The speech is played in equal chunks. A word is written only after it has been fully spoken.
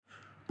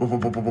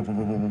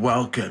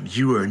Welcome.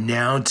 You are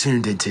now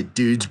tuned into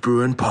Dudes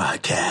Brewing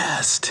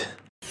Podcast.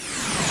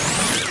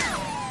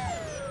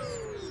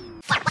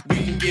 We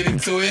can get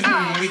into it,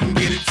 we can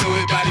get into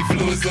it. Body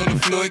fluids on the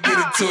floor, get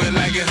into it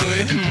like a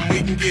hood. We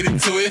can get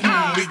into it,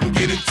 we can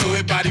get into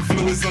it. Body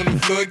fluids on the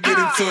floor, get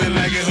into it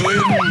like a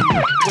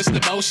hood. What's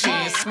the motion?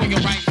 Swing a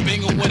right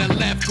finger with a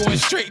left, going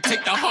straight,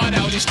 take the heart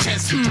out his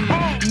chest.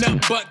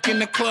 Nut buck in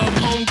the club,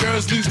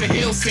 homegirls lose the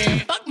heel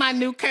saying, fuck my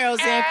new curls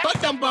and fuck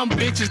them bum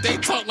bitches. They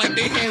talk like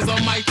they hands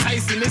on Mike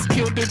Tyson. It's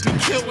kill to be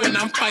killed when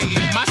I'm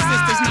fighting. My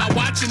sisters not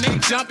watching, they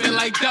jumping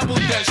like double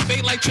dutch.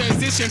 They like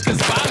transition,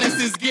 cause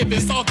violence is given.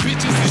 Soft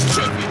bitches is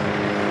tripping.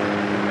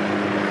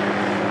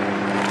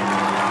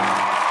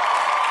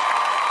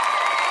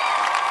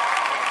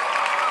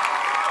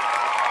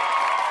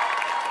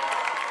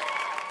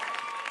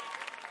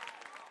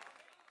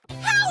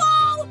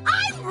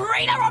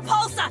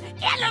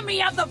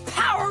 Enemy of the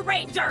Power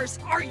Rangers!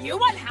 Are you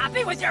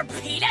unhappy with your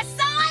penis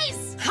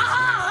size?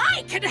 Haha,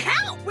 I can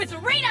help with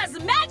Rita's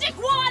Magic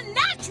Wand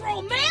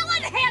Natural Male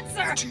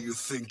Enhancer! What do you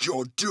think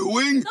you're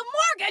doing? The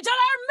mortgage on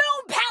our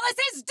moon palace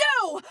is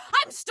due!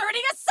 I'm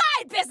starting a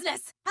side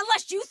business!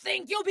 Unless you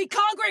think you'll be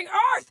conquering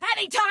Earth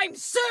anytime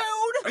soon!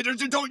 Hey,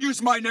 don't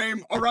use my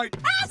name, alright?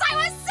 As I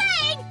was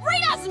saying,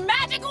 Rita's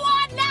Magic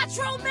Wand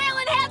Natural Male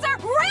Enhancer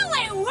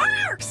really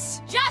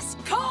works!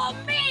 Just call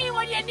me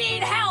when you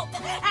need help,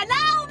 and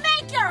I'll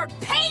make your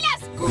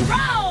penis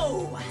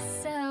grow!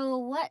 So,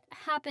 what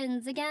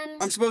happens again?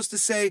 I'm supposed to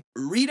say,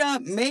 Rita,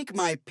 make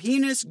my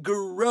penis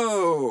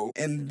grow.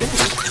 And then...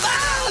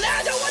 Oh,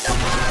 no, what the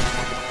fuck?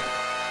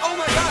 Oh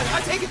my god,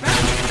 I take it back!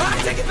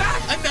 I take it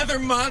back! Another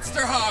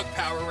monster hog,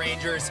 Power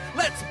Rangers.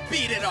 Let's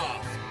beat it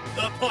off.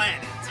 The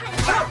planet.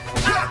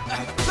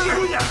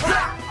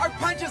 Our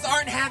punches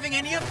aren't having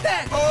any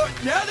effect. Oh,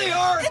 yeah they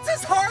are! It's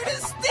as hard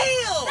as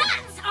steel.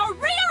 That's a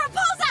Rita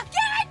Repulsa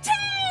guarantee!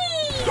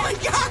 My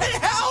god,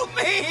 help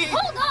me!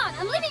 Hold on,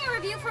 I'm leaving a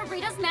review for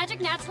Rita's Magic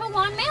Natural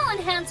Wand Male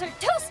Enhancer,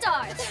 2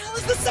 stars. What the hell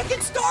is the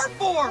second star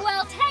for?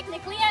 Well,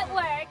 technically it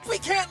works. We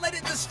can't let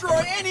it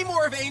destroy any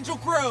more of Angel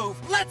Grove.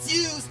 Let's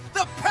use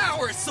the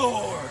Power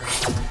Sword.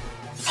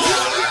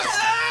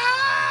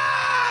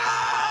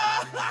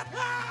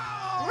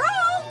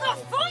 Roll the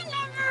phone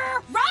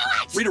number! Roll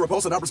it! Rita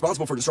Repulsa not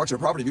responsible for destruction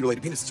of property,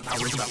 mutilated penises, or Power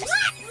Ranger battles.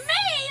 Let me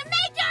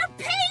make your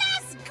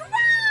penis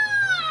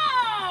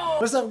grow!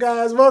 What's up,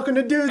 guys? Welcome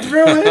to Dudes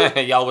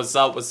Brewing. Yo, what's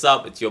up? What's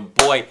up? It's your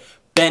boy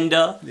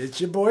Bender, It's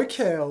your boy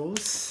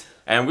Kels.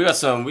 and we got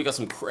some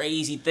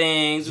crazy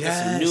things. We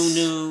got some new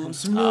news.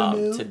 Some new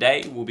news.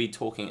 Today we'll be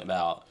talking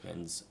about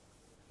men's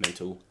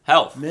mental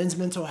health. Men's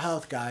mental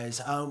health, guys.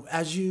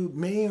 As you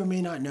may or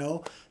may not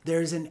know,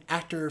 there's an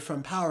actor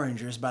from Power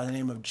Rangers by the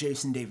name of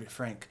Jason David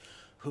Frank,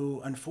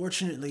 who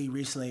unfortunately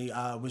recently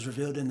was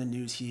revealed in the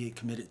news he had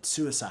committed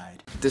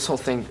suicide. This whole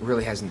thing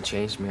really hasn't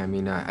changed me. I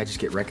mean, I just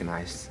get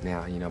recognized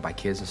now, you know, by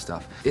kids and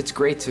stuff. It's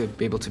great to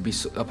be able to be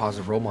a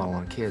positive role model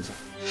on kids.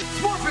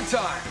 Morphin'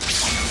 time!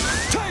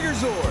 Tiger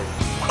Zord!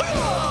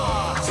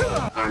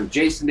 I'm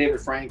Jason David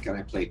Frank, and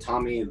I play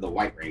Tommy the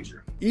White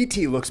Ranger.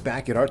 E.T. looks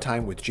back at our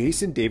time with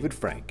Jason David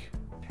Frank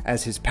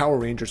as his Power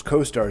Rangers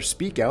co-stars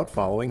speak out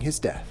following his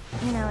death.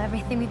 You know,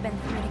 everything we've been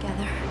through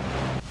together.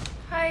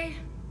 Hi,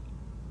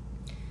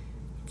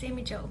 it's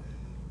Amy Jo.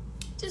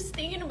 Just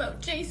thinking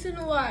about Jason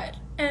a lot,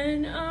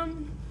 and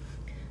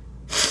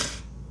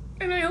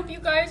I hope you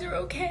guys are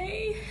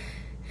okay.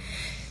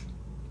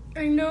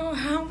 I know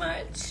how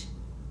much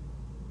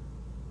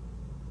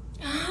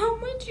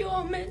you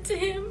all meant to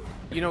him.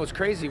 You know, it's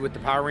crazy with the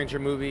Power Ranger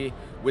movie,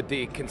 with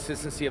the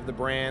consistency of the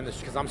brand,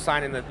 because I'm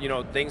signing the,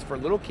 things for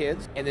little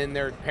kids, and then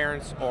their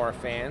parents are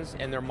fans,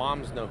 and their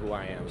moms know who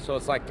I am. So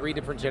it's like 3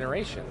 different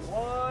generations.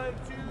 1,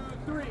 2,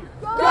 3. Go,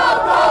 go,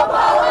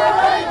 Power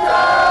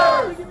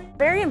Rangers!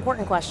 Very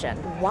important question.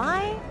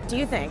 Why do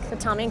you think that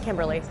Tommy and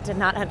Kimberly did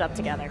not end up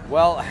together?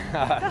 Well,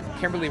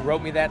 Kimberly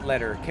wrote me that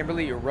letter.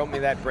 Kimberly, you wrote me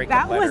that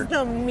breakup letter.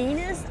 That was the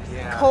meanest,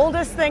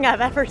 coldest thing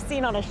I've ever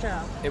seen on a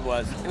show. It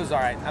was all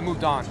right. I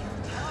moved on.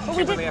 But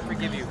Kimberly, I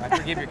forgive you. I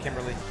forgive you,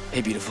 Kimberly.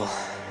 Hey, beautiful.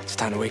 It's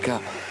time to wake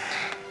up.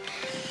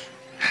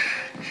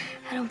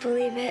 I don't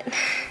believe it.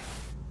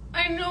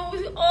 I know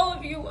all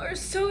of you are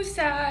so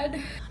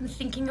sad. I'm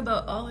thinking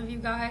about all of you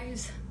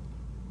guys.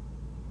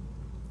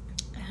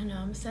 I don't know,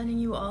 I'm sending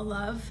you all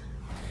love.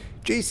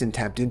 Jason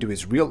tapped into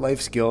his real-life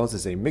skills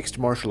as a mixed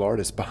martial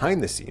artist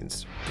behind the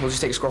scenes. We'll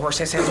just take a score horse,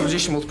 hands in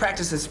position. We'll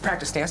practice this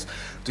practice stance.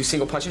 Do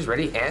single punches.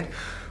 Ready? And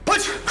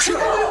punch! Punch!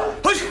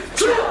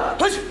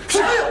 Punch!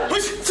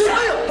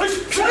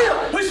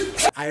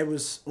 I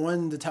was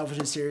on the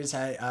television series,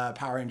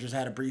 Power Rangers,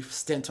 had a brief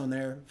stint on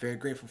there. Very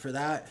grateful for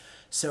that.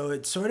 So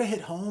it sort of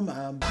hit home.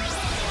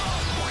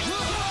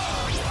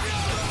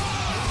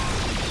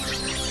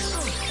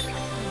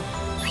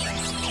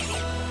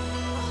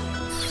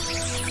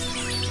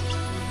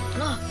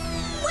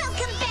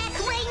 Welcome back,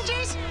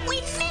 Rangers!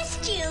 We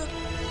missed you!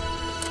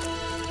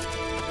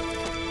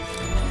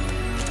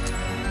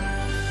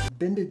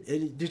 Ben,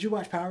 did you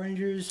watch Power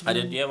Rangers? I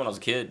did, yeah, when I was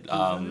a kid.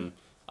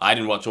 I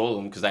didn't watch all of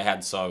them because they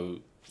had so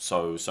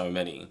so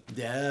many.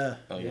 Yeah.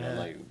 You know,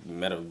 like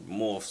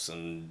Metamorphs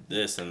and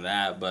this and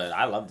that, but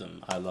I loved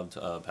them. I loved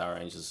Power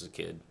Rangers as a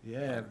kid.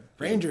 Yeah,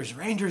 Rangers,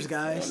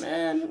 guys. Yeah,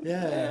 man.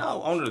 Yeah. Man, I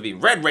wanted to be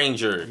Red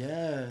Ranger.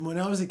 Yeah. When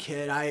I was a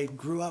kid, I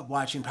grew up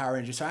watching Power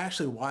Rangers, so I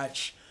actually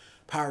watched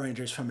Power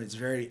Rangers from its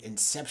very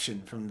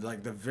inception, from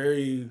like the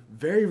very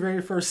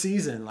first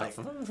season. Like,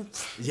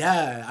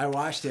 yeah, I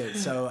watched it.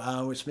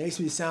 So, which makes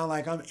me sound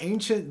like I'm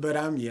ancient, but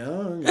I'm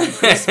young, and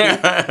crispy,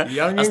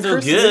 young and still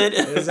crispy. good.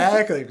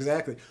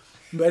 Exactly.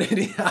 But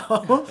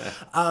anyhow,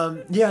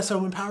 yeah. So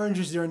when Power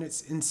Rangers during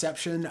its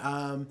inception,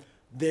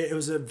 it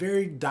was a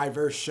very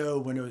diverse show.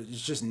 When it was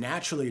just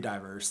naturally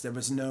diverse, there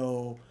was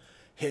no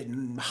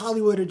hidden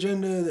Hollywood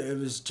agenda. It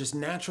was just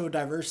natural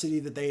diversity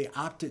that they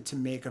opted to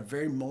make a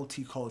very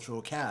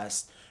multicultural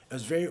cast. It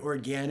was very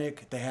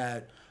organic. They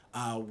had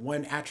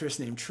one actress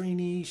named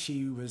Trini.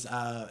 She was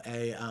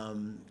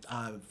from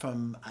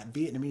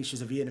Vietnamese.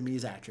 She's a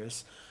Vietnamese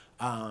actress.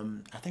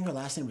 I think her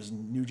last name was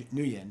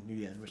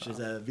Nguyen, which is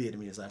a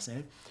Vietnamese last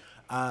name.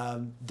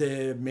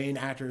 The main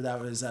actor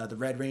that was the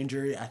Red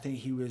Ranger, I think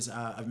he was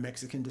of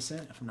Mexican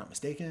descent, if I'm not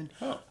mistaken.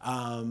 Oh.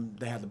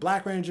 They had the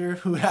Black Ranger,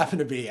 who happened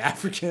to be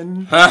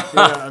African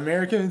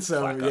American.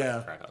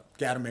 So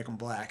gotta make them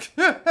black.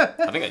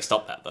 I think they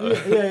stopped that though.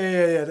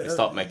 Yeah. They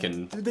stopped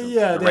making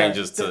the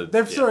Rangers to.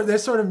 They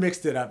sort of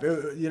mixed it up.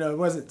 It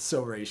wasn't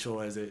so racial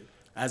as it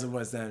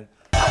was then.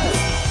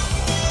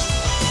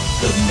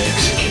 The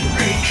Mexican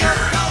Ranger,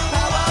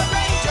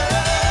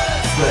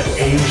 the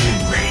Asian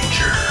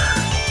Ranger,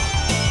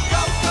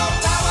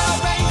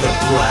 the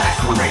Black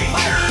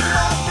Ranger,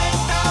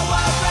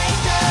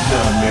 the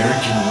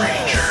American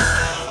Ranger,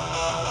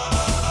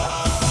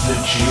 the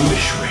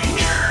Jewish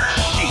Ranger.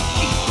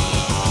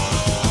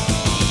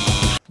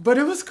 But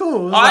it was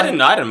cool. I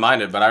didn't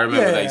mind it, but I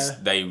remember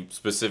they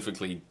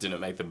specifically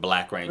didn't make the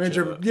Black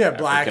Ranger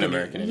black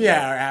American or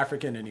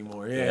African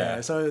anymore.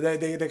 Yeah. So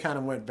they kind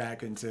of went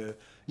back into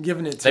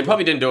giving it to They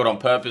probably didn't do it on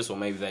purpose, or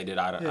maybe they did.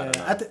 I don't know.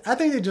 I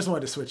think they just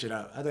wanted to switch it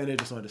up. Maybe.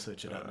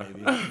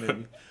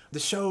 The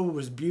show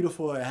was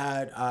beautiful. It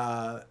had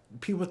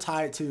people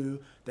tied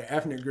to the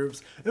ethnic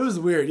groups. It was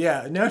weird.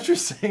 Yeah. Now you're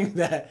saying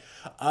that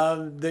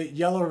the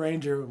Yellow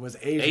Ranger was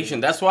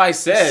Asian. That's why I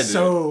said.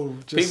 So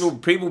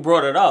people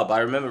brought it up. I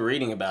remember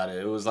reading about it.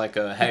 It was like,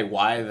 hey,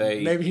 why are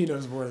they? Maybe he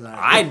knows more than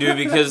I do. I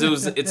do, because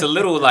it's a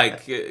little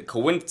like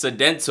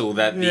coincidental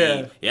that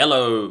the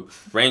Yellow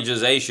Ranger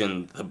is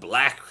Asian, the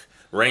Black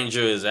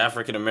Ranger is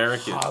African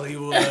American.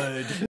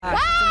 Hollywood.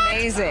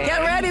 Amazing.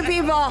 Get ready,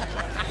 people.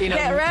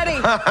 Get ready.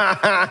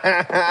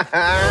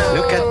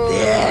 Look at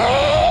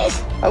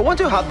this. I want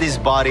to have this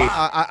body.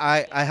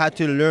 I had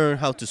to learn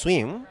how to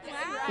swim.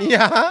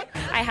 Yeah.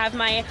 I have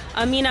my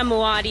Amina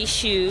Muaddi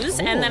shoes,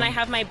 and then I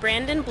have my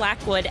Brandon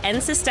Blackwood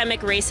and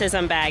systemic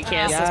racism bag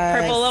here. Yes. This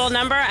purple little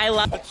number, I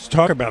love. Let's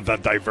talk about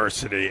that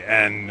diversity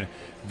and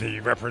the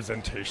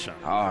representation.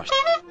 Oh,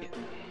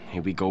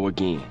 here we go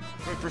again.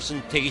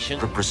 Representation.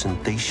 La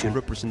representación.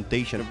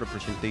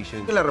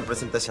 La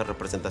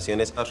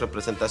representaciones. Las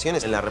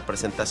representaciones. En la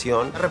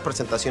representación.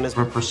 Representaciones.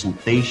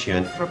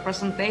 Representation.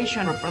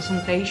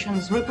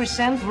 Representations.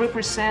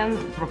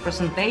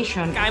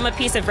 Representation. I'm a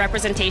piece of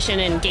representation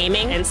in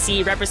gaming, and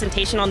see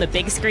representation on the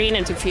big screen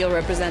and to feel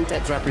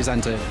represented.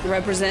 Represented.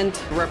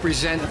 Represent.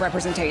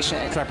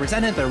 Representation.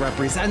 Represented. They're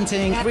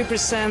representing.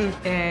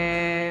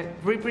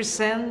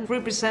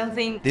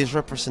 Representing. This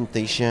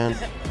representation.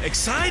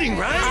 Exciting,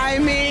 right? I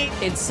mean,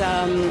 it's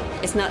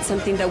not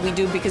something that we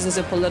do because it's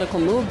a political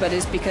move, but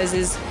it's because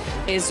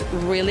it's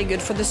really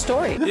good for the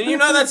story.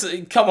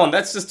 Come on,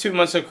 that's just too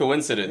much of a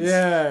coincidence.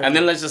 Yeah. And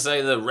then let's just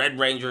say the Red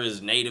Ranger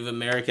is Native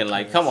American.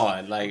 Like, come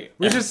on, like.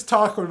 We're just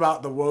talking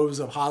about the woes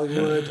of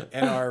Hollywood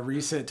and our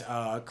recent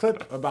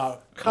clip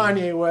about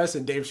Kanye West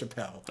and Dave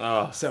Chappelle.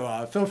 Oh.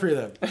 So feel free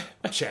to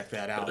check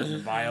that out in the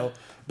bio.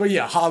 But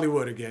yeah,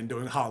 Hollywood again,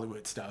 doing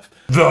Hollywood stuff.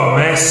 The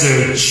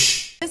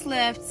message. Just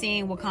left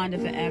seeing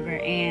Wakanda Forever,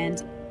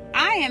 and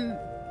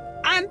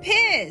I'm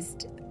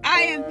pissed.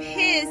 I am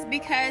pissed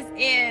because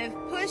if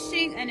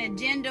pushing an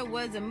agenda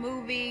was a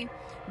movie,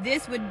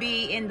 this would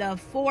be in the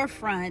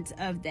forefront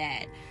of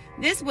that.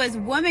 This was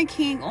Woman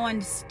King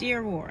on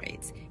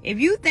steroids. If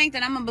you think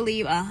that I'm gonna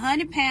believe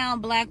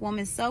 100-pound black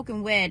woman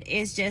soaking wet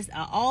is just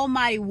an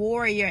almighty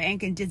warrior and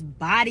can just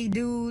body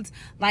dudes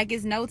like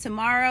it's no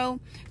tomorrow,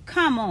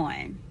 come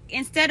on.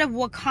 Instead of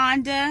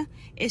Wakanda,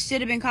 it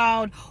should have been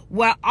called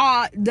Where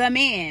Are the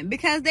Men?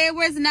 Because they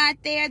was not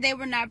there, they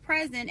were not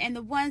present, and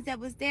the ones that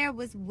was there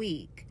was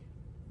weak.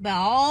 But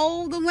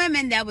all the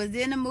women that was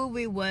in the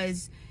movie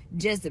was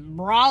just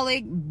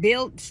brolic,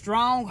 built,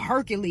 strong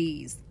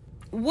Hercules.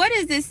 What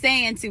is this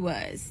saying to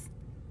us?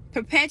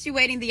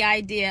 Perpetuating the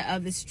idea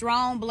of the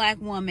strong black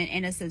woman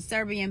and a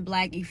subservient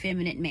black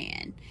effeminate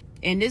man.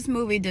 And this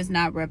movie does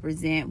not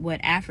represent what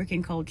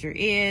African culture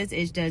is.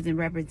 It doesn't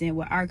represent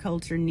what our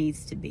culture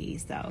needs to be.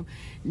 So,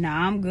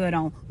 I'm good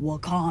on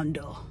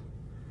Wakanda.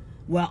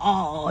 We're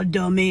all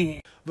dumb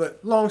men.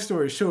 But long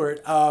story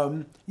short,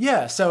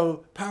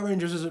 so Power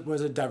Rangers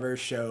was a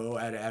diverse show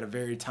at a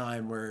very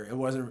time where it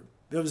wasn't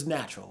it was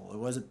natural. It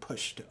wasn't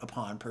pushed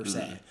upon per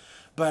se.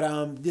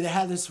 But they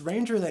had this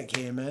Ranger that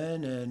came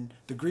in, and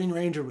the Green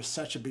Ranger was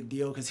such a big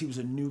deal because he was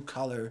a new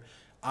color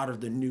out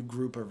of the new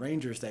group of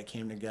Rangers that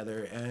came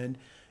together. And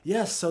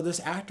yes, so this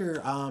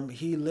actor,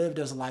 he lived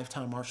as a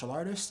lifetime martial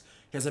artist.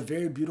 He has a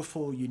very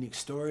beautiful, unique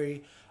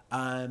story.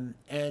 And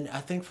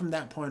I think from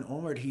that point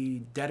onward,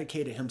 he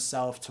dedicated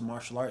himself to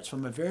martial arts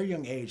from a very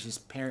young age. His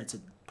parents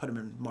had put him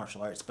in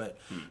martial arts, but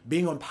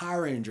being on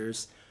Power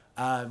Rangers,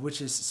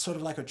 which is sort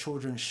of like a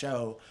children's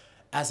show,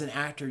 as an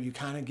actor, you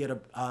kind of get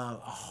a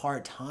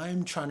hard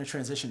time trying to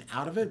transition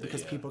out of it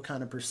because people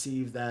kind of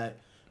perceive that,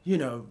 you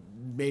know,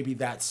 maybe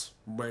that's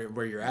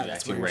where you're at.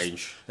 That's your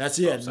range.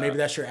 Maybe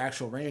that's your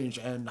actual range.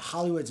 And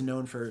Hollywood's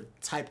known for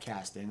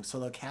typecasting, so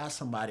they'll cast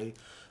somebody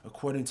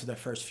according to their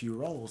first few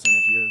roles. And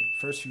if your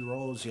first few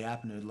roles, you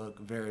happen to look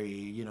very,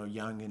 you know,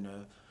 young in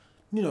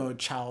a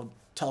child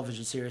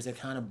television series, that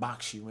kind of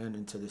box you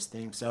into this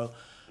thing. So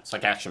it's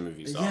like action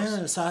movies.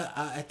 Yeah, so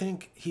I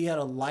think he had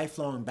a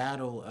lifelong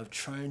battle of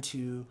trying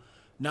to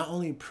not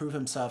only prove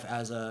himself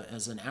as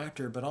an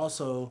actor, but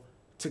also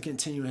to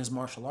continue his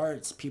martial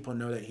arts. People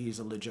know that he's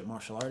a legit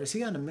martial artist. He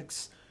got in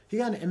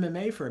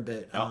MMA for a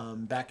bit.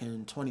 Back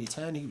in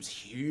 2010, he was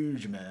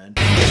huge, man.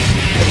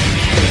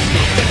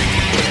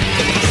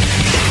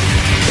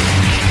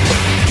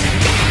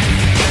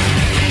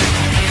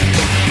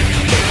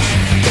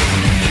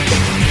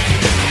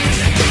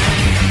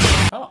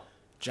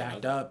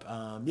 Jacked up.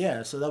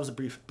 So that was a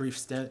brief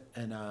stint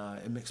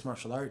in mixed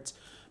martial arts.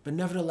 But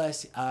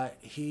nevertheless,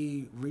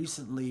 he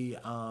recently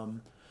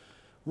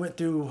went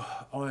through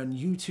on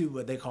YouTube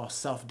what they call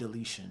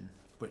self-deletion,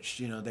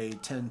 which, you know, they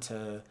tend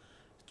to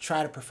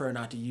try to prefer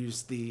not to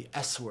use the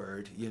S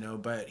word, you know,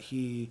 but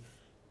he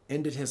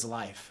ended his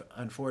life,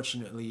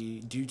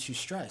 unfortunately, due to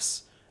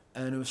stress.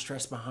 And it was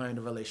stress behind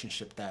a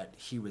relationship that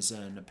he was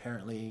in.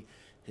 Apparently,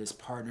 his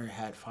partner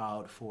had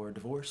filed for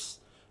divorce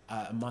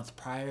a month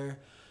prior.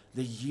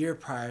 The year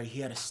prior,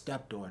 he had a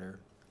stepdaughter,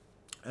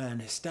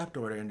 and his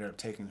stepdaughter ended up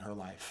taking her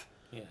life.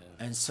 Yeah.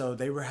 And so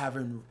they were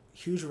having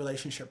huge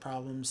relationship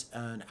problems,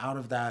 and out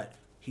of that,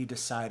 he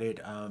decided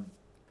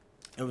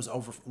it was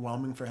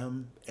overwhelming for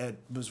him. It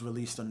was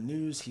released on the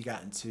news. He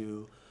got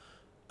into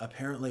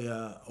apparently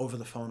a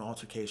over-the-phone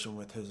altercation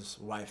with his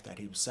wife that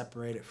he was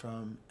separated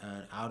from,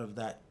 and out of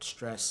that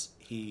stress,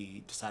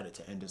 he decided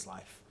to end his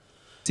life.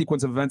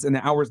 Sequence of events in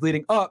the hours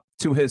leading up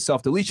to his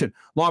self-deletion.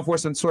 Law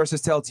enforcement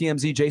sources tell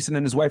TMZ Jason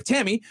and his wife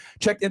Tammy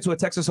checked into a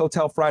Texas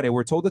hotel Friday.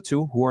 We're told the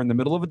two, who are in the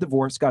middle of a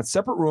divorce, got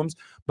separate rooms,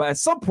 but at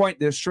some point,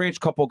 this strange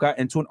couple got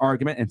into an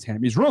argument in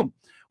Tammy's room.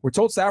 We're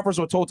told staffers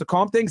were told to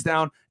calm things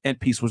down and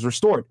peace was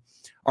restored.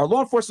 Our law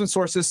enforcement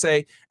sources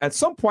say at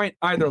some point,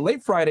 either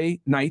late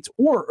Friday night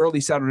or early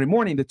Saturday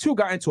morning, the two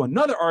got into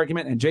another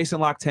argument and Jason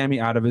locked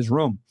Tammy out of his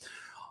room.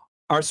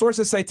 Our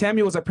sources say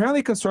Tammy was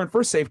apparently concerned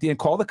for safety and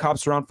called the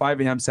cops around 5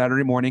 a.m.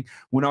 Saturday morning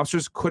when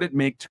officers couldn't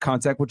make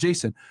contact with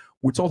Jason.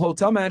 We're told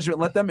hotel management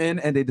let them in,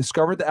 and they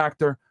discovered the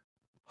actor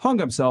hung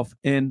himself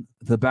in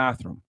the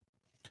bathroom.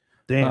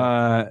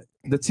 Damn.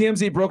 The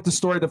TMZ broke the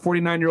story of the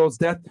 49-year-old's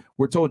death.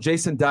 We're told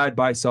Jason died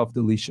by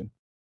self-deletion.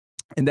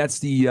 And that's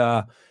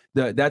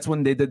that's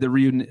when they did the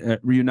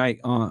reunite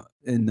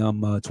in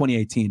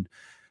 2018.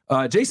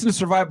 Jason is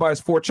survived by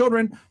his 4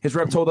 children. His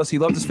rep told us he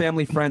loved his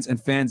family, friends,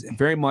 and fans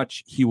very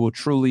much. He will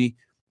truly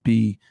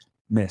be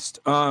missed.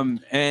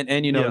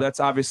 And you know, that's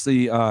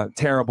obviously a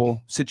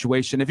terrible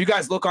situation. If you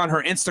guys look on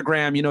her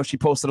Instagram, you know, she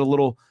posted a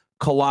little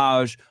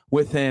collage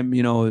with him,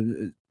 you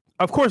know.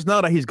 Of course,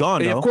 now that he's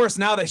gone, though. Of course,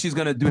 now that she's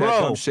gonna do that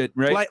dumb shit,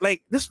 right?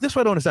 Like this what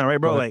I don't understand, right,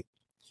 bro? Like,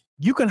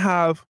 you can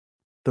have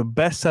the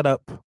best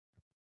setup,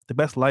 the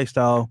best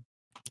lifestyle,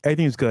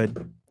 everything's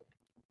good,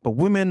 but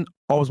women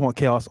always want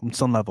chaos on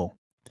some level.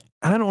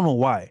 And I don't know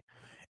why.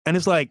 And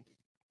it's like,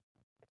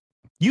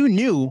 you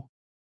knew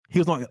he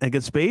was not in a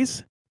good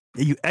space.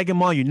 You egg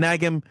him on, you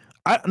nag him.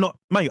 I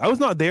was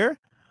not there.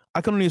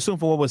 I can only assume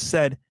from what was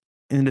said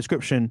in the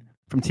description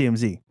from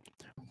TMZ.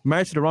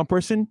 Marriage to the wrong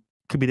person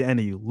could be the end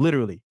of you,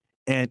 literally.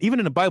 And even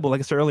in the Bible, like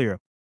I said earlier,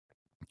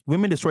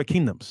 women destroy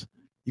kingdoms.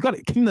 You got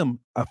a kingdom,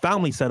 a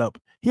family set up.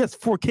 He has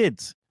 4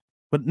 kids,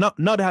 but now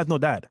that has no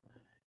dad.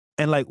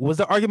 And like, was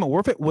the argument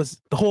worth it?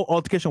 Was the whole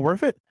altercation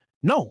worth it?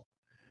 No.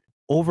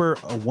 Over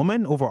a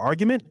woman, over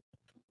argument.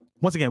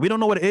 Once again, we don't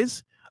know what it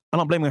is. I'm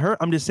not blaming her.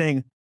 I'm just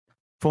saying,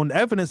 from the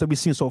evidence that we've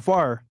seen so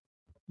far,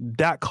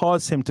 that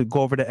caused him to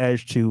go over the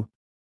edge to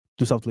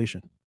do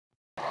self-deletion.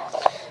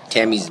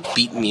 Tammy's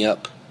beating me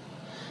up.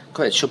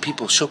 Go ahead, show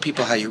people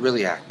how you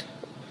really act.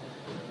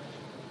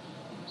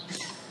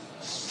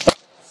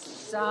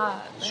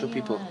 Stop. Show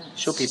people.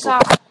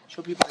 Stop.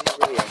 Show people how you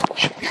really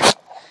act.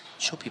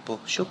 Show people.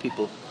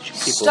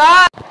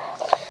 Stop!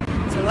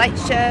 It's a light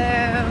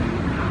show.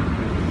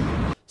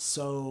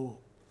 So,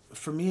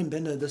 for me and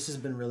Binda, this has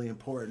been really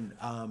important.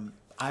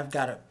 I've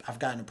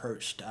gotten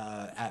approached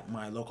at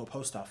my local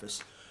post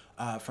office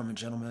from a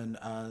gentleman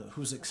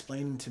who's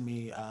explaining to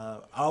me. I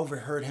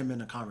overheard him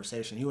in a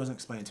conversation. He wasn't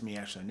explaining to me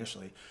actually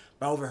initially,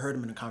 but I overheard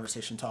him in a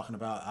conversation talking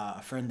about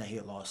a friend that he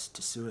had lost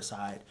to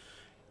suicide.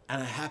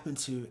 and I happened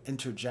to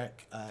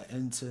interject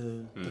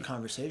into the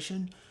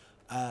conversation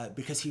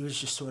because he was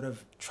just sort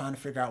of trying to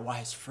figure out why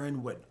his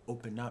friend would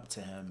open up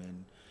to him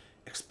and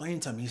explain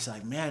to him. He's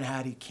like, man,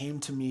 had he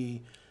came to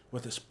me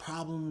with his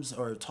problems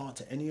or talked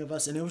to any of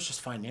us, and it was just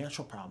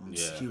financial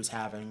problems he was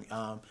having.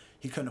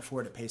 He couldn't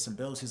afford to pay some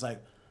bills. He's like,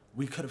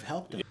 we could have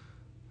helped him.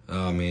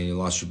 Oh, man, you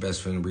lost your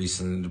best friend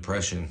recently in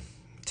depression.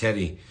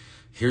 Teddy,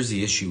 here's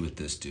the issue with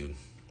this, dude.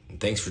 And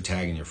thanks for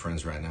tagging your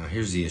friends right now.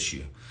 Here's the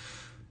issue.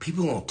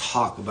 People don't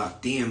talk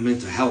about damn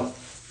mental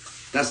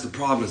health. That's the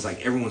problem. It's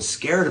like everyone's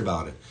scared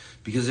about it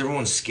because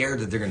everyone's scared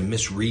that they're going to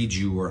misread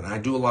you. And I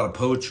do a lot of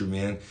poetry,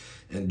 man.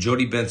 And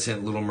Jodie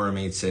Benson, Little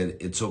Mermaid, said,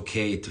 it's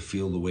okay to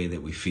feel the way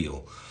that we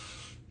feel.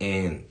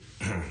 And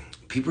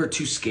people are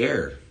too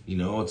scared. You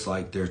know, it's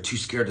like they're too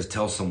scared to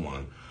tell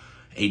someone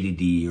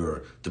ADD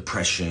or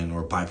depression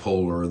or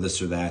bipolar or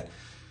this or that.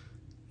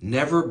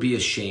 Never be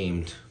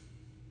ashamed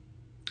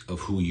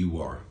of who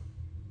you are.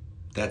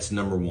 That's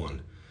number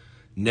one.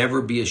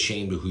 Never be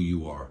ashamed of who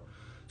you are.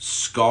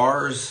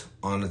 Scars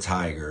on a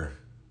tiger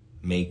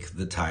make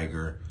the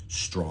tiger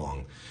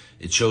strong.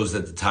 It shows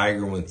that the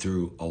tiger went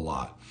through a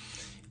lot.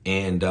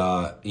 And,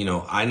 you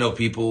know, I know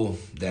people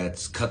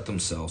that's cut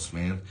themselves,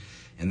 man,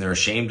 and they're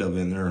ashamed of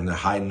it, and they're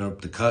hiding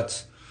up the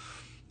cuts.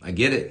 I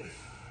get it.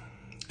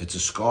 It's a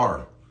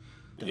scar.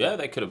 Yeah,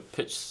 they could have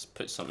pitched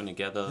something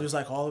together. It was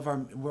like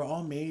we're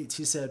all mates.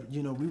 He said,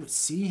 you know, we would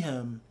see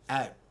him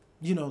at,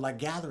 you know, like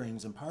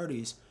gatherings and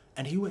parties,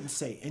 and he wouldn't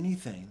say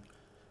anything.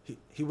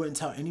 He wouldn't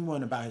tell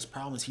anyone about his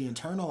problems. He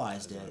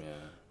internalized it.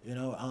 Yeah. You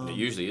know, it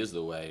usually is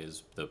the way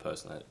is the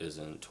person that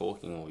isn't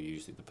talking, or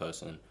usually the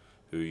person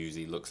who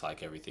usually looks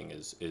like everything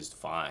is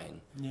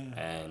fine. Yeah.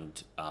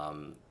 And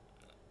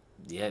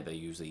yeah, they're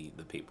usually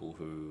the people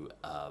who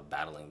are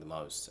battling the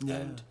most. Yeah.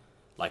 And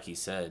like he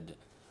said,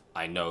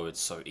 I know it's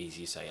so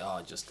easy to say,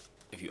 oh, just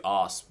if you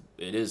ask,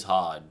 it is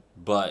hard.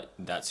 But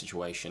that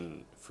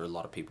situation for a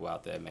lot of people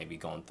out there maybe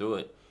going through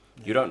it,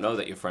 you don't know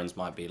that your friends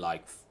might be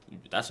like,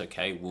 that's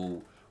okay.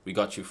 We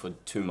got you for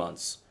 2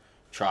 months.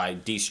 Try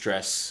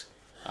de-stress.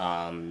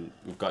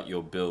 We've got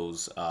your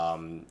bills.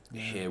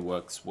 Here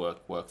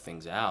work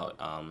things out.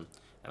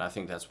 And I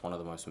think that's one of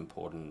the most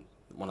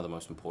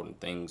important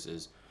things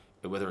is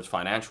whether it's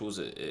financials,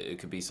 it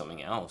could be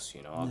something else.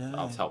 You know,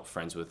 I've helped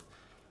friends with.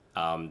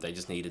 They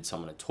just needed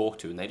someone to talk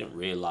to, and they didn't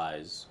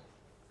realize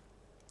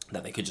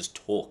that they could just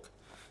talk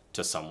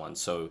to someone.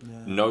 So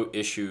no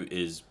issue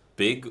is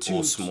big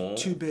or small.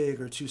 Too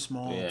big or too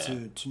small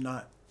to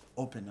not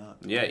open up.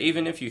 Yeah,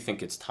 even if you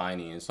think it's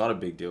tiny, it's not a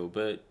big deal,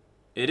 but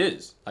it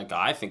is. Like,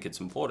 I think it's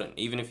important.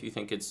 Even if you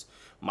think it's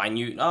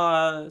minute,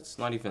 it's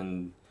not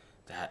even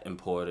that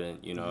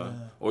important, you know.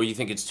 Yeah. Or you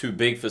think it's too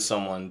big for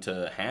someone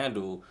to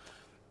handle.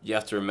 You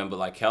have to remember,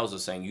 like Kels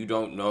was saying, you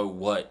don't know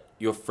what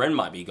your friend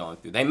might be going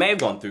through. They may have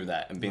gone through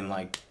that and been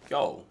like,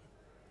 yo,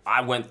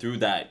 I went through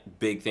that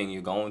big thing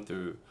you're going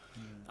through.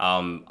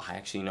 I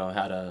actually know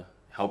how to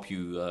help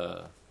you,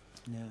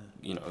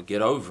 you know,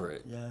 get over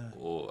it. Yeah.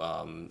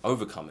 Or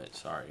overcome it,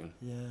 sorry.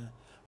 Yeah.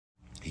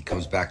 He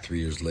comes back 3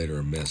 years later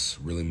a mess,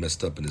 really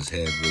messed up in his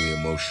head, really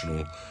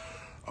emotional.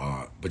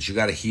 But you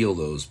got to heal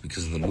those,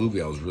 because in the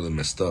movie I was really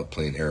messed up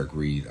playing Eric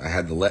Reed. I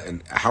had to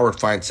and Howard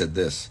Fine said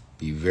this,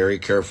 be very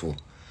careful.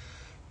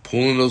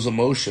 Pulling those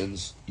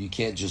emotions, you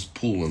can't just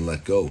pull and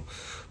let go.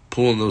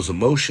 Pulling those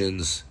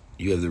emotions,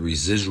 you have the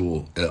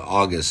residual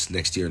August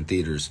next year in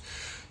theaters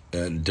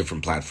and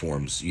different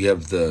platforms. You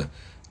have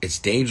it's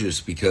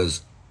dangerous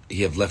because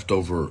you have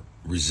leftover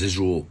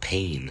residual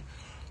pain.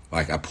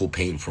 Like, I pull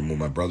pain from when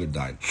my brother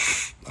died.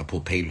 I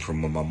pull pain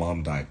from when my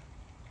mom died.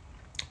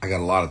 I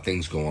got a lot of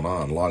things going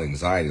on, a lot of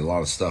anxiety, a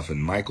lot of stuff.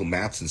 And Michael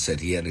Madsen said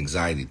he had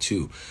anxiety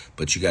too.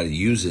 But you got to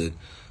use it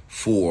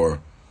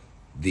for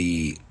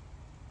the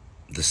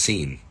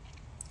scene.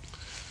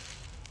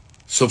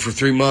 So for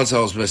 3 months I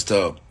was messed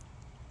up.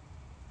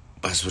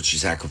 That's what you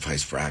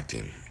sacrifice for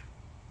acting.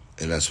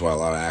 And that's why a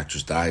lot of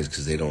actors die,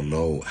 because they don't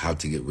know how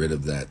to get rid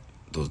of that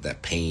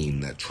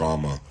pain, that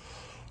trauma.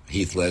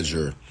 Heath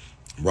Ledger,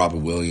 Robert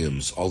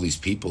Williams, all these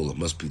people, it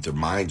must be their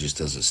mind just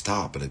doesn't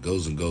stop, and it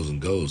goes and goes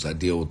and goes. I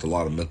deal with a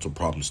lot of mental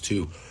problems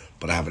too,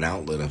 but I have an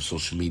outlet. I have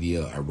social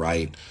media, I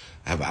write,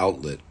 I have an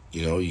outlet.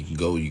 You know, you can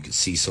go, you can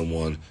see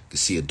someone, you can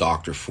see a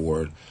doctor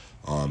for it.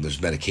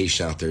 There's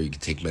medication out there, you can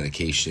take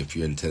medication if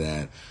you're into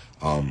that.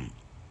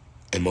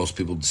 And most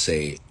people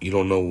say, you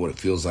don't know what it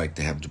feels like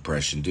to have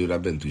depression. Dude,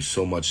 I've been through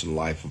so much in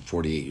life. I'm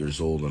 48 years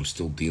old, I'm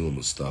still dealing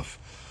with stuff.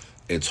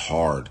 It's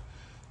hard.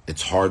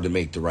 It's hard to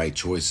make the right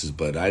choices,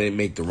 but I didn't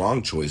make the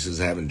wrong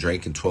choices. I haven't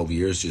drank in 12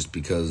 years just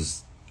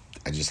because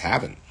I just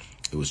haven't.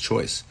 It was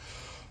choice.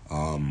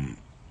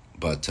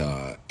 But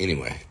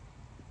anyway,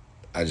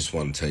 I just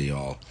want to tell you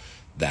all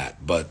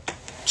that. But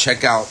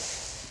check out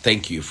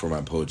Thank You for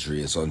my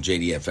poetry. It's on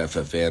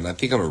JDFFFN. I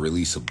think I'm going to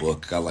release a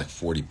book. Got like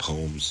 40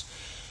 poems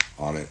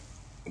on it.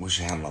 I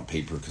wish I had it on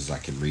paper because I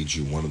can read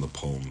you one of the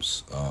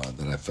poems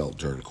that I felt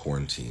during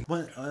quarantine.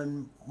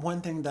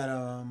 One thing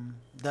that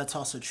that's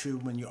also true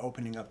when you're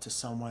opening up to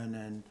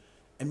someone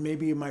and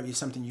maybe it might be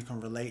something you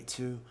can relate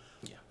to.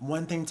 Yeah.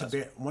 One thing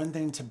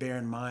to bear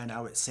in mind,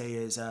 I would say,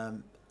 is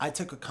I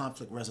took a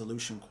conflict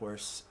resolution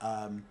course,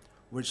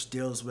 which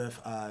deals with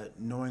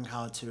knowing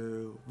how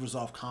to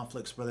resolve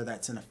conflicts, whether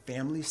that's in a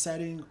family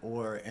setting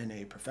or in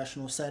a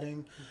professional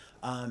setting.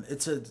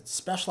 It's a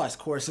specialized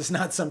course. It's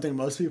not something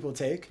most people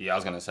take. Yeah, I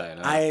was gonna say.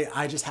 No.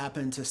 I just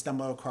happened to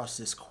stumble across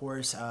this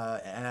course,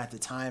 and at the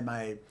time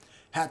I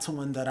had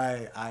someone that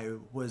I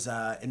was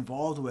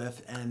involved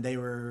with, and they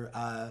were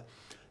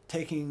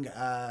taking,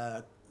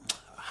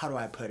 how do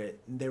I put it?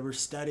 They were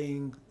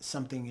studying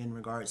something in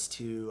regards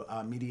to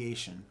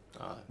mediation.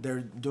 They're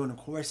doing a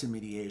course in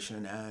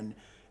mediation, and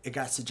it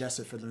got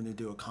suggested for them to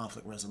do a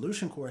conflict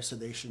resolution course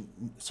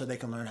so they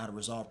can learn how to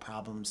resolve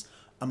problems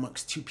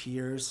amongst two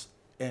peers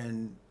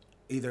in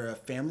either a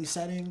family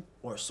setting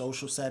or a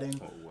social setting,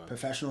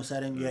 professional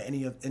setting,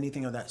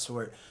 anything of that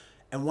sort.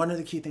 And one of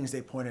the key things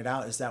they pointed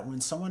out is that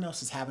when someone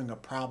else is having a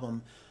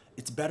problem,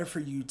 it's better for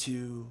you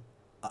to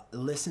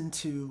listen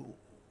to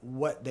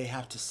what they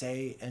have to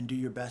say and do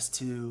your best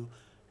to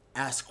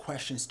ask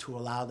questions to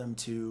allow them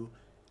to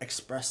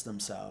express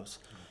themselves.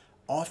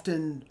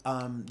 Often,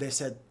 they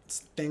said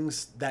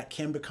things that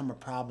can become a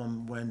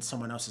problem when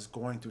someone else is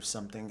going through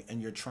something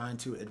and you're trying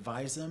to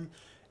advise them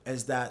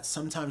is that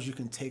sometimes you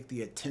can take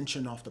the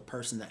attention off the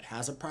person that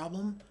has a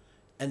problem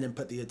and then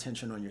put the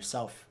attention on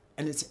yourself.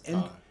 And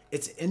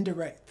it's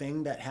indirect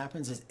thing that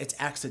happens. It's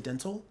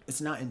accidental. It's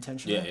not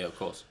intentional. Yeah, of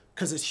course.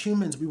 Because as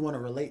humans, we want to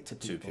relate to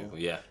people.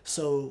 Yeah.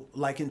 So,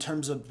 like in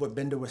terms of what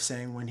Bender was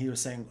saying when he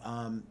was saying,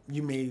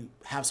 you may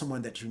have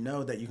someone that you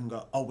know that you can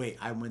go, oh wait,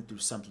 I went through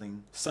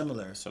something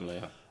similar.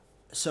 Yeah.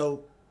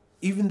 So,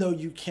 even though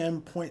you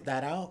can point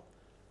that out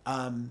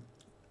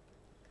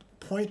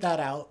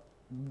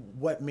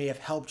what may have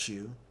helped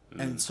you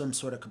in some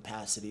sort of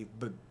capacity,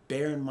 but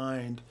bear in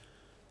mind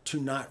to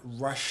not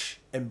rush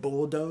and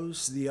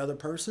bulldoze the other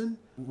person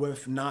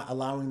with not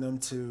allowing them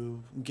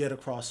to get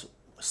across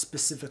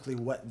specifically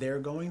what they're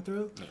going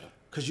through,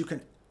 because you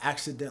can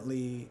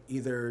accidentally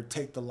either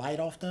take the light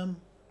off them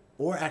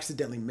or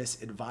accidentally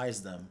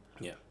misadvise them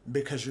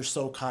because you're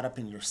so caught up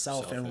in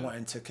yourself and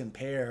wanting to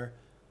compare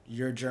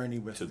your journey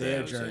with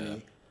their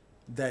journey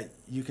that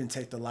you can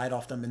take the light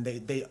off them, and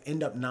they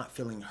end up not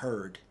feeling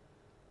heard.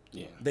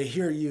 They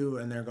hear you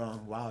and they're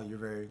going, wow, you're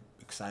very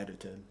excited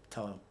to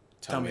tell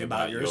me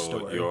about your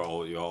story, your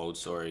old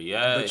story.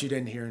 But you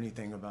didn't hear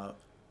anything about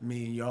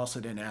me. You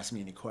also didn't ask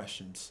me any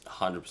questions.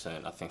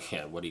 100%. I think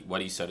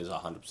what he said is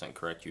 100%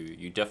 correct.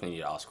 You definitely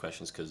need to ask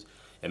questions because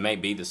it may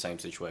be the same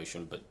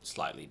situation but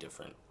slightly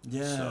different.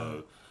 Yeah.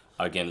 So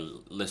again,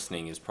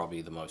 listening is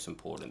probably the most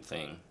important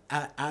thing.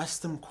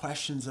 Ask them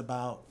questions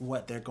about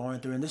what they're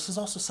going through, and this is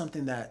also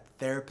something that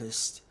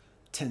therapists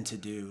tend to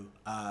do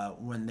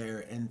when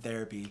they're in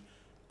therapy.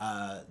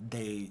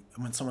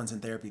 When someone's in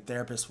therapy,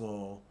 therapists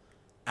will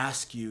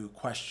ask you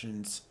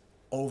questions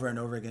over and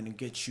over again and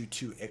get you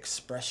to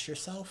express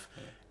yourself.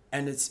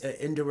 And it's an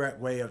indirect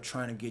way of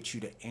trying to get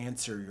you to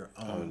answer your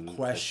own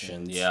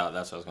questions. Yeah,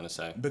 that's what I was going to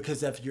say.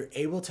 Because if you're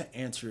able to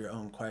answer your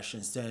own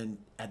questions, then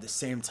at the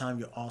same time,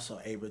 you're also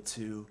able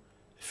to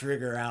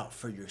figure out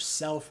for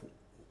yourself,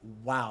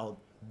 wow,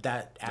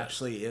 that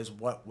actually is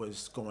what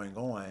was going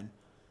on.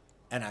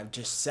 And I've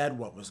just said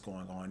what was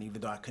going on,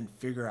 even though I couldn't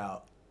figure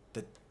out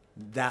that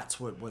that's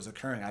what was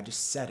occurring. I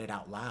just said it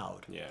out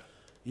loud. Yeah.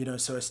 You know,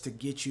 so it's to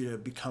get you to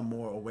become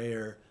more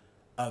aware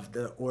of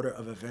the order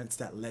of events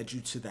that led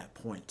you to that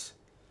point,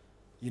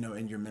 you know,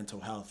 in your mental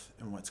health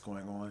and what's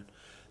going on.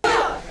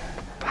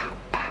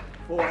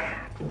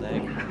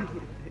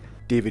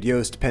 David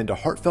Yost penned a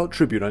heartfelt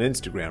tribute on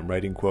Instagram,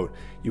 writing, quote,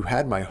 "You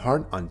had my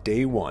heart on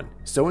day one.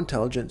 So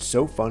intelligent,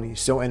 so funny,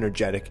 so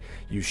energetic.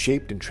 You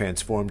shaped and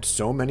transformed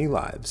so many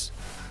lives."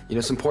 You know,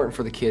 it's important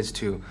for the kids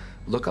to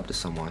look up to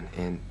someone,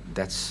 and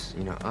that's,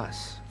 you know,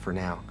 us for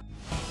now.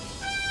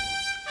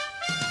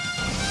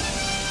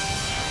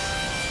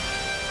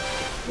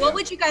 What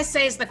would you guys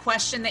say is the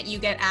question that you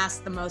get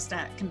asked the most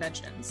at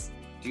conventions?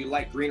 Do you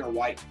like green or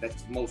white?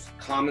 That's the most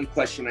common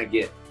question I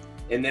get.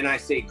 And then I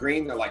say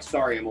green, they're like,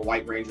 sorry, I'm a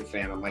White Ranger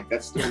fan. I'm like,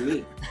 that's still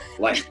me.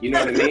 Like, you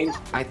know what I mean?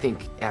 I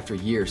think after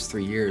years,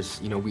 3 years,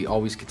 you know, we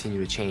always continue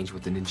to change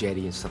with the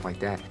Ninjetti and stuff like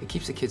that. It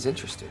keeps the kids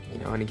interested, you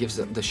know, and it gives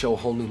the show a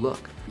whole new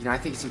look. You know, I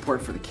think it's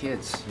important for the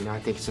kids. You know, I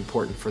think it's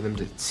important for them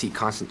to see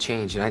constant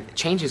change. And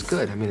change is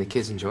good. I mean, the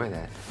kids enjoy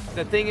that.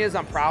 The thing is,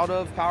 I'm proud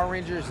of Power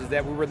Rangers is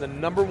that we were the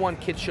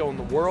 #1 kids show in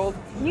the world.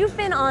 You've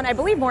been on, I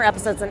believe, more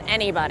episodes than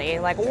anybody,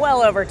 like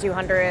well over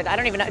 200. I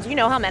don't even know. Do you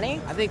know how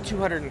many? I think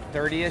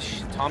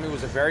 230-ish. Tommy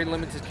was a very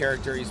limited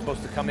character. He's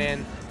supposed to come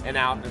in and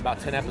out in about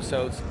 10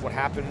 episodes. What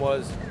happened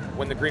was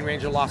when the Green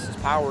Ranger lost his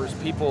powers,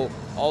 people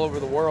all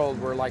over the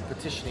world were like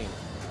petitioning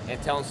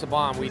and telling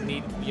Saban, we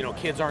need, you know,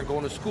 kids aren't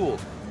going to school.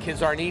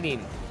 Kids aren't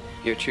eating.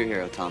 You're a true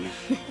hero, Tommy.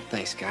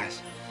 Thanks,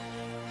 guys.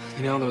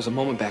 You know, there was a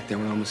moment back there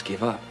when I almost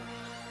gave up.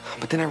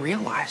 But then I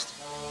realized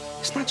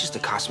it's not just the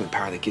cosmic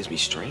power that gives me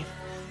strength,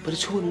 but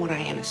it's who and what I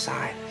am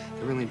inside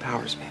that really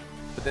empowers me.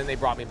 but then they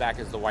brought me back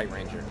as the White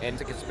Ranger. And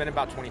it's been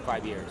about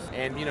 25 years.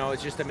 And, you know,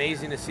 it's just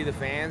amazing to see the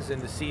fans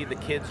and to see the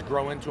kids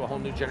grow into a whole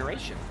new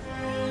generation.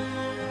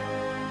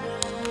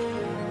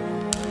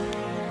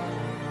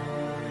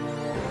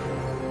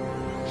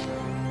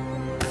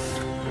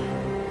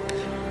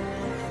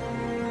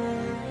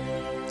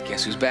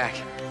 Guess who's back?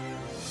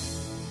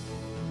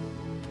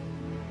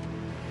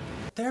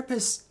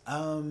 Therapists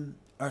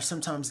are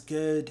sometimes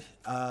good.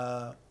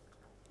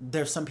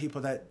 There's some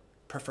people that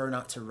prefer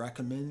not to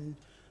recommend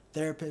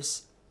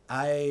therapists.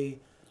 I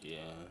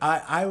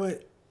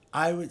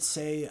would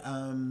say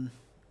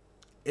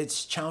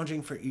it's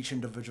challenging for each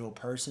individual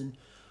person.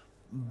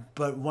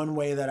 But one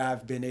way that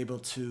I've been able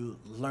to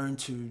learn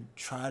to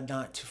try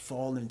not to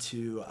fall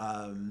into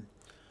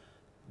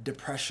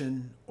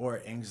depression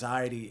or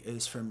anxiety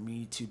is for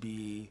me to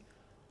be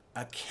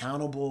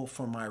accountable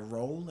for my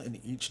role in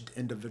each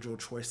individual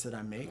choice that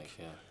I make.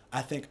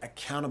 I think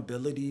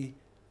accountability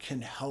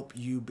can help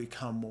you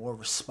become more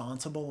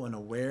responsible and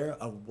aware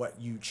of what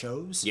you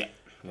chose. Yeah.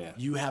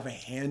 You have a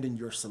hand in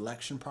your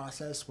selection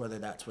process, whether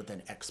that's with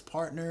an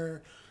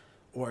ex-partner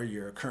or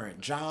your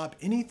current job,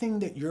 anything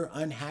that you're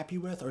unhappy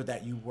with or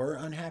that you were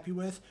unhappy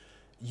with,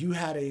 you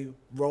had a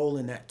role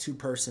in that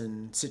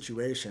two-person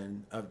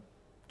situation of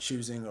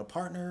choosing a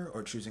partner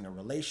or choosing a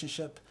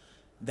relationship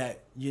that,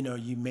 you know,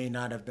 you may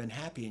not have been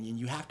happy in. And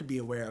you have to be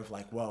aware of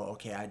like, well,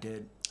 okay, I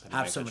did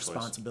have some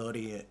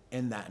responsibility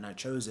in that and I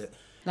chose it.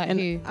 Like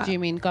who? Do you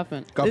mean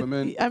government?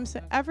 I'm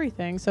saying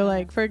everything. So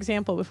like, for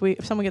example,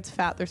 if someone gets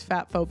fat, there's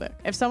fat phobic.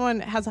 If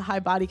someone has a high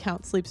body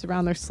count, sleeps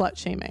around, there's slut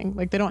shaming.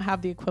 Like they don't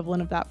have the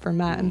equivalent of that for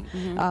men.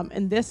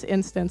 In this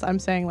instance, I'm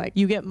saying like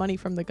you get money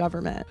from the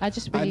government.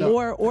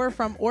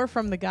 Or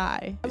from the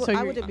guy. So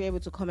I wouldn't be able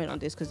to comment on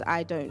this because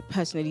I don't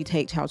personally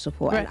take child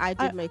support. And I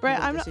did make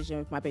a decision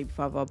with my baby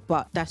father,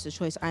 but that's the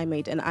choice I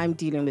made and I'm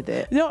dealing with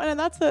it. No, and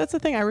that's the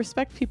thing. I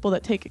respect people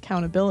that take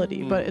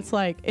accountability, but it's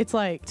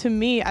like to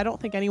me, I don't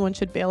think anyone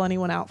should bail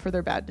anyone out for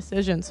their bad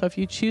decisions. So if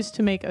you choose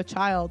to make a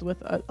child with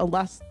a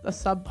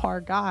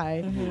subpar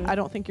guy, I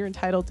don't think you're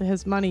entitled to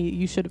his money.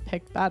 You should have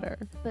picked better.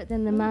 But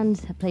then the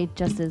man's played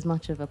just as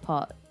much of a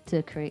part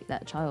to create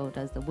that child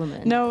as the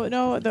woman.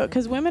 No,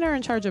 because women are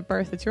in charge of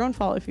birth. It's your own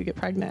fault if you get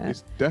pregnant.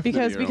 It's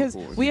definitely because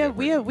we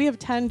have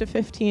 10 to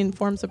 15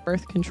 forms of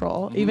birth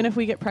control. Even if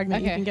we get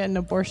pregnant, you can get an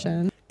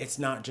abortion. It's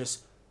not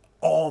just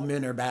all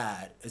men are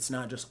bad. It's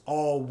not just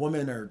all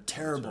women are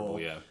terrible.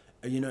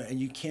 You know, and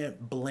you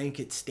can't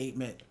blanket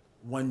statement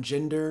one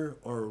gender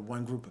or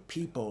one group of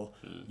people.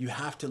 You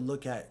have to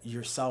look at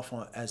yourself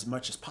as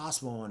much as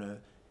possible on a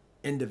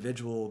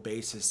individual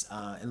basis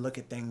and look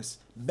at things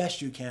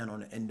best you can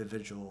on an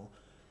individual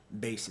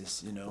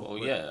basis, you know.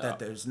 That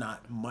there's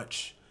not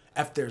much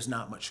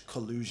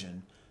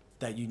collusion,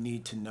 that you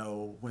need to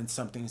know when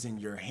something's in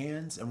your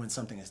hands and when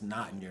something is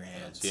not in your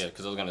hands. Yeah,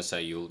 because I was gonna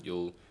say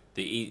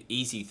the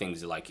easy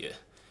things are like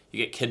you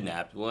get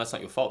kidnapped. Well, that's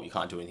not your fault. You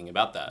can't do anything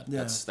about that.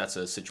 Yeah. That's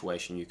a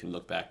situation you can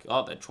look back.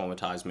 Oh, that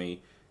traumatized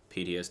me.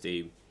 PTSD.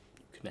 You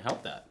couldn't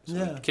help that.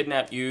 So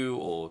kidnap you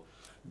or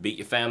beat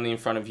your family in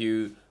front of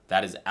you.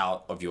 That is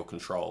out of your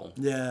control.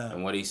 Yeah.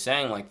 And what he's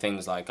saying, like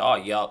things like, oh,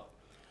 yep,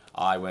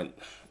 I went.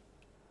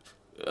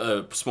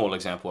 A small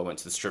example. I went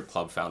to the strip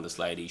club, found this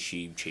lady.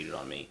 She cheated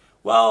on me.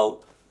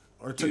 Well.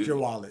 Or took your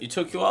wallet. You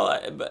took your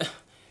wallet, but.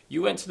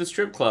 You went to the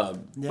strip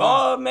club.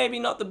 Oh, maybe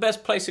not the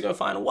best place to go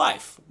find a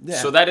wife.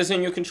 So that is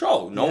in your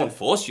control. No one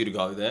forced you to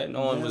go there.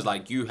 No one was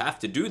like, you have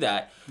to do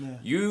that.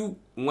 You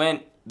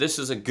went, this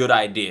is a good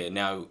idea.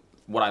 Now,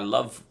 what I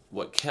love,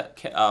 what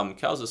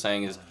Kels is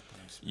saying is,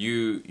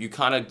 you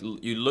kind of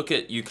look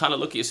at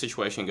your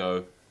situation and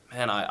go,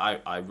 man,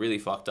 I really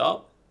fucked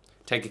up.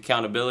 Take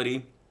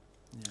accountability.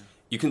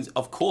 You can,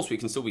 of course, we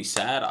can still be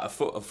sad.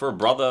 For a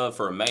brother,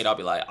 for a mate, I'll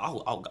be like,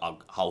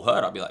 I'll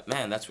hurt. I'll be like,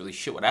 man, that's really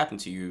shit. What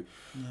happened to you?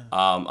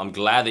 I'm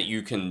glad that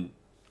you can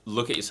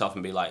look at yourself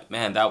and be like,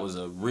 man, that was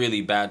a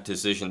really bad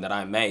decision that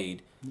I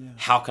made.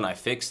 How can I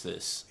fix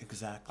this?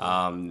 Exactly.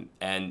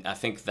 And I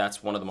think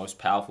that's one of the most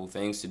powerful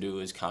things to do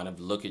is kind of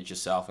look at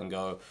yourself and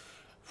go,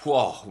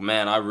 whoa,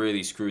 man, I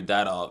really screwed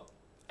that up.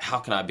 How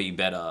can I be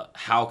better?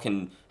 How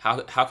can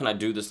I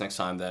do this next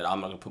time that I'm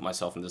not going to put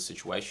myself in this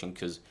situation?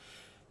 Because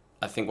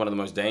I think one of the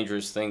most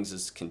dangerous things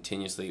is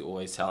continuously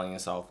always telling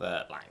yourself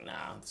that, like,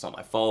 nah, it's not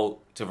my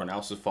fault. It's everyone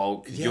else's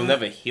fault. Because you'll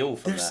never heal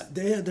from that.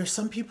 There's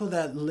some people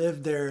that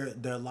live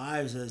their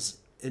lives as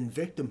in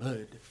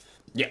victimhood.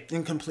 Yeah.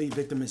 Incomplete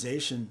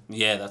victimization.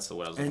 Yeah, that's the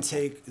word I was and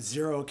take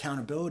zero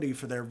accountability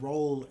for their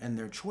role and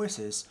their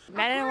choices.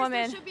 Men and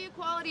women. There should be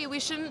equality. We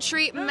shouldn't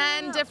treat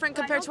men different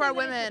compared to our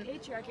women.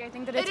 Patriarchy. I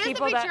think that it is the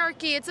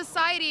patriarchy. It's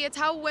society. It's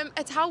how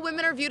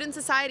women are viewed in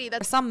society. There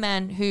are some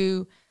men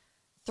who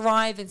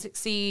thrive and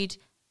succeed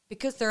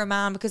because they're a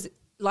man, because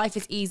life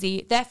is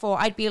easy. Therefore,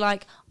 I'd be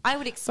like, I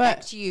would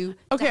expect you.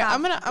 Okay, to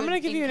have I'm gonna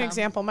give you an income.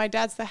 example. My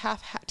dad's the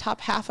top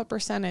half a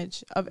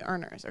percentage of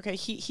earners. Okay,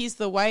 he's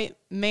the white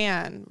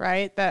man,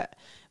 right? But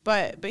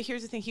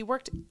here's the thing. He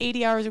worked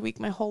 80 hours a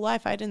week my whole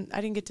life. I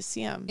didn't get to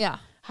see him. Yeah.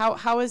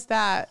 How is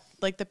that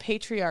like the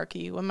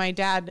patriarchy when my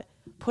dad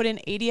put in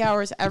 80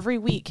 hours every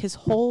week his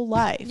whole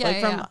life,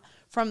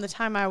 from the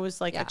time I was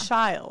like a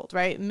child,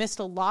 right? Missed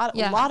a lot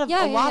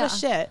of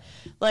shit.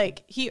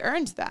 Like, he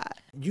earned that.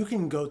 You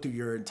can go through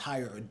your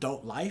entire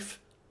adult life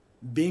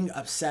being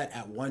upset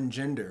at one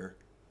gender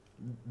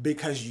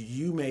because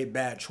you made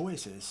bad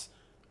choices,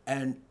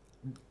 and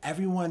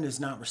everyone is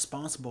not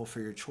responsible for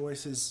your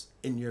choices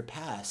in your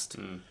past.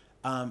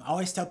 I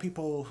always tell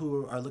people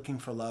who are looking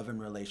for love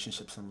and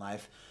relationships in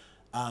life,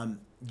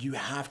 you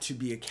have to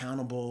be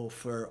accountable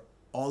for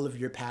all of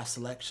your past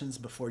selections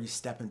before you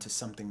step into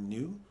something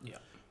new. Yeah.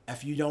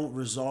 If you don't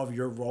resolve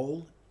your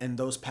role in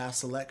those past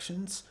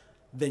selections,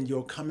 then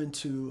you'll come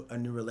into a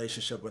new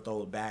relationship with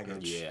old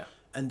baggage. Yeah.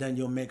 And then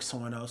you'll make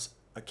someone else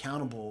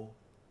accountable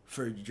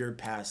for your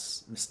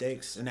past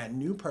mistakes. And that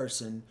new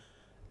person,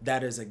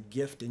 that is a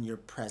gift in your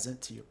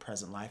present, to your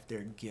present life. They're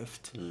a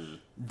gift.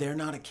 They're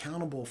not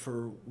accountable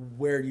for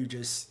where you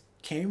just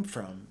came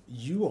from.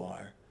 You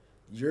are.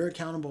 You're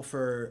accountable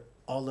for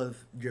all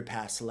of your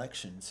past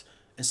selections.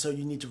 And so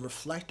you need to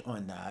reflect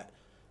on that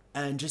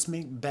and just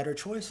make better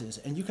choices.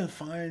 And you can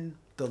find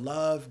the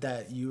love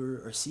that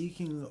you are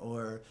seeking,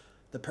 or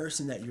the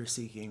person that you're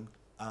seeking,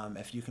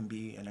 if you can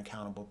be an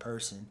accountable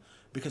person.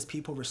 Because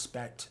people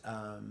respect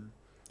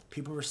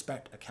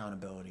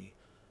accountability.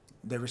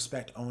 They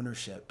respect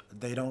ownership.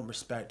 They don't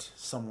respect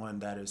someone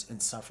that is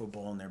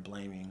insufferable and they're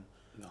blaming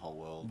the whole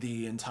world,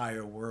 the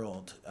entire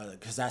world,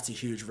 because that's a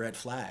huge red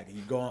flag.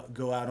 You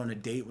go out on a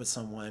date with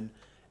someone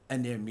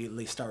and they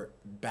immediately start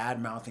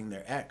bad-mouthing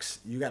their ex.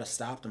 You got to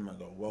stop them and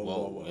go,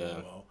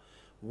 whoa.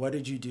 What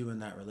did you do in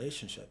that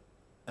relationship?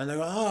 And they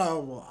go, oh,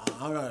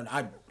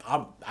 well,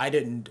 I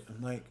didn't.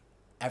 I'm like,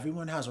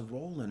 everyone has a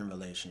role in a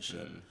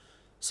relationship.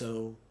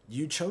 So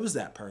you chose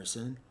that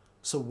person.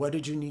 So what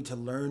did you need to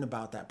learn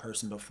about that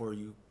person before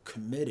you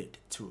committed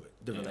to it,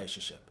 the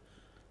relationship?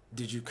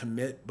 Did you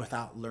commit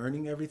without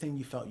learning everything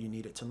you felt you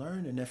needed to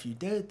learn? And if you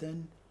did,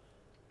 then,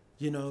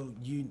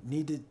 you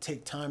need to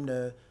take time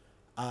to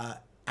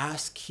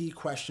ask key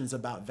questions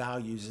about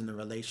values in the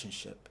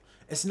relationship.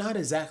 It's not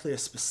exactly a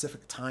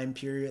specific time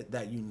period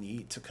that you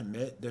need to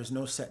commit. There's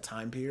no set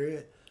time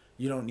period.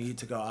 You don't need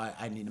to go,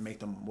 I need to make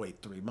them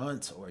wait 3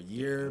 months or a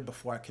year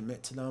before I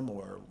commit to them,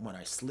 or when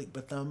I sleep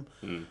with them.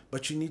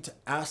 But you need to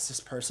ask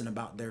this person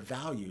about their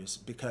values,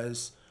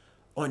 because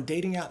on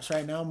dating apps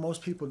right now,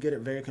 most people get it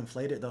very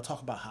conflated. They'll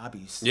talk about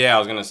hobbies. Yeah, I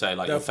was gonna say,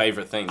 like, your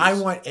favorite things. I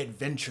want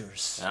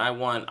adventures. And I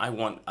want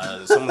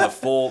someone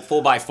with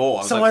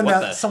 4x4.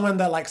 Someone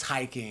that likes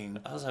hiking.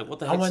 I was like, what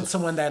the heck? heck? I want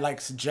someone that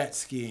likes jet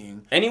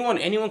skiing. Anyone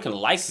can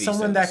like these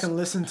Someone things. that can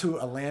listen to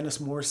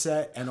Alanis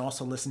Morissette and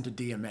also listen to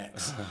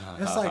DMX.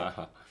 It's like,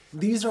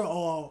 these are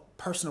all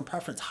personal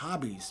preference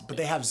hobbies, but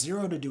they have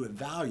zero to do with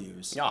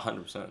values. Yeah,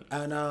 100%.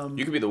 And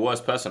you could be the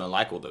worst person and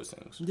like all those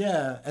things.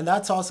 Yeah, and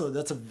that's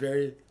a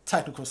very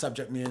technical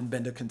subject me and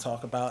Benda can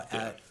talk about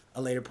at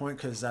a later point,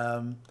 because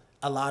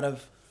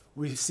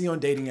we see on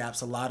dating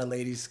apps, a lot of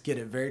ladies get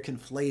it very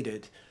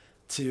conflated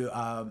to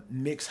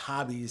mix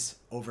hobbies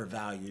over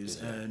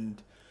values.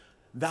 And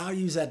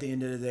values at the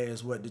end of the day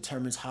is what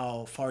determines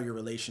how far your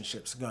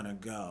relationship's gonna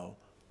go.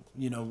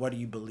 What do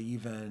you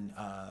believe in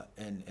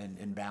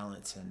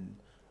balance and,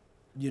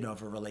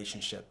 of a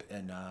relationship,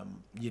 and,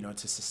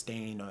 to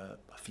sustain a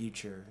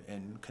future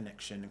and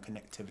connection and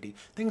connectivity.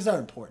 Things that are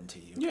important to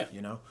you. Yeah.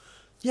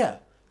 Yeah.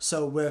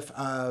 So with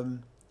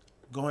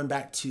going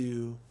back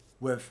to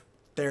with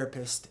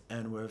therapist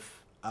and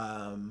with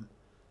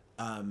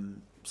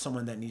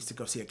someone that needs to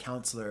go see a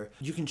counselor,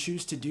 you can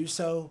choose to do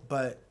so,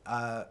 but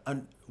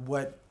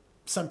what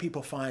some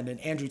people find, and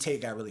Andrew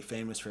Tate got really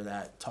famous for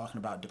that, talking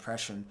about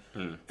depression,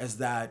 is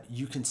that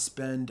you can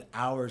spend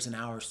hours and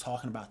hours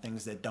talking about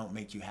things that don't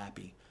make you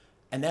happy.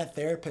 And that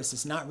therapist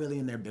is not really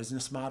in their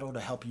business model to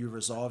help you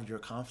resolve your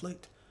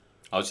conflict.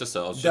 I was just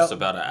about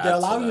to add. They'll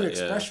allow you to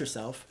express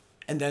yourself,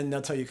 and then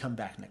they'll tell you come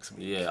back next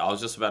week. Yeah, I was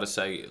just about to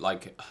say,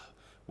 like,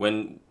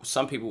 when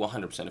some people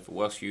 100%, if it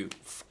works for you,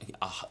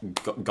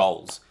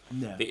 goals.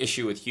 Yeah. The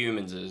issue with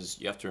humans is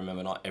you have to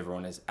remember not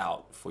everyone is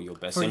out for your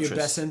best for interest. your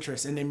best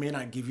interest, and they may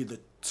not give you the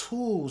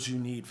tools you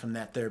need from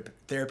that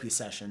therapy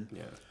session.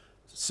 Yeah.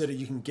 So that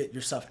you can get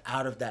yourself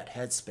out of that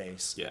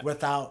headspace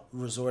without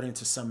resorting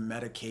to some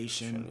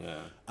medication.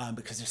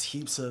 Because there's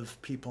heaps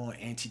of people on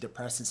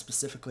antidepressants,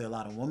 specifically a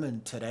lot of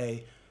women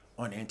today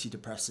on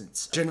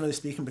antidepressants. Generally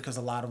speaking, because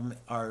a lot of them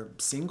are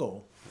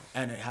single,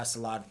 and it has a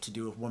lot to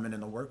do with women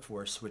in the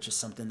workforce, which is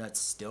something that's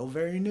still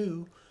very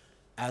new.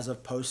 As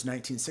of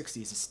post-1960s,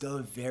 it's still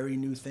a very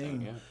new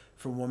thing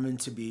for women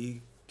to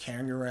be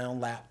carrying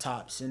around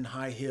laptops and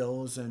high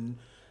heels and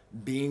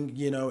being,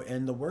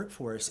 in the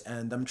workforce,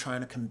 and them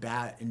trying to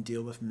combat and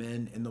deal with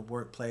men in the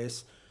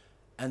workplace.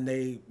 And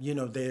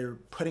they're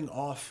putting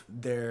off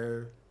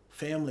their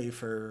family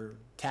for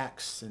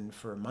tax and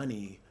for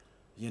money,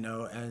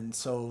 and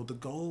so the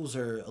goals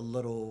are a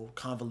little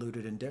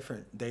convoluted and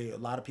different. A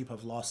lot of people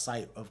have lost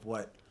sight of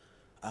what,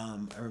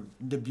 or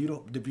the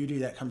beauty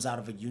that comes out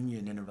of a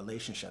union in a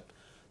relationship.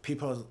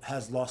 People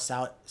has lost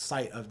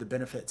sight of the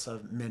benefits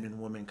of men and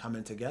women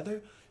coming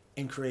together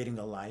in creating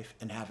a life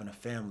and having a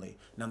family.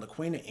 Now, the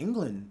Queen of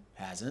England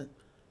hasn't,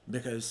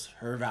 because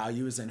her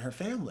value is in her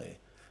family.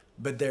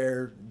 But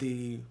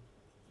the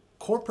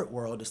corporate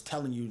world is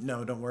telling you,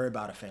 no, don't worry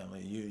about a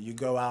family. You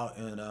go out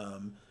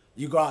and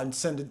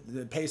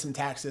pay some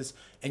taxes,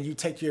 and you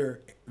take your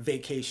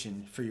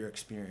vacation for your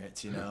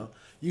experience. You know,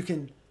 you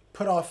can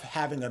put off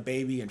having a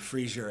baby and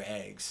freeze your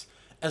eggs,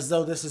 as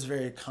though this is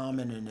very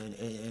common,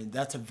 and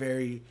that's a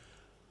very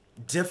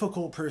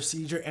difficult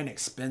procedure and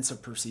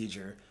expensive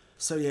procedure.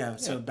 So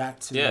back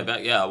to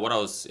what I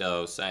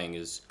was saying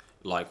is,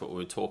 like, what we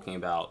were talking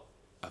about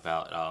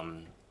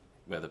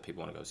whether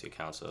people want to go see a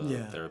counselor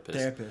or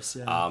therapist,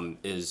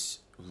 is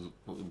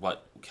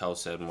what Kel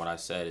said and what I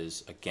said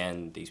is,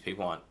 again, these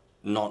people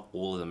not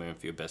all of them are in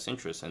for your best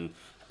interest, and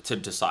to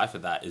decipher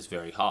that is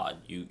very hard.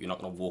 You're not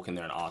going to walk in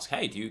there and ask,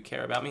 hey, do you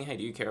care about me? Hey,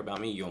 do you care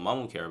about me? Your mum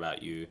will care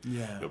about you.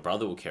 Yeah. Your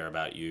brother will care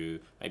about you.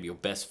 Maybe your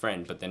best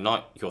friend, but they're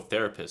not your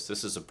therapist.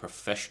 This is a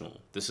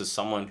professional. This is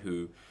someone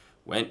who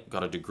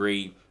got a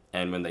degree,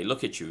 and when they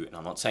look at you, and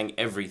I'm not saying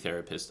every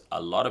therapist,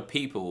 a lot of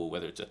people,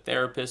 whether it's a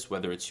therapist,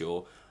 whether it's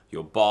your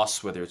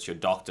boss, whether it's your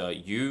doctor,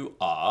 you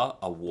are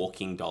a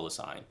walking dollar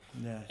sign.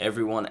 Yeah.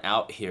 Everyone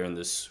out here in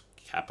this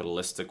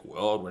capitalistic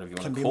world, whatever you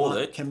want to call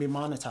it, can be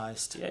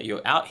monetized. Yeah,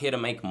 you're out here to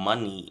make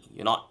money.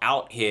 You're not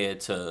out here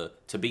to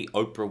be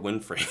Oprah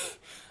Winfrey.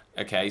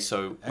 Okay,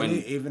 so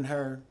even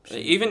her,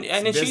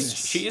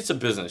 she is a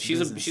business.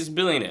 She's a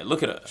billionaire.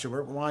 Look at her. She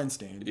worked with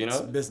Weinstein. You know,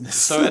 it's business.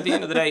 So at the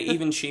end of the day,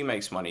 even she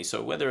makes money.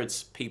 So whether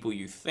it's people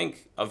you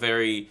think are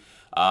very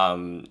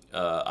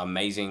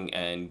amazing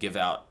and give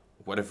out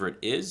whatever it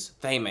is,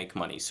 they make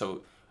money.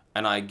 So,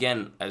 and I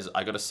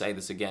gotta say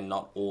this again,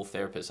 not all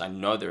therapists. I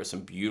know there are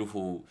some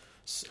beautiful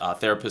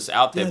therapists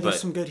out there, there's but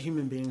some good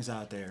human beings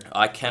out there.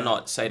 I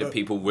cannot say to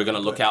people, we're going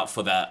to look out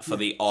for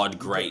the odd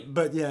great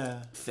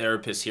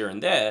therapists here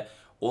and there.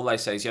 All I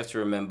say is you have to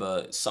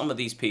remember some of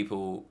these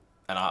people,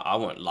 and I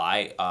won't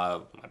lie,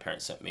 my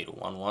parents sent me to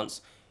one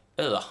once.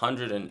 It was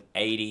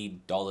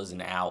 $180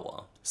 an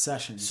hour.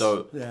 Sessions.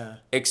 So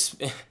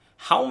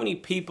how many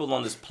people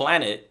on this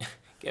planet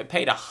get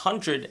paid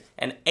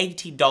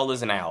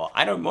 $180 an hour?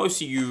 I know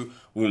most of you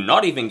will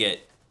not even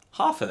get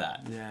half of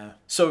that. Yeah.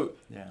 So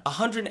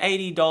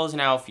 $180 an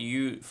hour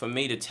for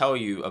me to tell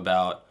you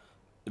about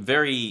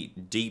very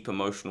deep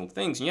emotional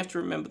things. And you have to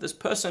remember, this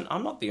person,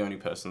 I'm not the only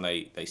person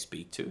they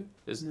speak to.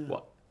 There's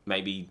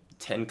maybe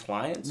 10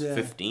 clients,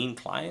 15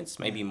 clients,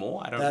 maybe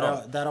more. I don't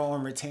know. That are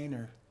on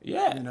retainer.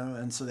 Yeah. You know,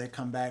 and so they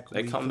come back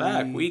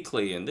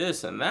weekly and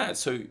this and that.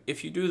 So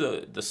if you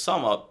do the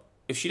sum up,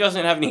 if she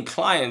doesn't have any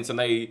clients and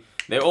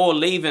they're all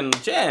leaving,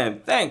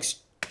 thanks,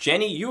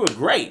 Jenny, you were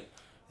great.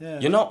 Yeah.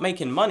 You're not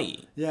making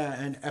money. Yeah,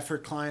 and if her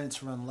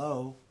clients run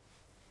low,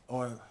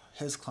 or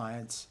his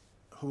clients,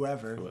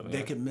 whoever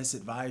they could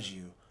misadvise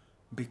you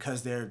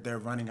because they're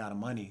running out of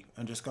money,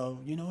 and just go,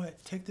 you know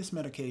what, take this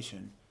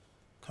medication,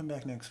 come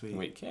back next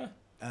week.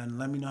 And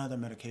let me know how that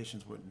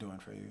medication's doing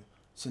for you.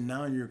 So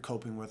now you're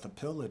coping with a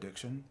pill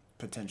addiction,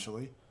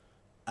 potentially,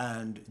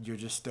 and you're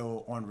just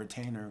still on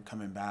retainer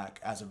coming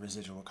back as a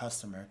residual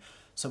customer.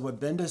 So what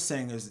Benda's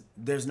saying is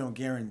there's no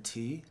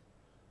guarantee.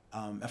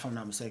 If I'm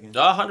not mistaken,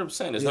 100%.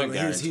 There's no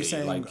guarantee. He's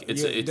saying like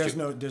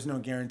there's no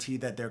guarantee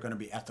that they're going to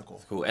be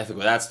ethical. Cool,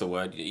 ethical. That's the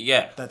word.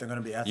 Yeah. That they're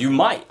going to be ethical. You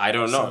might. I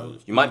don't know.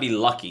 You might be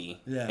lucky,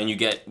 Yeah. and you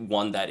get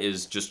one that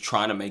is just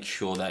trying to make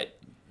sure that.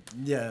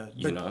 Yeah.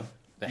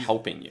 They're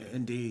helping you.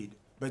 Indeed.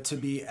 But to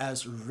be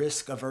as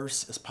risk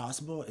averse as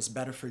possible, it's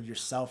better for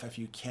yourself if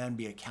you can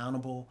be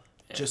accountable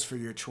just for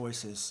your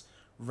choices,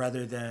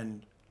 rather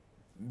than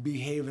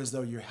behave as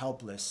though you're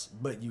helpless,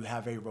 but you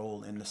have a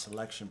role in the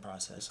selection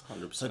process.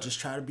 100%. So just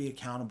try to be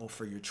accountable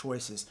for your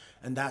choices.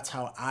 And that's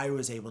how I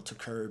was able to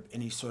curb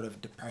any sort of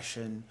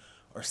depression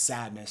or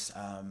sadness.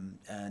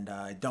 And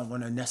I don't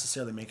want to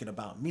necessarily make it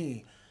about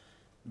me,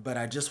 but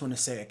I just want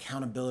to say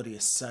accountability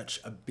is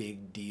such a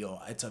big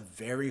deal. It's a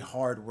very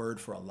hard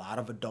word for a lot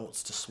of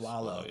adults to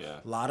swallow.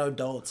 A lot of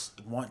adults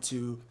want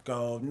to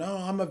go, no,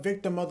 I'm a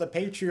victim of the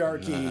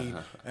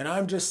patriarchy and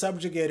I'm just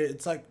subjugated.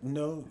 It's like,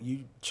 no,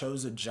 you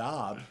chose a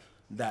job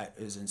that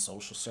is in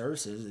social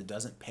services. It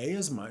doesn't pay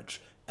as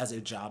much as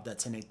a job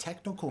that's in a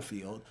technical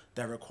field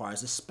that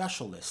requires a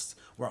specialist,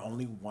 where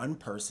only one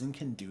person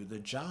can do the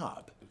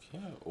job.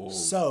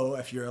 So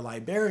if you're a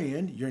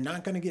librarian, you're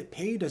not going to get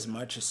paid as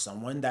much as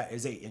someone that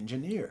is an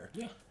engineer.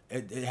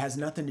 It has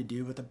nothing to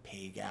do with a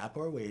pay gap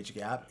or a wage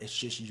gap. It's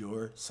just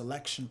your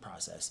selection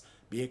process.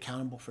 Be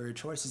accountable for your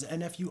choices.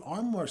 And if you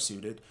are more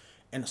suited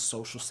in a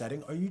social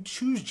setting, or you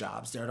choose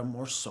jobs that are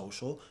more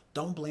social,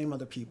 don't blame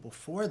other people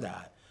for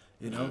that.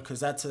 You know,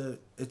 because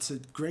it's a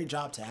great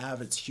job to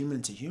have. It's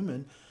human to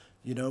human.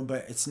 You know,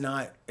 but it's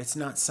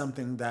not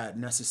something that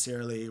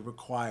necessarily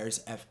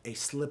requires, if a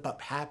slip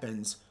up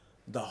happens,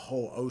 the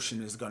whole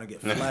ocean is going to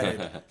get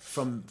flooded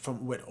from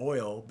with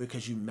oil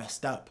because you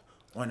messed up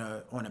on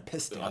a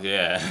piston.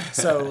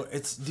 So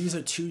these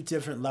are two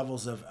different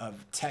levels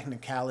of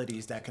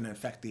technicalities that can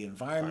affect the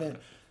environment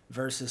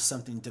versus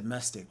something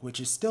domestic, which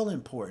is still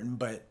important,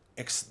 but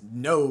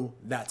know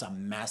that's a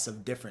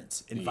massive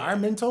difference.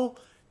 Environmental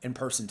in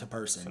person to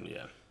person.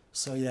 Yeah.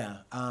 So yeah.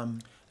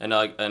 And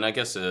I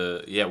guess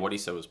what he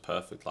said was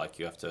perfect. Like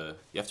you have to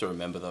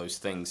remember those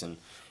things, and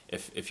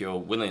if you're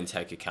willing to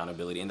take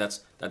accountability, and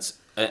that's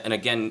and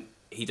again,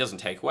 he doesn't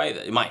take away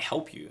that it might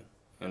help you.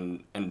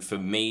 And for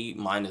me,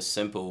 mine is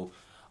simple.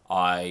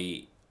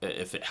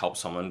 If it helps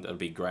someone, that'd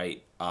be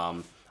great.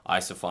 I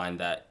used to find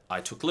that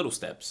I took little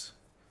steps.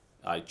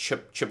 I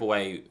chip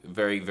away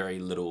very, very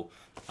little.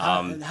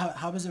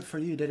 How was it for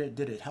you? Did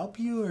it help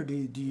you, or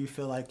do you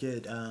feel like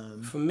it?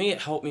 For me, it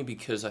helped me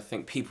because I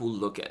think people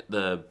look at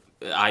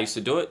I used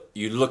to do it.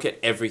 You look at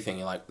everything,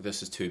 you're like,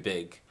 this is too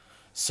big.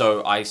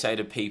 So I say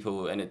to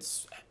people, and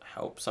it's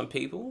helped some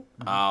people.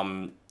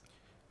 Mm-hmm.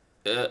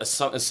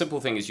 A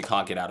simple thing is you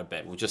can't get out of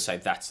bed. We'll just say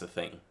that's the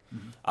thing.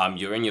 Mm-hmm.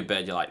 You're in your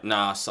bed. You're like,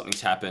 nah,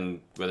 something's happened.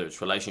 Whether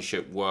it's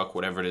relationship, work,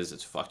 whatever it is,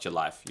 it's fucked your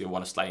life. You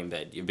want to stay in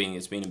bed.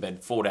 It's been in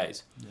bed 4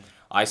 days. Yeah.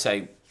 I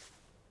say,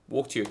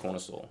 walk to your corner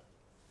store.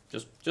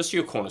 Just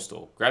your corner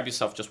store. Grab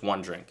yourself just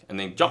one drink, and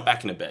then jump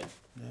back into bed.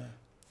 Yeah.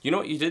 You know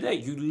what you did there?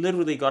 You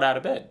literally got out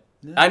of bed.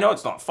 Yeah. I know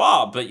it's not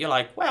far, but you're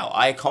like, wow,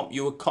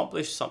 you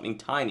accomplished something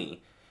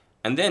tiny.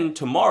 And then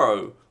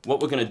tomorrow,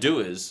 what we're going to do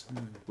is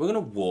we're going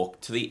to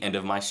walk to the end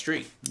of my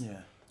street.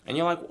 Yeah. And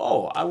you're like,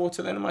 whoa, I walked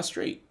to the end of my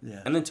street.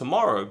 Yeah. And then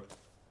tomorrow,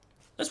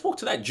 let's walk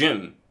to that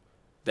gym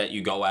that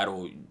you go at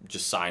or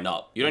just sign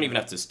up. You don't even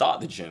have to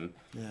start the gym.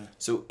 Yeah.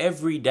 So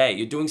every day,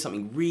 you're doing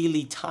something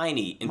really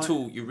tiny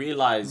until you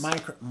realize...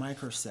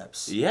 Micro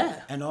steps.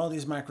 Yeah. And all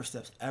these micro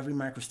steps, every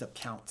micro step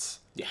counts.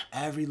 Yeah.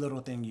 Every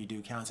little thing you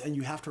do counts. And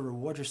you have to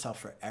reward yourself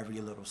for every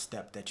little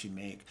step that you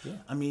make. Yeah.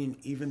 I mean,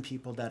 even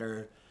people that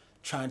are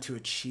trying to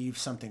achieve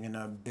something in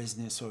a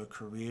business or a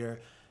career,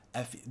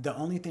 if the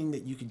only thing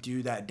that you could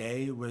do that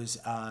day was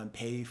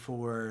pay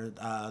for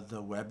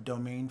the web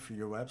domain for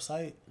your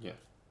website, yeah,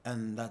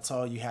 and that's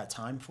all you had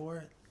time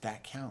for,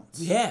 that counts.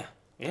 Yeah,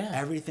 yeah.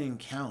 Everything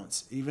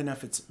counts, even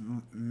if it's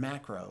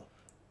macro.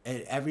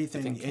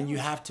 Everything, and you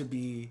have to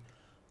be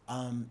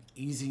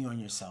easy on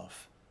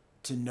yourself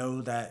to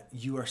know that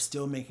you are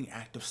still making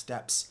active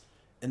steps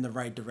in the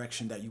right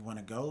direction that you want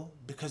to go,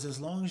 because as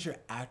long as you're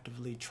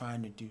actively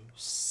trying to do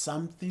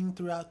something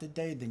throughout the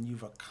day, then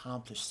you've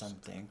accomplished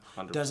something.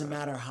 100%. Doesn't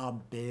matter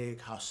how big,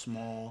 how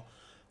small,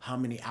 how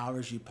many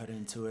hours you put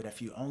into it.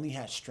 If you only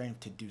had strength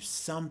to do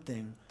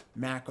something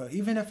macro,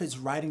 even if it's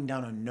writing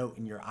down a note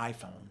in your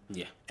iPhone,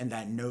 yeah, and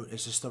that note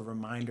is just a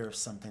reminder of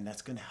something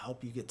that's going to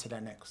help you get to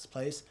that next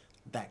place,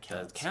 that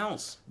counts. That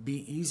counts.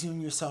 Be easy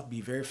on yourself,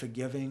 be very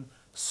forgiving.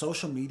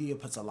 Social media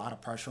puts a lot of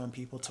pressure on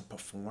people to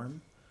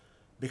perform,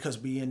 because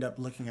we end up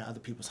looking at other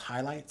people's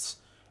highlights,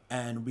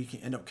 and we can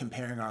end up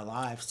comparing our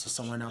lives to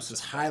someone else's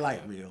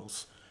highlight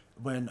reels,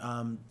 when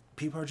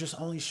people are just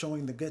only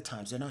showing the good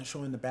times. They're not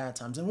showing the bad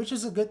times, and which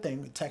is a good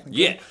thing,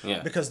 technically.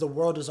 Yeah. Because the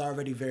world is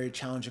already very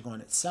challenging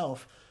on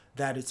itself,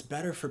 that it's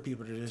better for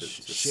people to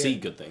just share, see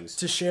good things.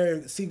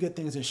 See good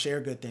things and share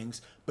good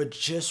things. But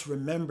just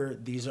remember,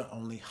 these are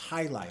only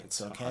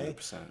highlights, okay?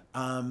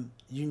 100%.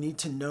 You need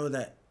to know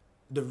that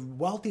the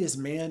wealthiest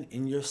man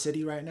in your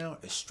city right now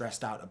is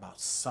stressed out about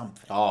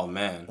something. Oh,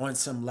 man. On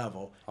some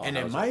level. Oh, and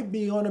it might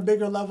be on a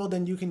bigger level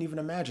than you can even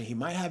imagine. He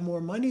might have more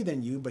money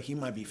than you, but he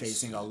might be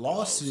facing a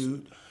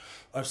lawsuit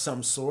of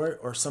some sort,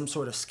 or some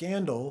sort of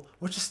scandal,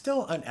 which is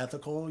still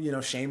unethical,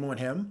 shame on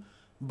him.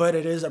 But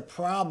it is a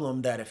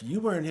problem that if you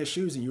were in his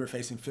shoes and you were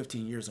facing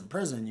 15 years in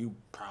prison, you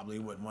probably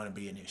wouldn't want to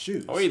be in his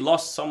shoes. Or he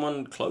lost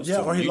someone close to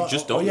him. Or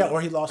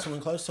he lost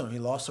someone close to him. He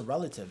lost a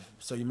relative.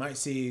 So you might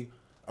see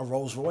a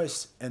Rolls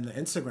Royce in the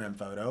Instagram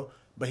photo,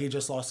 but he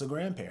just lost a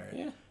grandparent.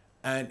 Yeah.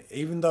 And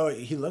even though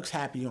he looks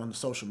happy on the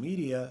social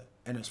media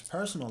and his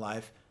personal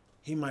life,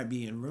 he might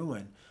be in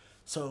ruin.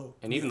 So,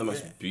 and even the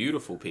most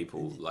beautiful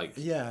people, like,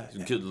 yeah,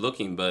 good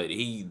looking, but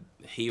he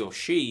or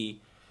she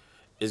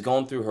is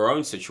going through her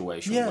own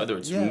situation, whether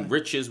it's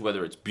riches,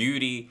 whether it's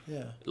beauty.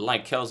 Yeah.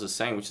 Like Kels is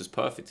saying, which is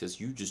perfect, is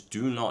you just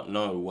do not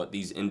know what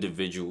these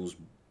individuals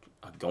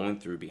are going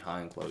through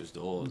behind closed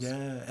doors.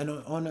 Yeah, and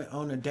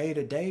on a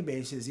day-to-day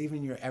basis,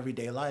 even your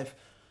everyday life,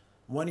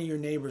 one of your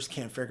neighbors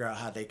can't figure out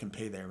how they can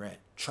pay their rent.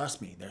 Trust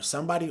me, there's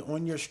somebody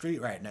on your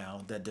street right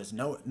now that does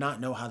not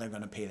know how they're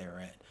going to pay their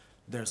rent.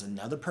 There's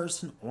another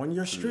person on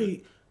your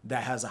street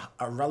that has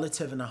a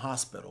relative in a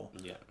hospital.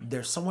 Yeah.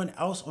 There's someone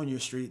else on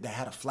your street that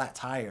had a flat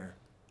tire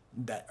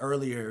that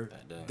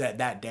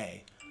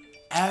day.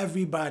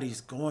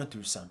 Everybody's going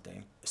through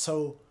something.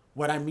 So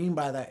what I mean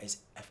by that is,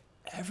 if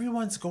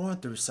everyone's going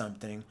through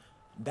something,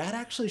 that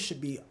actually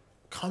should be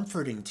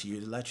comforting to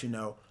you, to let you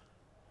know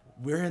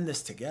we're in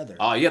this together.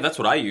 Oh, yeah, that's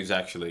what I use,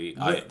 actually.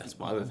 That's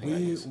my other thing I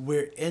use.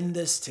 We're in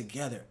this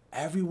together.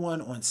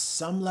 Everyone on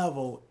some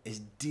level is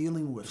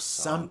dealing with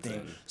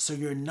something. So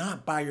you're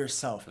not by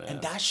yourself. Yeah.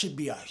 And that should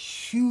be a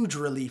huge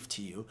relief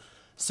to you,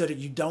 so that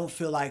you don't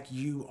feel like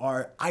you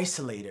are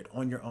isolated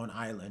on your own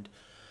island.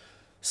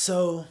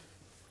 So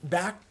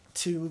back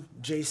to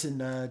Jason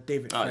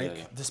David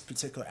Frank, this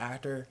particular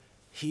actor,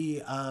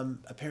 he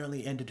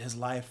apparently ended his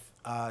life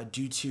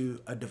due to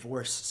a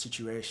divorce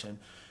situation.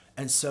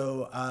 And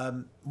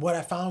so what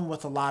I found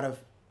with a lot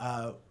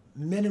of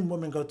men and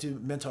women go through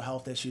mental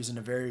health issues in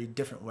a very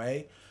different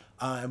way.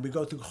 And we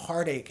go through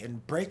heartache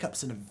and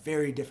breakups in a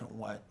very different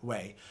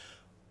way.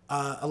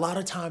 A lot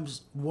of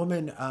times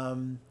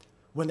women,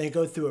 when they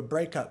go through a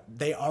breakup,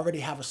 they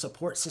already have a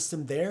support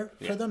system there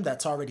for them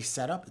that's already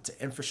set up. It's an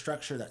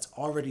infrastructure that's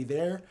already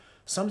there.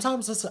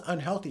 Sometimes it's an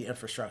unhealthy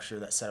infrastructure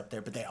that's set up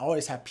there, but they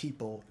always have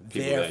people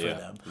there for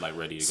them. Like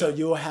ready to so go.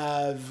 You'll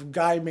have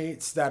guy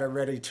mates that are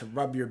ready to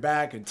rub your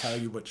back and tell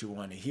you what you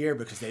want to hear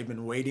because they've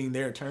been waiting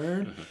their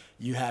turn. Mm-hmm.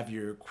 You have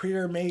your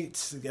queer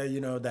mates,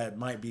 that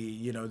might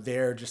be,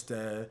 there just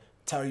to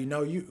tell you,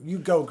 no, you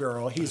go,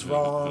 girl, he's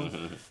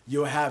wrong.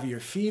 You'll have your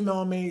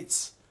female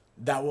mates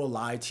that will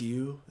lie to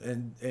you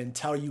and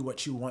tell you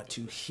what you want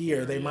to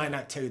hear. They might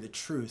not tell you the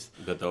truth.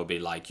 But they'll be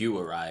like, you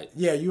were right.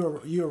 Yeah, you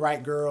were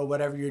right, girl,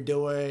 whatever you're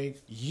doing.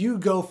 You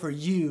go for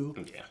you.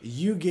 Yeah.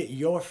 You get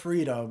your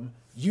freedom.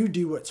 You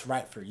do what's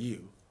right for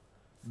you.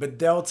 But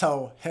they'll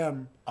tell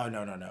him, oh,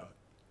 no.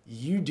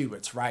 You do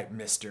what's right,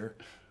 mister.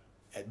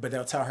 But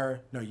they'll tell her,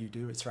 no, you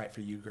do what's right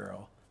for you,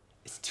 girl.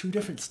 It's two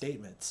different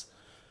statements.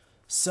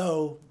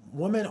 So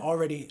women are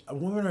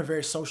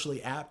very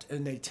socially apt,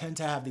 and they tend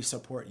to have these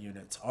support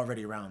units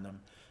already around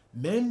them.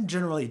 Men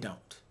generally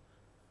don't.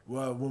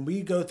 Well, when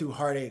we go through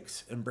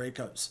heartaches and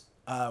breakups,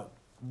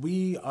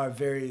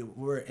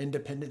 we're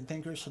independent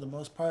thinkers for the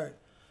most part.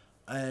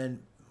 And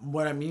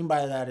what I mean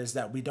by that is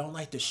that we don't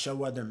like to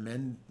show other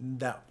men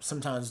that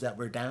sometimes that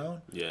we're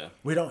down. Yeah.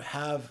 We don't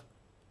have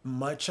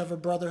much of a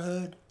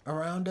brotherhood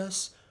around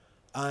us.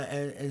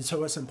 And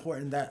so it's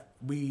important that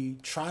we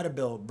try to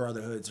build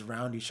brotherhoods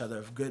around each other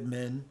of good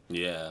men.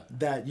 Yeah.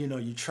 That,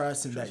 you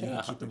trust and that you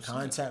can keep in 100%.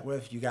 contact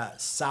with. You got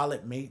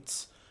solid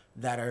mates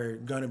that are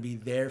going to be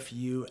there for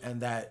you and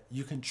that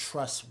you can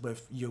trust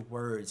with your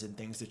words and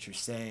things that you're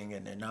saying,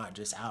 and they're not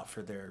just out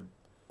for their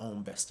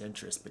own best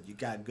interest, but you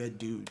got good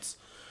dudes.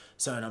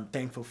 So, and I'm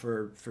thankful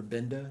for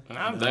Benda.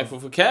 I'm thankful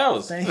for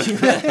cows. Thank you.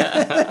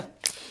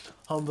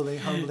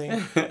 Humbly.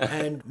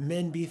 And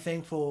men, be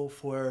thankful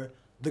for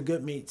the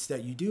good mates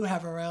that you do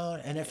have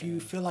around. And if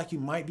you feel like you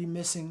might be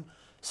missing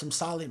some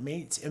solid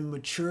mates in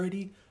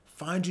maturity,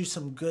 find you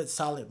some good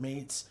solid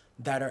mates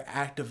that are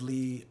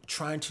actively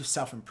trying to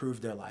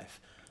self-improve their life.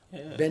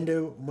 Yeah.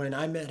 Bender, when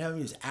I met him,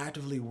 he was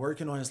actively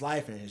working on his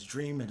life and his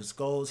dream and his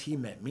goals. He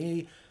met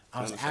me.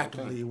 I was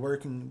actively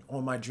working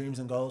on my dreams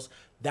and goals.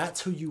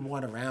 That's who you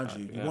want around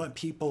you. You want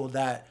people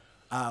that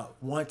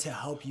want to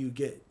help you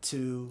get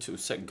to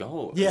set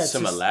goals. Yeah,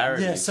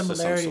 similarities.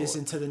 Similarities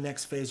into the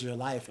next phase of your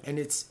life, and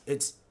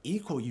it's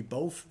equal. You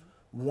both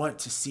want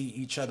to see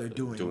each other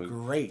doing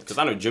great. Because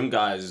I know gym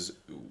guys,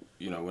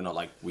 we're not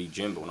like we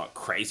gym, but we're not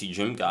crazy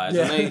gym guys.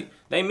 Yeah. And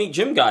they meet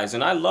gym guys,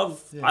 and I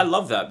love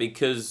that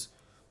because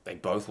they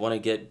both want to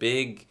get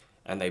big.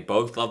 And they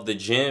both love the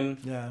gym,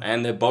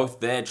 and they're both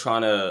there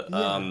trying to,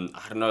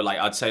 I don't know,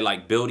 I'd say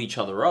build each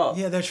other up.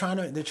 Yeah, they're trying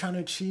to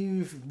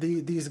achieve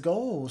these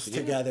goals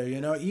together.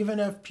 Even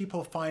if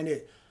people find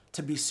it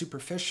to be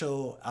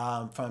superficial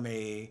from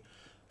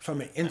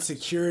an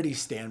insecurity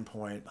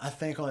standpoint. I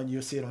think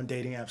you'll see it on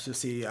dating apps. You'll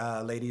see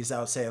ladies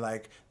out say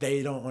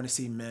they don't want to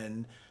see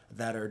men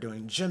that are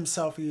doing gym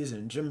selfies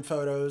and gym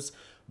photos.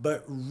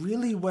 But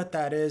really, what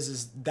that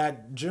is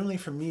that generally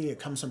for me, it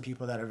comes from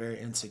people that are very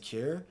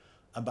insecure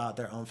about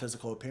their own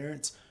physical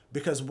appearance,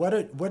 because what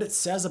it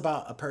says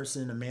about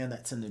a man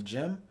that's in the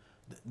gym,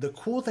 the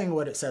cool thing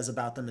what it says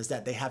about them is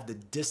that they have the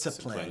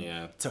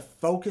discipline to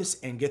focus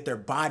and get their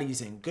bodies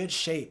in good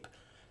shape,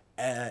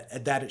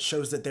 that it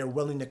shows that they're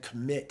willing to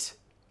commit,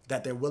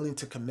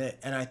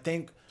 and I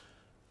think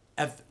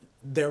if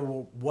there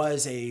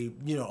was a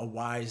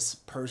wise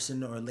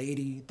person or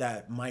lady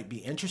that might be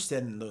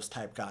interested in those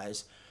type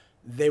guys,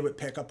 they would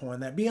pick up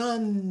on that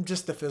beyond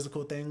just the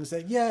physical things,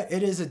 that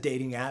it is a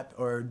dating app,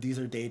 or these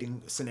are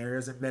dating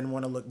scenarios that men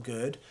want to look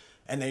good,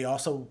 and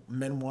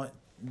men want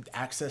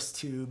access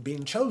to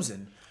being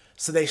chosen,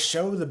 so they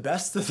show the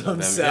best of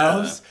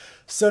themselves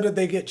so that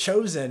they get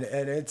chosen.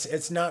 And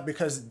it's not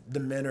because the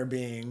men are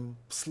being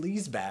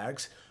sleaze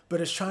bags,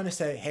 but it's trying to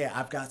say, hey,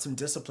 I've got some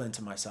discipline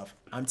to myself.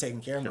 I'm taking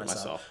care of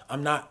myself.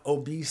 I'm not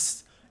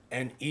obese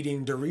and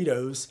eating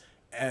Doritos,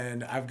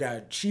 and I've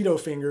got Cheeto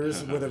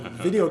fingers with a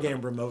video game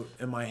remote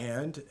in my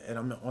hand, and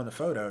I'm on the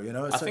photo.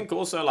 I think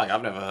also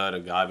I've never heard a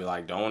guy be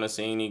like, "Don't want to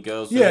see any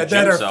girls."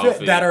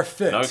 That are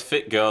fit. No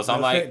fit girls. I'm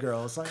like,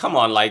 girls. Come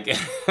on,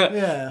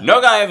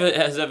 no guy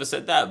has ever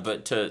said that.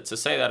 But to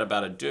say that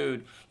about a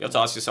dude, you have to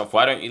ask yourself,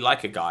 why don't you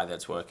like a guy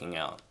that's working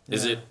out?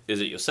 Is it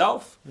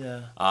yourself?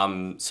 Yeah.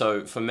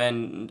 So for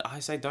men, I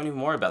say don't even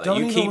worry about that.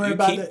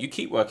 You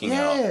keep working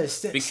out.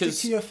 Stick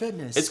to your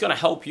fitness. It's gonna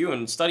help you,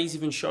 and studies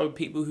even show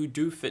people who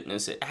do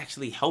fitness, it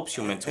actually helps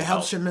your mental health. It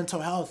helps your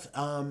mental health.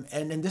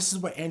 And this is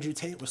what Andrew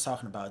Tate was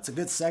talking about. It's a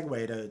good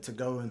segue to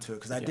go into it,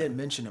 because I did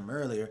mention him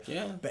earlier.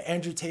 Yeah. But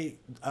Andrew Tate,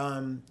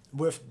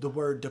 with the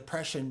word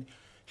depression,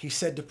 he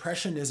said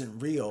depression isn't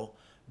real,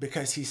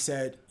 because he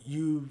said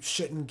you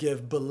shouldn't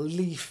give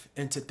belief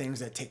into things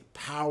that take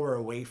power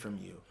away from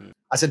you.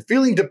 I said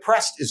feeling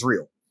depressed is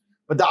real,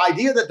 but the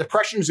idea that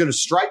depression is going to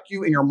strike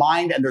you in your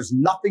mind and there's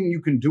nothing you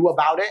can do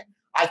about it,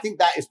 I think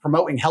that is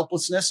promoting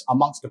helplessness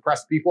amongst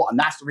depressed people, and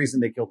that's the reason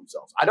they kill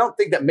themselves. I don't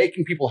think that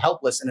making people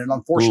helpless in an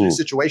unfortunate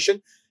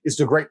situation is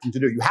the great thing to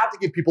do. You have to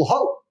give people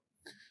hope.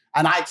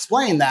 And I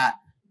explained that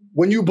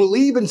when you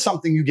believe in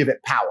something, you give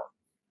it power.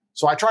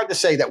 So I tried to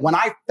say that when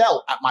I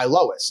felt at my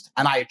lowest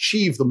and I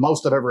achieved the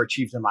most I've ever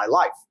achieved in my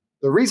life,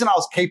 the reason I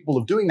was capable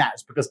of doing that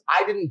is because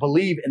I didn't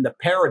believe in the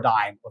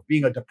paradigm of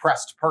being a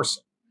depressed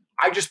person.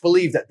 I just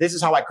believed that this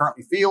is how I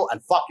currently feel,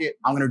 and fuck it,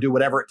 I'm going to do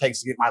whatever it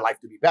takes to get my life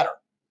to be better.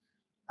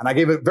 And I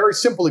gave a very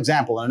simple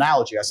example, an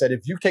analogy. I said,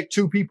 if you take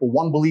two people,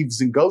 one believes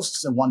in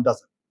ghosts and one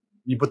doesn't.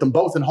 You put them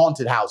both in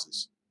haunted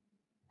houses.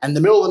 And in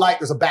the middle of the night,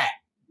 there's a bang.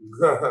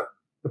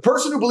 The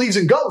person who believes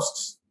in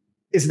ghosts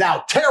is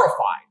now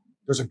terrified.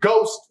 There's a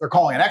ghost. They're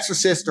calling an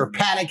exorcist. They're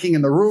panicking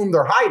in the room.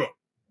 They're hiding.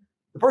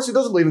 The person who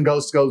doesn't believe in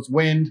ghosts goes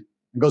wind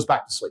and goes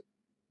back to sleep.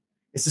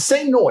 It's the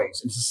same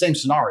noise. It's the same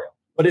scenario.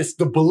 But it's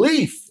the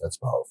belief that's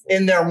powerful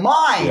in their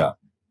mind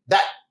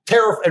that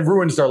terror and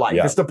ruins their life.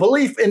 It's the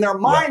belief in their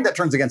mind that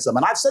turns against them.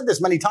 And I've said this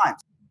many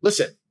times.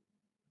 Listen,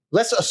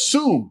 let's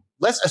assume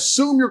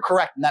you're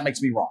correct and that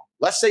makes me wrong.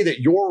 Let's say that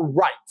you're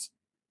right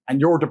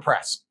and you're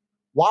depressed.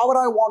 Why would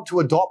I want to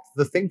adopt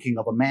the thinking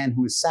of a man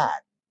who is sad?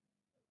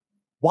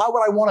 Why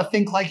would I want to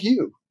think like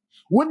you?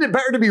 Wouldn't it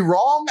better to be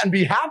wrong and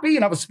be happy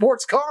and have a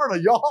sports car and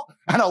a yacht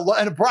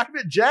and a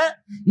private jet?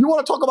 You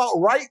want to talk about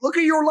right? Look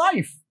at your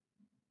life.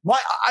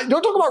 I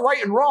don't talk about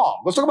right and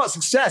wrong. Let's talk about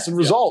success and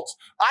results.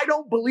 I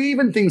don't believe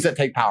in things that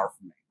take power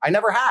from me. I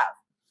never have.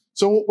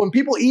 So when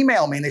people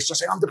email me and they start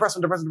saying, I'm depressed.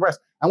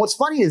 And what's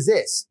funny is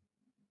this.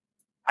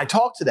 I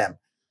talk to them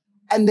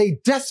and they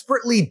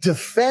desperately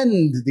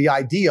defend the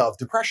idea of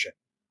depression.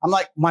 I'm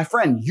like, my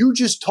friend, you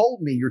just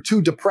told me you're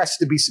too depressed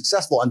to be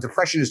successful and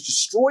depression has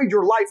destroyed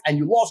your life and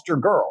you lost your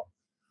girl.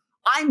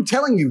 I'm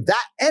telling you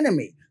that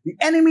enemy, the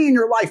enemy in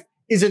your life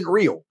isn't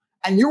real.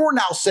 And you're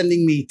now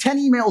sending me 10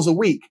 emails a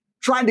week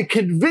trying to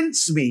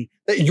convince me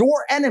that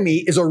your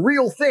enemy is a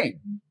real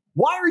thing.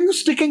 Why are you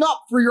sticking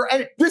up for your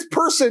enemy? This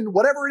person,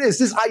 whatever it is,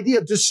 this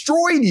idea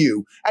destroyed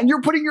you and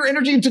you're putting your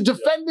energy into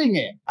defending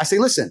it. I say,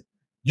 listen,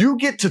 you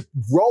get to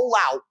roll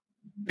out,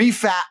 be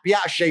fat, be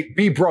out of shape,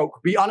 be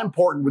broke, be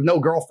unimportant with no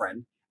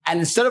girlfriend. And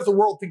instead of the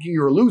world thinking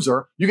you're a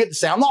loser, you get to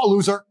say, I'm not a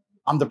loser,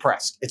 I'm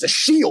depressed. It's a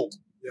shield.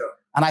 Yeah.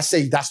 And I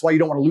say, that's why you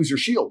don't want to lose your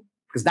shield.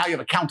 Because now you have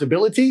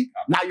accountability.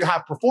 Now you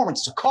have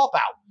performance. It's a cop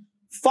out.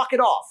 Fuck it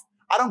off.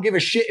 I don't give a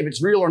shit if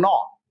it's real or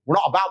not. We're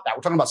not about that.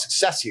 We're talking about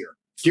success here.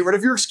 Get rid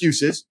of your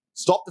excuses.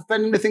 Stop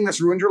defending the thing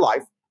that's ruined your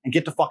life and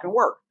get to fucking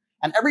work.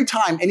 And every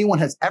time anyone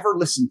has ever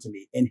listened to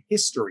me in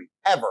history,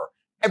 ever,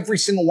 every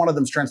single one of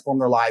them's transformed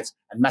their lives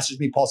and messaged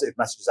me positive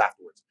messages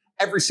afterwards.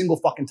 Every single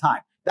fucking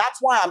time. That's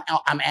why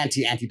I'm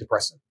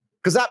antidepressant.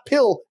 Because that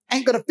pill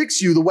ain't going to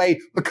fix you the way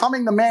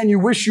becoming the man you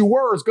wish you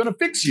were is going to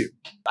fix you.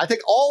 I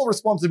take all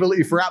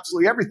responsibility for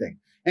absolutely everything,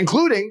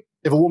 including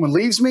if a woman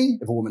leaves me,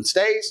 if a woman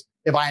stays,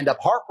 if I end up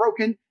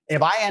heartbroken,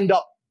 if I end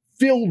up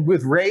filled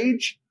with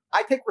rage,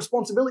 I take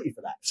responsibility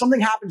for that. If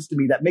something happens to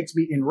me that makes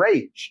me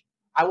enraged,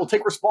 I will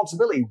take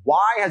responsibility.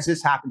 Why has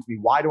this happened to me?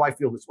 Why do I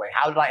feel this way?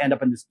 How did I end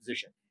up in this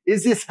position?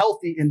 Is this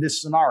healthy in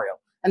this scenario?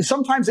 And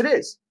sometimes it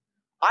is.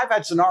 I've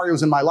had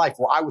scenarios in my life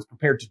where I was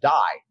prepared to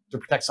die to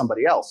protect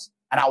somebody else,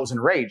 and I was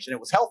enraged, and it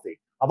was healthy.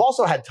 I've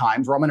also had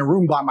times where I'm in a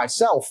room by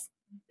myself,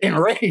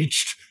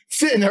 enraged,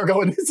 sitting there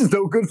going, this is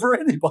no good for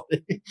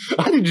anybody.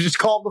 I need to just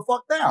calm the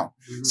fuck down.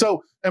 Mm-hmm.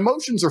 So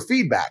emotions are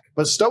feedback,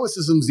 but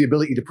stoicism is the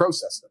ability to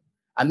process them.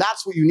 And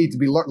that's what you need to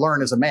be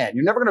learn as a man.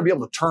 You're never going to be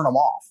able to turn them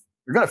off.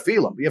 You're going to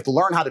feel them. You have to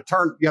learn how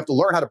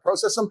to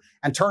process them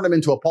and turn them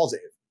into a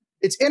positive.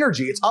 It's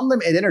energy. It's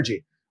unlimited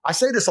energy. I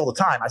say this all the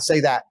time. I say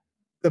that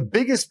the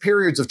biggest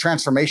periods of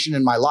transformation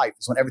in my life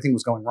is when everything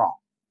was going wrong.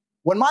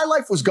 When my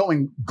life was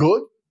going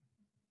good,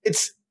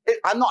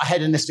 I'm not a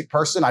hedonistic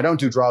person. I don't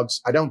do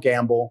drugs. I don't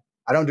gamble.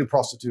 I don't do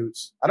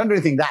prostitutes. I don't do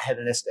anything that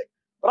hedonistic.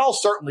 But I'll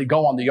certainly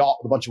go on the yacht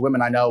with a bunch of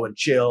women I know and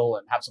chill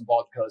and have some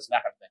vodkas and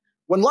that kind of thing.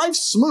 When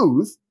life's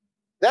smooth,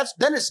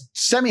 then it's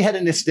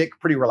semi-hedonistic,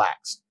 pretty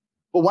relaxed.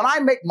 But when I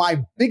make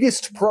my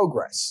biggest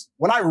progress,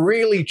 when I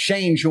really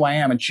change who I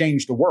am and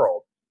change the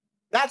world,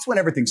 that's when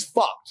everything's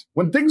fucked.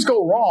 When things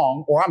go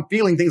wrong, or I'm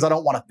feeling things I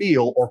don't want to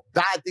feel, or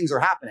bad things are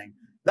happening,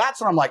 that's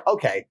when I'm like,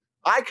 okay,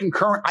 I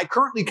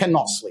currently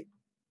cannot sleep.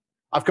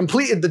 I've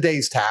completed the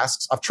day's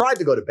tasks. I've tried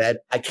to go to bed.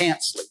 I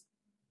can't sleep.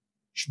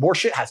 More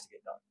shit has to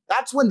get done.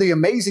 That's when the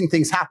amazing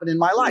things happen in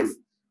my life.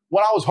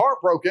 When I was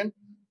heartbroken,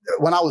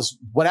 when I was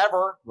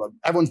whatever,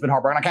 everyone's been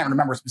heartbroken. I can't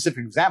remember a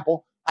specific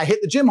example. I hit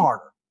the gym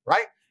harder,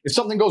 right? If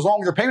something goes wrong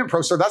with your payment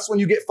processor, that's when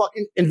you get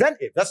fucking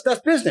inventive. That's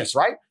business,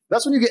 right?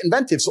 That's when you get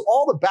inventive. So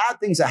all the bad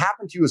things that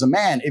happen to you as a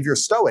man, if you're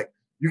stoic,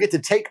 you get to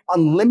take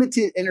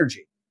unlimited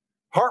energy.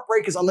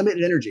 Heartbreak is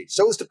unlimited energy.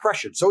 So is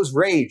depression. So is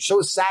rage. So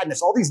is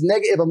sadness. All these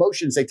negative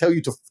emotions they tell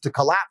you to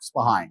collapse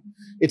behind.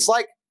 It's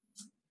like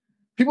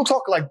people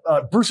talk like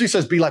Bruce Lee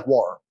says, be like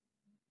water.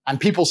 And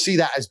people see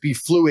that as be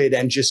fluid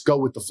and just go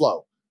with the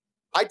flow.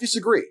 I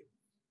disagree.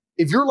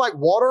 If you're like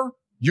water,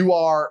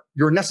 you're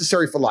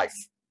necessary for life.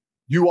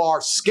 You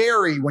are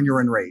scary when you're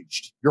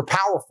enraged. You're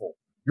powerful.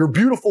 You're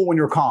beautiful when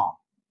you're calm.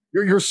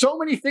 You're so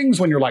many things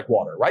when you're like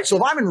water, right? So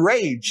if I'm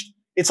enraged,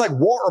 it's like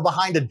water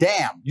behind a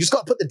dam. You just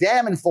got to put the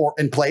dam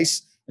in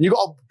place, and you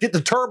got to get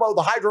the turbo,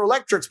 the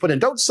hydroelectrics put in.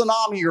 Don't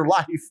tsunami your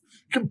life.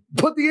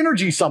 Put the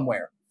energy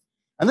somewhere.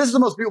 And this is the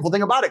most beautiful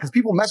thing about it, because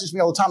people message me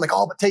all the time like,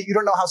 oh, but Tate, you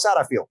don't know how sad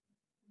I feel.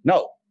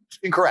 No,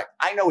 incorrect.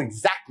 I know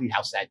exactly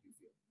how sad you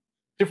feel.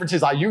 Difference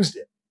is I used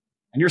it.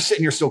 And you're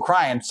sitting here still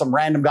crying, some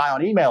random guy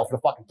on email for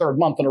the fucking 3rd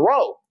month in a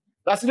row.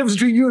 That's the difference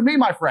between you and me,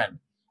 my friend.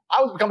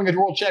 I was becoming a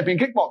world champion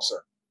kickboxer.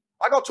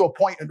 I got to a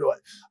point,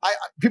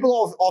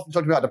 people often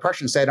talk about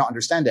depression and say I don't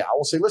understand it. I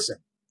will say, listen,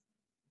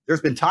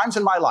 there's been times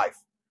in my life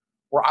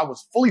where I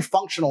was fully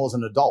functional as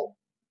an adult.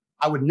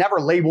 I would never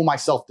label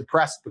myself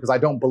depressed because I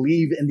don't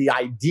believe in the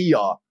idea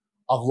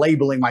of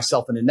labeling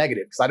myself in a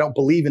negative, because I don't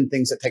believe in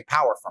things that take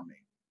power from me,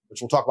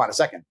 which we'll talk about in a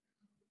second.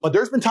 But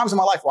there's been times in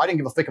my life where I didn't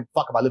give a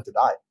fuck if I lived or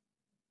died.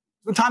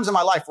 There's been times in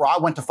my life where I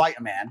went to fight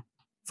a man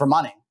for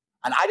money,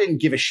 and I didn't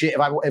give a shit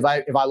if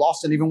I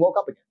lost and even woke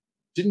up again.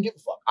 Didn't give a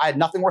fuck. I had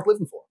nothing worth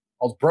living for.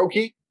 I was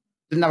brokey,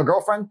 didn't have a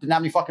girlfriend, didn't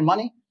have any fucking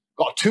money,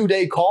 got a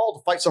 2-day call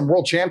to fight some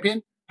world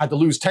champion, had to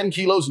lose 10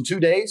 kilos in 2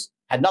 days,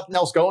 had nothing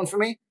else going for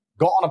me,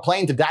 got on a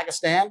plane to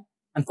Dagestan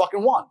and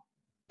fucking won.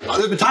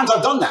 There's been times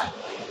I've done that.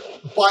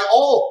 By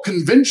all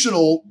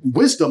conventional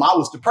wisdom, I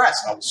was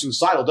depressed. I was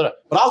suicidal. But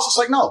I was just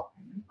like, no,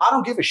 I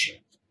don't give a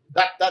shit.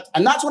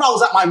 And that's when I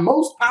was at my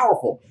most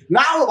powerful.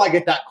 Now if I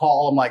get that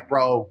call, I'm like,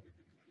 bro,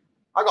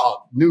 I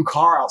got a new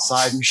car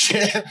outside and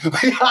shit.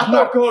 I'm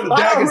not going to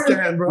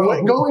Dagestan,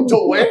 bro. Going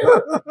to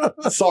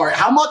where? Sorry,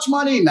 how much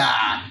money?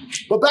 Nah.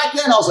 But back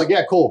then I was like,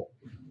 yeah, cool.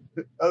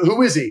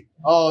 Who is he?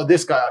 Oh,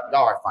 this guy.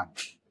 All right, fine.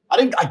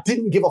 I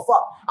didn't give a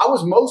fuck. I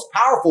was most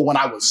powerful when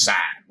I was sad,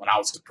 when I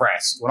was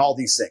depressed, when all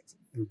these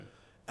things.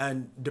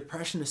 And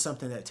depression is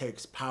something that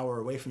takes power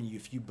away from you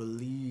if you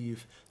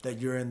believe that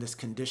you're in this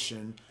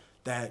condition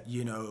that,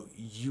 you know,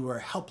 you are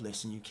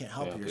helpless and you can't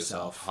help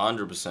yourself.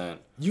 100%.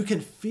 You can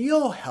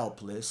feel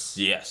helpless.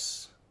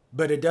 Yes.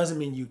 But it doesn't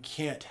mean you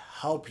can't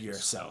help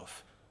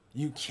yourself.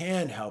 You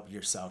can help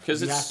yourself.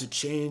 Because you have to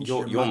change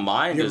your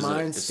mind. Your is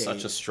mind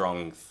such a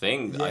strong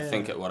thing. Yeah. I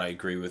think what I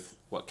agree with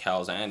what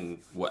Kels and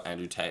what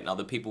Andrew Tate and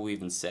other people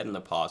even said in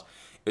the past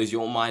is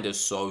your mind is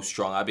so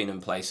strong. I've been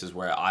in places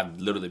where I've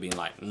literally been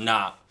like,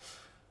 nah.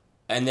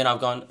 And then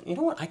I've gone, you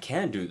know what? I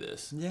can do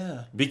this.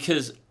 Yeah.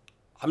 Because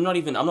I'm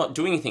not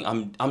doing anything.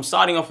 I'm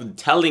starting off with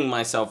telling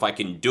myself I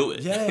can do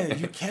it. Yeah,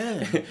 you can.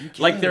 You can.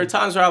 Like there are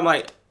times where I'm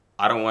like,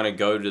 I don't want to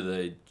go to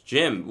the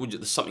gym, which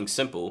is something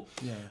simple.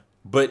 Yeah.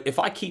 But if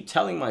I keep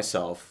telling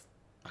myself,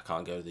 I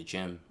can't go to the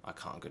gym, I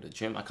can't go to the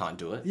gym, I can't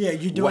do it. Yeah,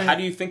 you're doing. Well, how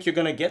do you think you're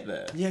gonna get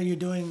there? Yeah, you're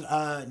doing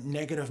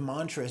negative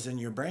mantras in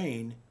your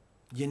brain.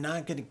 You're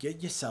not gonna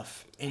get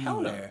yourself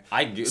anywhere.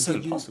 It's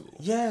impossible.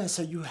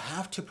 So you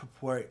have to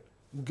purport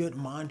good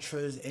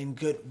mantras and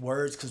good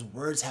words, because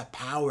words have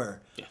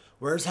power. Yeah.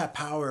 Words have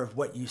power of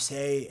what you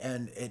say,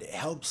 and it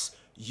helps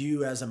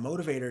you as a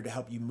motivator to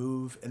help you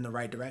move in the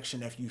right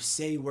direction. If you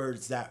say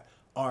words that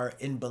are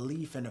in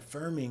belief and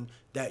affirming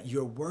that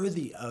you're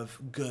worthy of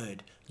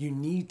good, you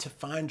need to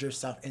find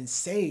yourself and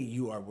say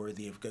you are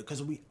worthy of good,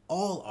 because we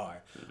all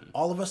are.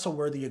 All of us are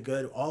worthy of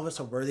good. All of us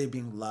are worthy of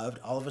being loved.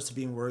 All of us are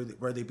being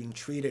worthy of being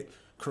treated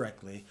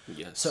correctly.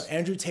 Yes. So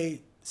Andrew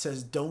Tate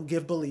says, don't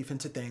give belief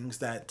into things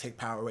that take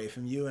power away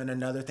from you. And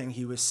another thing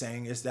he was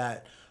saying is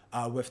that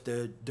with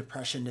the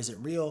depression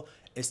isn't real,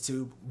 is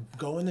to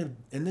go in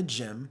the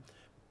gym.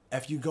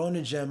 If you go in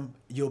the gym,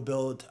 you'll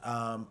build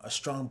a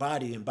strong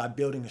body, and by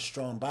building a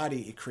strong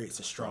body, it creates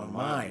a strong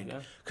mind,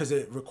 because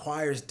it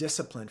requires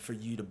discipline for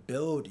you to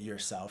build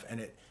yourself, and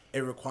it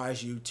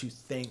requires you to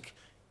think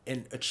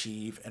and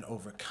achieve and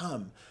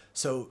overcome.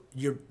 So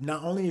you're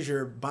not only is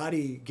your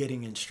body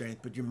getting in strength,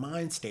 but your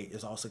mind state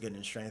is also getting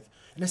in strength.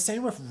 And the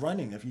same with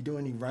running. If you do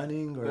any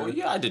running or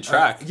I did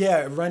track.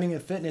 Running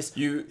and fitness.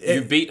 You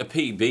beat a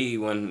PB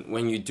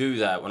when you do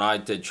that. When I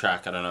did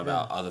track, I don't know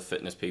about other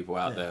fitness people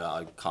out there.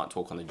 I can't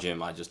talk on the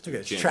gym. I just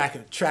do gym.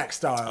 Track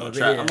star.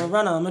 I'm a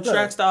runner. I'm a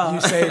track star.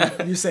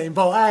 Usain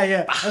Bolt.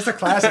 Yeah, that's a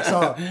classic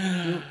song.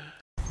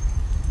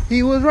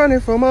 He was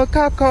running from a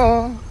cop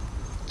car,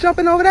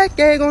 jumping over that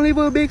gate, gonna leave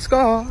a big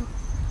scar.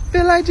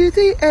 Feel like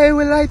GTA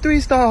with like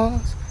 3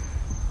 stars.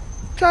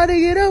 Try to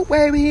get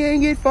away, but he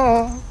ain't get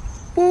far.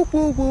 Woo,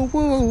 woo, woo,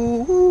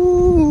 woo,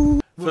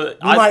 woo. We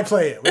might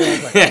play it.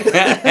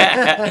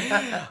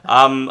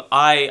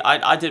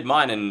 I did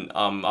mine, and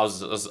I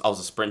was a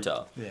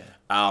sprinter. Yeah.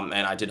 And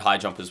I did high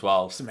jump as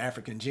well. Some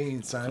African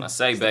genes, son. Can I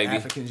say, baby?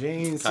 African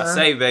genes, Can son. I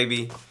say,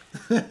 baby?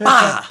 For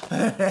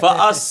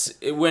us,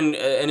 and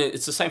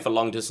it's the same for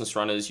long distance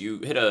runners. You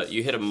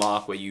hit a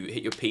mark where you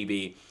hit your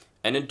PB,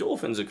 and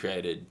endorphins are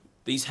created.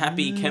 These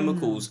happy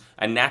chemicals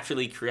are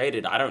naturally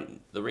created.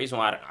 The reason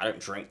why I don't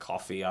drink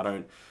coffee, I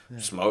don't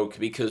smoke,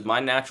 because my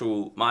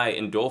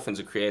endorphins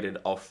are created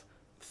off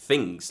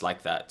things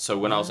like that. So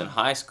when I was in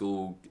high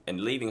school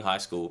and leaving high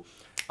school,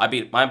 I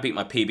beat my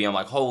PB. I'm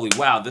like, holy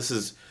wow, this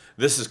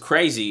is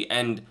crazy.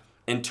 And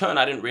in turn,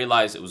 I didn't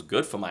realize it was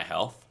good for my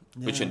health,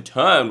 which in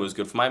turn was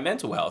good for my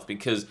mental health,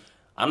 because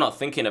I'm not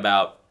thinking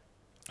about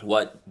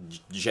what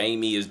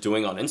Jamie is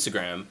doing on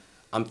Instagram,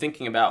 I'm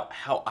thinking about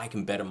how I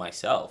can better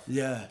myself.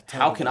 Yeah.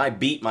 How can I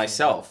beat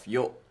myself?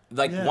 You're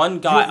like one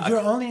guy. You're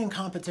only in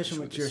competition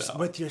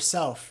with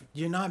yourself.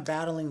 You're not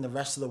battling the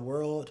rest of the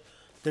world.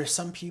 There's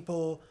some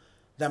people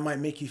that might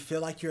make you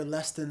feel like you're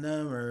less than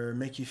them or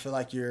make you feel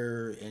like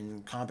you're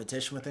in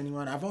competition with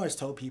anyone. I've always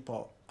told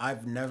people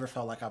I've never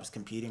felt like I was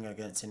competing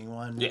against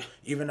anyone. Yeah.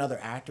 Even other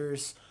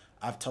actors.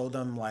 I've told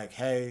them like,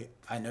 hey,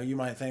 I know you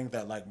might think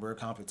that like we're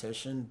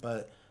competition,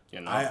 but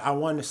I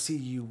want to see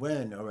you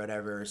win or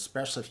whatever,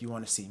 especially if you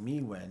want to see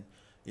me win.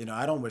 You know,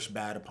 I don't wish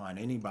bad upon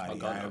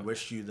anybody. I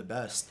wish you the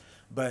best.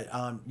 But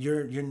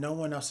you're no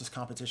one else's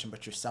competition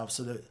but yourself.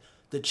 So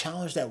the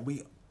challenge that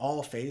we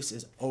all face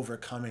is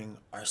overcoming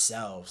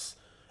ourselves.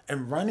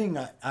 And running,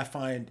 I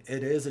find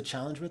it is a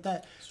challenge with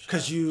that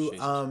because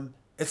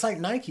it's like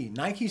Nike.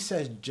 Nike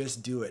says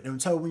just do it.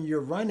 And so when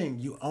you're running,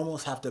 you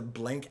almost have to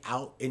blank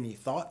out any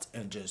thoughts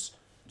and just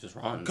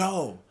run.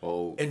 Go.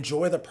 Oh.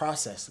 Enjoy the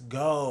process.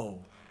 Go.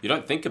 You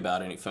don't think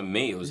about it. For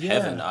me, it was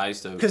heaven. I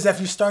used to... Because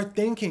if you start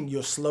thinking,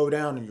 you'll slow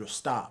down and you'll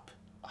stop.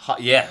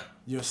 Yeah.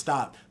 You'll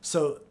stop.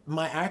 So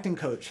my acting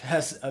coach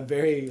has a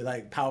very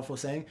like powerful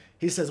saying.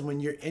 He says, when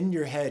you're in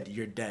your head,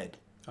 you're dead.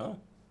 Oh.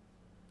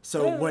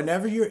 So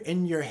whenever you're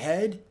in your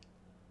head,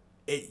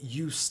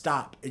 you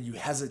stop and you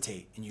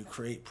hesitate and you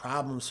create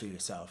problems for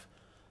yourself.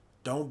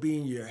 Don't be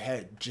in your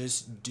head.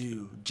 Just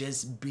do.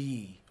 Just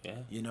be. Yeah.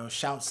 You know,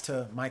 shouts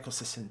to Michael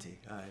Cicinti.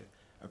 I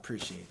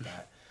appreciate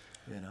that.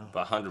 You know.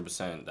 But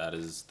 100%, that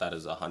is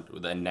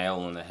 100. The nail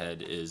on the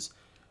head is,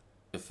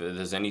 if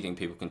there's anything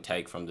people can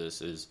take from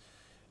this is,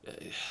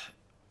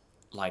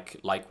 like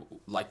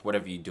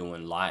whatever you do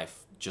in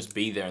life, just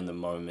be there in the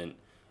moment,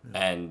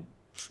 and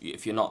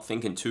if you're not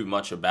thinking too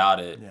much about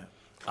it,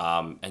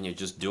 and you're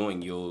just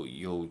doing,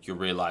 you'll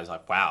realize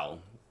like, wow,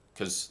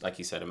 because like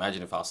you said,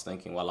 imagine if I was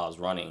thinking while I was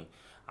running,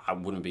 I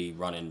wouldn't be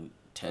running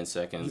 10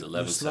 seconds,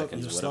 11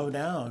 seconds. You slow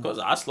down. Because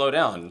I slow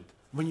down.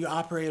 When you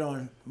operate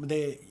on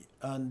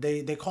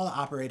they call it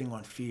operating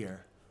on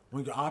fear.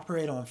 When you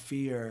operate on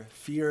fear,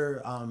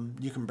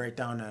 you can break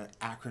down an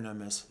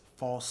acronym as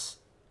false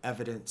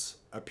evidence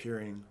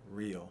appearing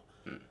real.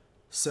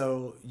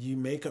 So you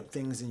make up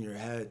things in your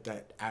head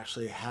that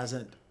actually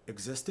hasn't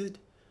existed,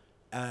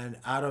 and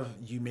out of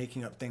you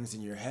making up things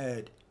in your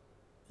head,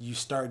 you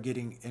start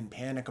getting in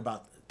panic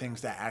about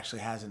things that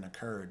actually hasn't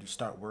occurred. You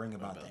start worrying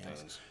about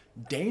things.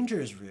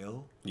 Danger is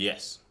real.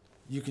 Yes.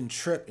 You can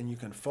trip and you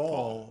can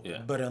fall,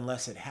 but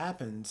unless it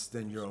happens,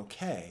 then you're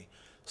okay.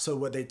 So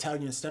what they tell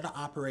you, instead of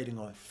operating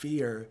on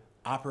fear,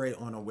 operate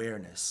on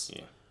awareness.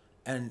 Yeah.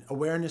 And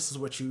awareness is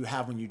what you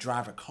have when you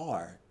drive a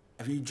car.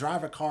 If you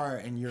drive a car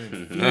and you're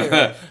in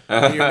fear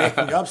and you're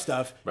making up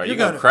stuff, bro, you're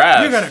gonna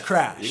crash. You're gonna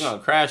crash. You're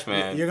gonna crash,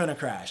 man. You're gonna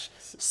crash.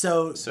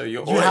 So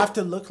you have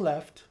to look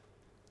left,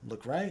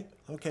 look right.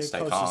 Okay,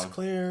 coast is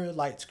clear,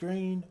 light's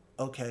green.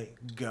 Okay,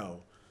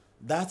 go.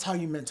 That's how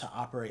you meant to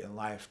operate in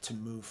life to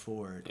move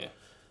forward. Yeah.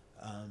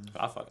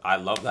 I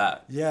love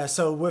that. Yeah.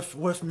 So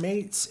with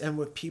mates and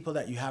with people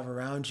that you have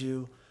around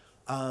you,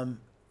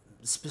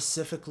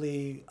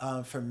 specifically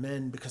for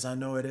men, because I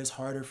know it is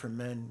harder for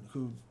men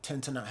who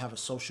tend to not have a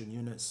social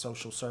unit,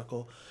 social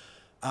circle.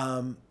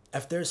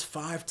 If there's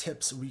 5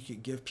 tips we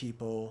could give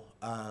people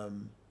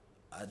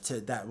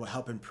that will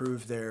help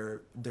improve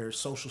their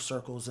social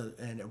circles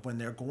and when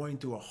they're going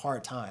through a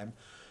hard time,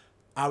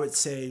 I would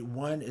say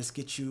 1 is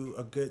get you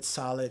a good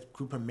solid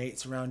group of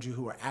mates around you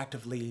who are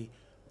actively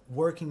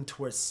working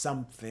towards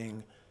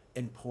something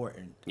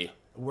important. Yeah.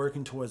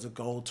 Working towards a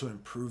goal to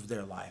improve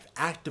their life,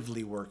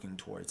 actively working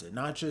towards it,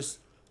 not just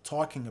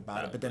talking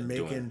about it, but then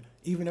making,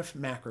 even if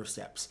macro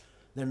steps,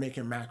 they're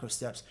making macro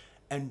steps,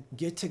 and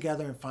get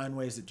together and find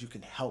ways that you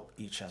can help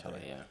each other.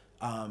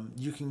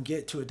 You can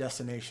get to a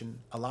destination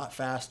a lot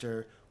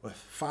faster with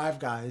 5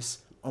 guys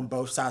on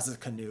both sides of the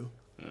canoe,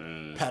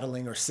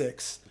 pedaling, or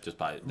 6, just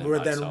by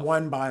than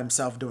 1 by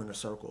himself doing a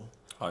circle.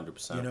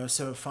 100%. You know,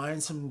 so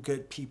find some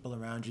good people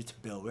around you to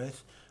build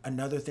with.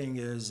 Another thing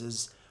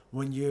is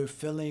when you're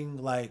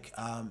feeling like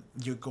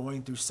you're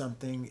going through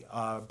something,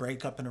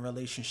 breakup in a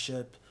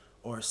relationship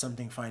or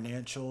something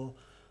financial,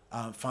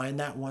 find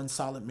that one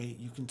solid mate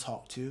you can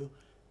talk to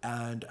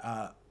and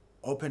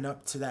open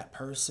up to that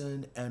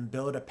person and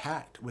build a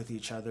pact with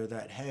each other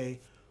that, hey,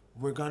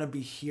 we're going to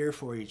be here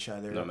for each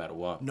other. No matter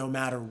what. No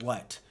matter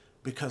what.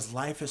 Because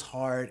life is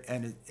hard,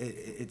 and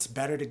it's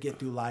better to get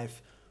through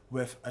life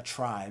with a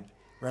tribe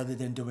rather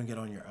than doing it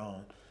on your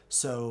own.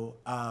 So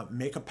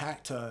make a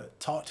pact to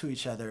talk to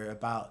each other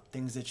about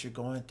things that you're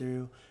going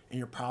through and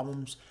your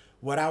problems.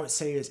 What I would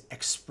say is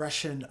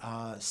expression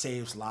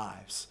saves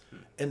lives.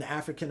 In the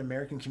African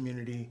American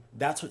community,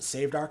 that's what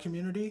saved our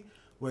community.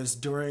 Was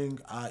during,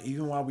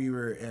 even while we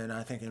were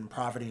in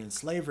poverty and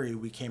slavery,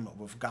 we came up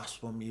with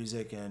gospel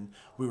music, and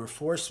we were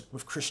forced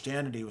with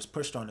Christianity. It was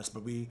pushed on us,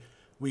 but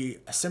we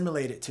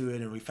assimilated to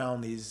it, and we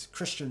found these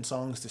Christian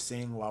songs to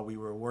sing while we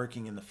were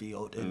working in the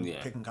field and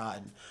picking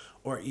cotton.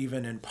 Or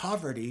even in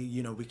poverty,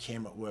 you know, we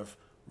came up with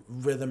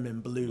rhythm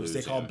and blues.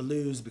 They call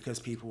blues because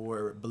people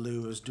were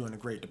blue. It was during the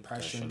Great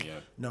Depression,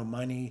 no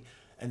money.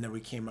 And then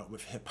we came up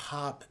with hip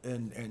hop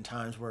in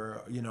times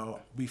where, you know,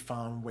 we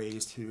found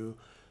ways to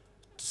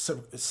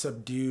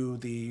subdue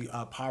the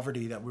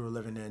poverty that we were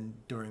living in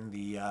during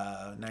the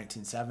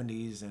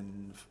 1970s,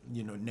 and,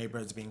 you know,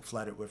 neighborhoods being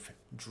flooded with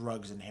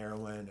drugs and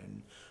heroin,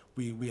 and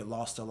we had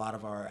lost a lot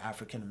of our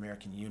African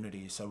American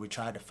unity. So we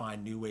tried to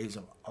find new ways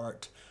of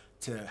art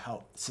to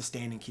help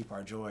sustain and keep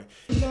our joy.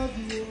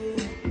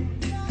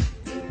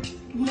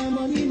 My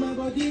money, my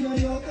body, now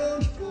your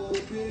own, oh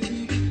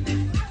baby.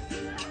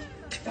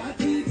 That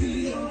will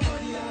be your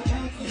body, I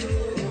got you.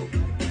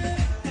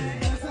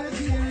 That's how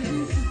you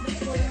do it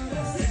for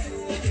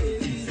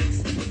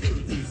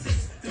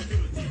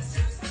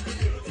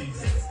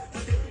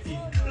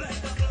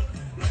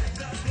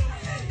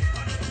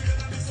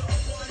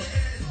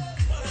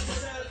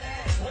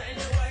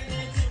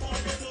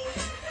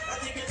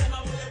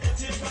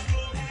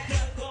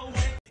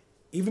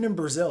Even in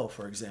Brazil,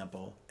 for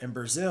example,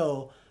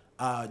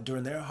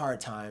 during their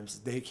hard times,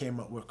 they came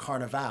up with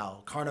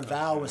Carnival.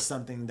 Carnival was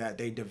something that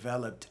they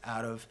developed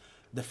out of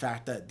the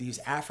fact that these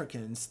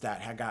Africans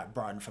that had got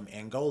brought in from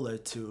Angola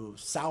to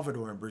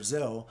Salvador and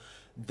Brazil,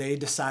 they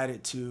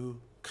decided to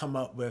come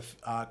up with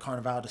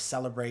Carnival to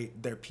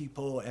celebrate their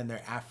people and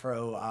their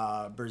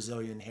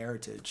Afro-Brazilian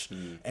heritage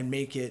and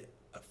make it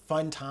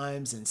fun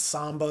times. And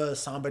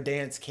samba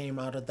dance came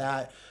out of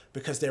that,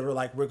 because they were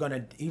like, we're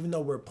gonna, even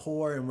though we're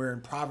poor and we're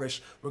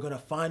impoverished, we're gonna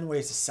find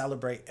ways to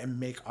celebrate and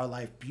make our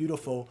life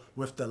beautiful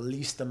with the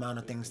least amount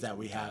of things that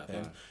we have.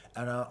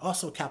 And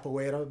also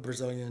capoeira,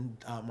 Brazilian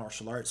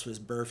martial arts, was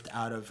birthed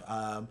out of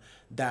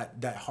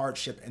that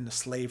hardship in the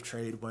slave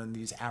trade when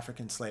these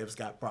African slaves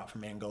got brought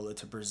from Angola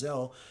to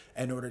Brazil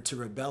in order to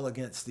rebel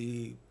against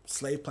the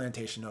slave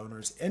plantation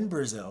owners in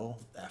Brazil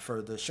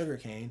for the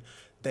sugarcane.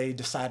 They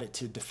decided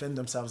to defend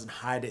themselves and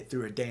hide it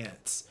through a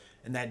dance.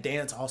 And that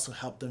dance also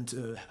helped them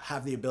to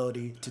have the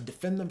ability to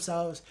defend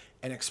themselves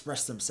and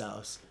express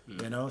themselves,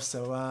 you know?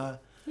 So, out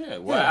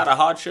of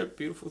hardship,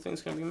 beautiful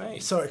things can be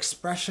made. So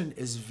expression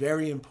is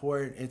very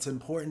important. It's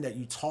important that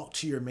you talk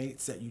to your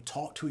mates, that you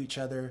talk to each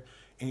other,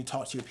 and you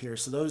talk to your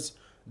peers. So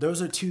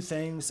those are two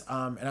things.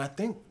 And I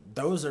think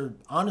those are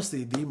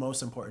honestly the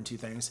most important two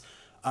things.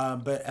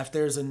 But if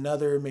there's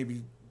another,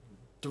 maybe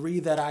 3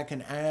 that I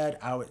can add,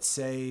 I would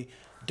say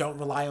don't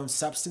rely on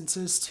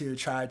substances to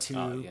try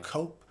to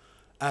cope.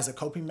 As a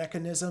coping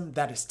mechanism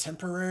that is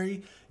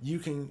temporary. You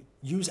can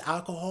use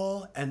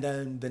alcohol and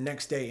then the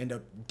next day end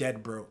up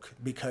dead broke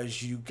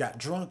because you got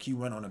drunk, you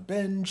went on a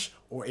binge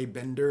or a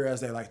bender,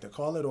 as they like to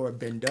call it, or a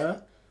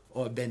bender.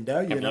 You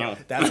know,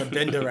 that's a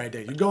bender right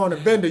there. You go on a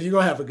bender, you're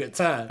going to have a good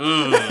time.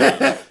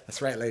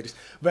 That's right, ladies.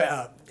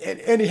 But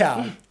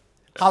anyhow,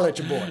 holler at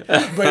your boy.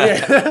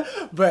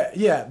 But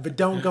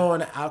don't go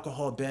on an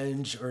alcohol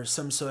binge or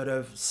some sort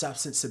of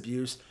substance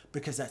abuse,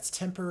 because that's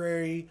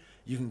temporary.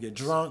 You can get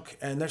drunk,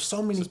 and there's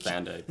so many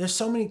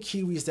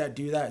Kiwis that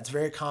do that. It's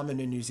very common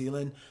in New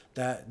Zealand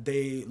that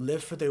they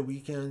live for their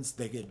weekends,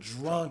 they get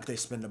drunk, they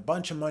spend a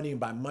bunch of money, and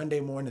by Monday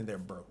morning they're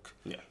broke.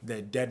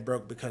 They're dead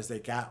broke because they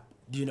got,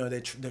 you know,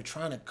 they're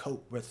trying to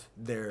cope with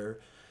their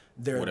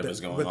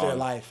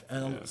life,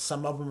 and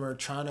some of them are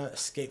trying to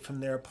escape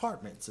from their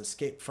apartments,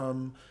 escape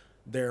from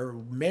their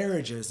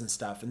marriages and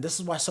stuff. And this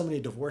is why so many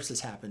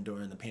divorces happened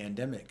during the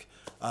pandemic.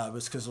 It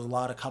was because a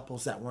lot of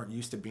couples that weren't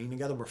used to being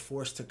together were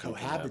forced to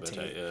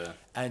cohabitate,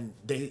 and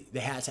they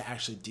had to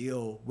actually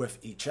deal with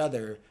each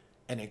other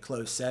in a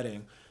closed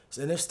setting.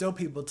 And there's still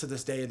people to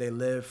this day, they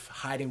live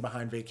hiding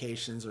behind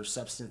vacations or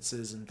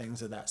substances and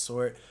things of that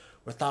sort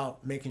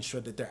without making sure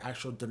that their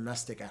actual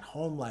domestic at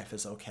home life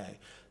is okay.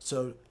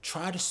 So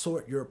try to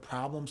sort your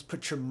problems,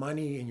 put your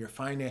money and your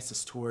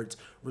finances towards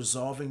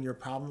resolving your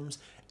problems.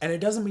 And it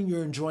doesn't mean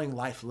you're enjoying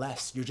life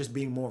less. You're just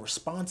being more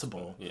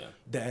responsible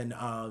than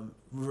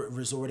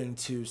resorting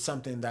to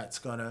something that's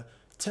going to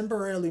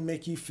temporarily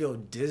make you feel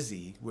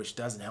dizzy, which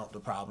doesn't help the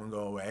problem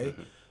go away,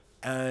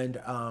 and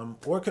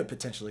or could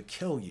potentially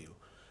kill you.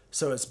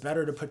 So it's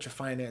better to put your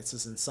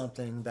finances in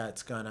something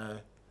that's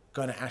gonna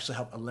actually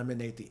help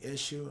eliminate the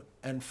issue,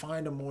 and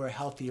find a more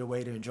healthier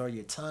way to enjoy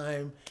your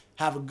time.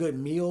 Have a good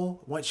meal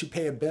once you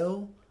pay a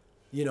bill,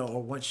 you know,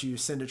 or once you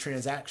send a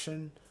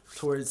transaction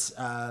towards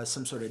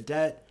some sort of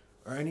debt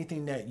or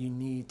anything that you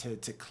need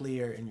to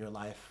clear in your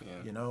life,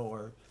 you know,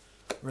 or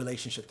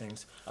relationship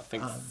things. I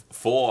think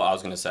 4, I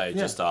was going to say,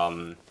 just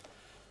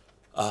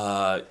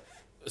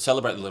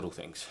celebrate the little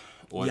things.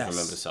 Always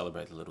remember to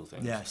celebrate the little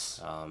things.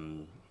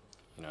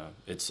 You know,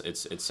 it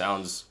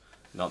sounds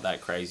not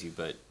that crazy,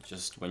 but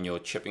just when you're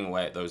chipping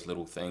away at those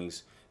little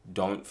things,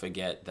 don't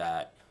forget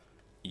that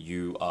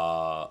you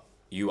are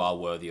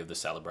worthy of the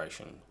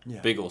celebration,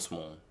 big or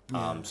small.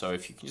 So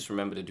if you can just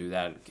remember to do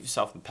that, give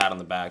yourself a pat on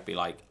the back, be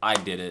like, I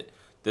did it,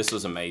 this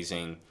was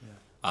amazing.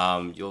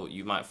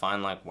 You might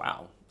find like,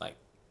 wow, like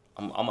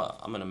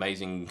I'm an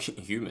amazing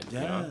human.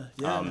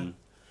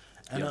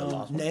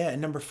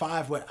 And number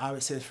 5, what I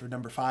would say for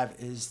number 5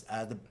 is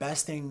the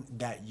best thing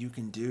that you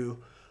can do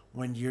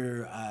when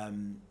you're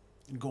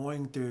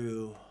going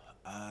through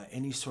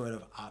any sort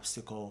of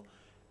obstacle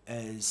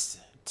is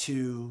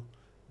to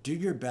do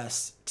your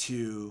best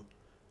to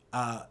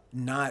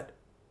not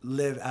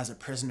live as a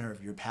prisoner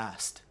of your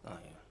past. Oh,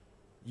 yeah.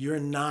 You're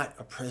not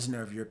a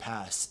prisoner of your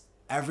past.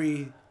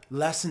 Every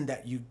lesson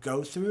that you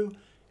go through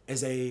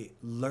is a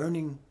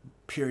learning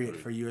period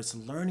for you. It's a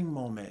learning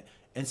moment.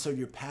 And so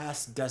your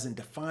past doesn't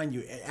define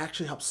you. It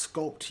actually helps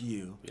sculpt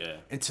you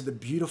into the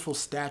beautiful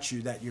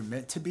statue that you're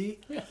meant to be.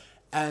 Yeah.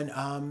 And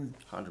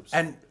 100%.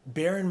 and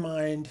bear in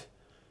mind,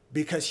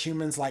 because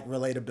humans like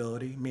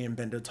relatability, me and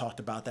Bendo talked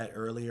about that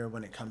earlier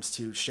when it comes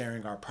to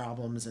sharing our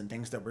problems and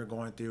things that we're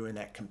going through and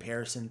that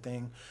comparison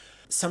thing.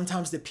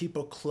 Sometimes the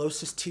people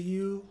closest to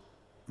you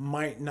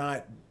might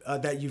not,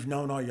 that you've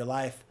known all your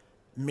life,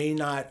 may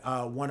not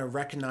want to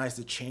recognize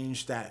the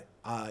change that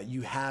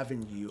you have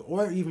in you,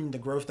 or even the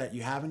growth that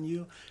you have in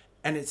you.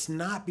 And it's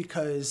not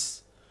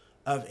because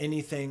of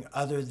anything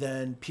other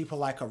than people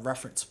like a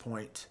reference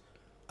point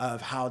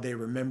of how they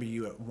remember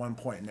you at one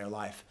point in their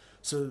life.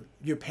 So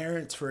your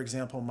parents, for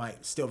example,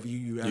 might still view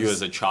you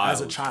as a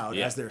child,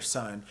 as their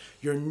son.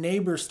 Your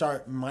neighbors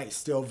might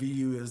still view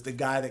you as the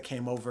guy that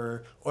came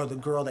over or the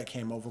girl that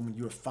came over when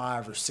you were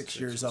 5 or 6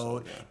 years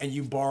old, and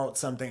you borrowed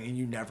something and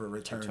you never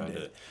returned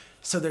it.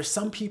 So there's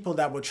some people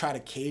that will try to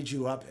cage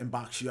you up and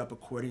box you up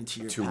according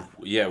to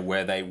your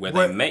where they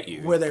met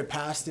you, where their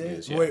past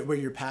is, where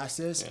your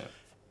past is. Yeah.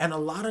 And a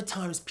lot of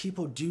times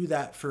people do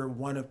that for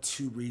one of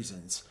two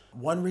reasons.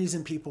 One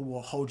reason people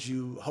will hold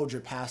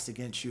your past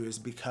against you is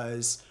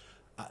because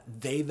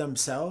they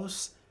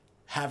themselves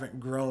haven't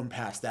grown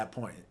past that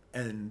point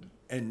in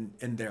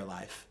their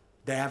life.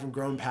 They haven't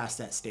grown past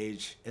that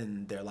stage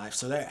in their life.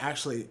 So they're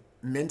actually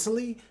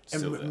mentally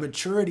and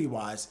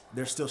maturity-wise,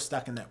 they're still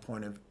stuck in that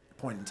point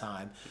in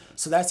time.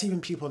 So that's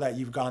even people that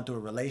you've gone through a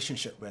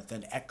relationship with,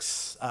 an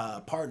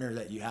ex-partner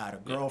that you had, a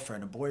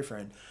girlfriend, a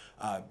boyfriend,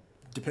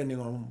 depending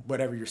on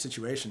whatever your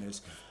situation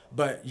is.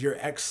 But your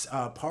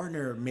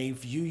ex-partner may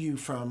view you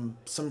from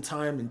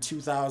sometime in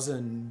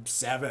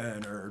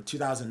 2007 or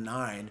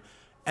 2009,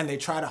 and they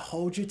try to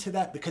hold you to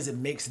that because it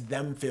makes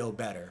them feel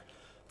better.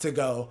 To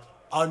go,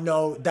 oh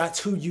no, that's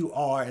who you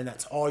are, and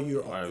that's all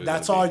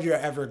you're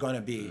ever going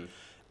to be. Mm-hmm.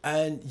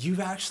 And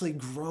you've actually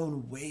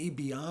grown way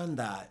beyond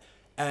that.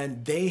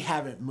 And they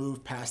haven't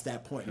moved past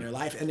that point in their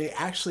life. And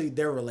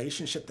their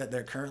relationship that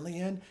they're currently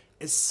in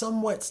is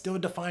somewhat still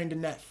defined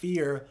in that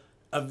fear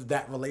of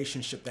that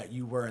relationship that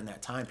you were in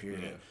that time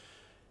period. Yeah.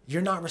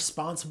 You're not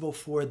responsible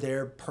for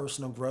their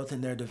personal growth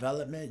and their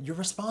development. You're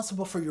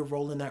responsible for your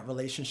role in that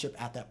relationship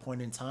at that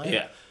point in time.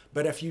 Yeah.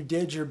 But if you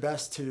did your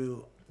best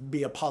to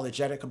be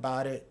apologetic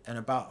about it and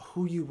about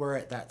who you were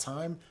at that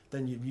time,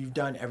 then you've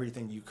done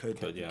everything you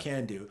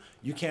can do.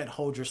 You can't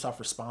hold yourself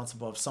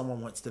responsible if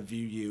someone wants to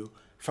view you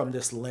from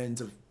this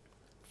lens of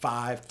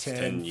 5,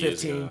 10,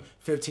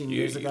 15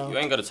 years ago. You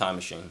ain't got a time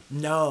machine.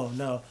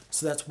 No.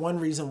 So that's one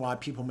reason why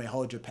people may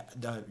hold your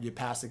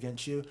past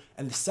against you.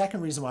 And the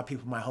second reason why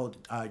people might hold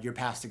your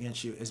past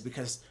against you is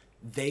because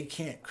they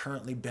can't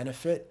currently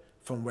benefit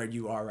from where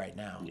you are right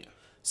now. Yeah.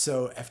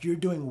 So if you're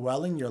doing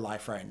well in your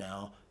life right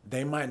now,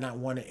 they might not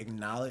want to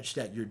acknowledge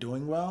that you're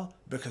doing well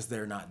because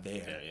they're not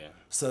there. Yeah.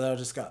 So they'll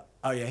just go,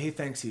 oh yeah, he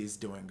thinks he's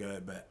doing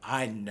good, but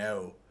I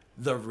know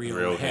the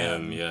real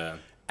him. Yeah.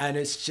 And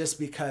it's just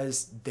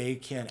because they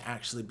can't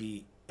actually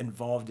be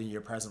involved in your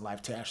present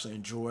life to actually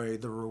enjoy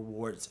the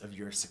rewards of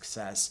your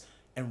success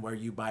and where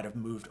you might have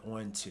moved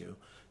on to.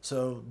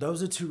 So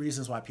those are two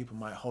reasons why people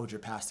might hold your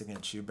past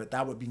against you. But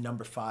that would be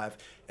number 5,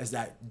 is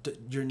that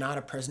you're not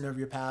a prisoner of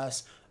your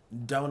past.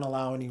 Don't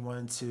allow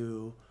anyone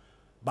to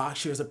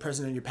box you as a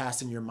prisoner of your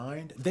past in your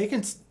mind. They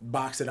can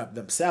box it up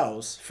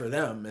themselves for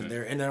them and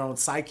they're in their own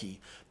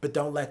psyche, but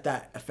don't let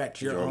that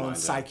affect your own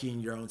psyche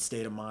and your own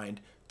state of mind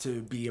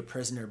to be a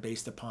prisoner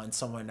based upon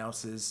someone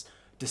else's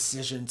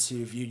decision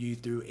to view you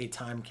through a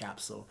time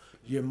capsule.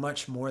 You're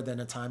much more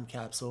than a time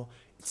capsule.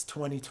 It's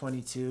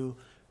 2022,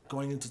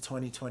 going into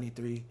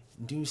 2023,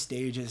 new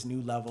stages,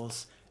 new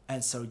levels.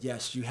 And so,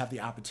 yes, you have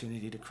the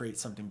opportunity to create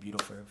something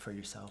beautiful for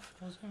yourself.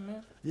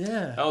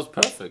 Yeah. That was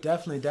perfect.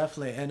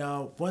 Definitely. And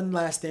one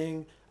last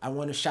thing, I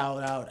want to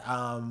shout out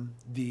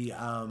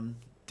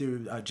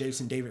through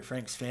Jason David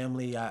Frank's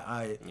family.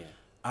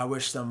 I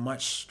wish them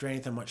much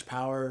strength and much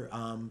power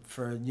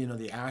for,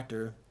 the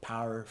actor,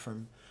 Power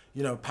from,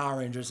 Power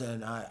Rangers,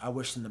 and I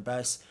wish them the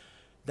best.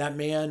 That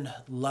man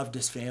loved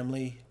his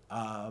family,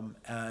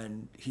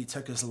 and he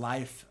took his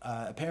life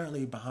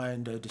apparently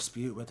behind a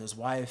dispute with his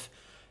wife.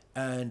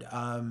 And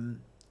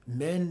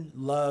men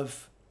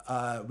love,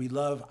 we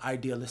love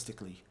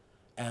idealistically.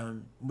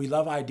 And we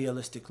love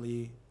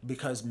idealistically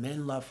because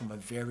men love from a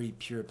very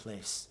pure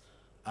place.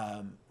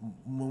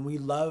 When we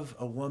love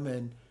a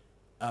woman,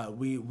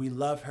 we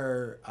love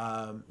her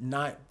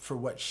not for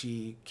what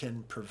she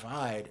can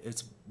provide,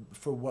 it's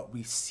for what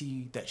we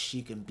see that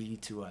she can be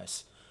to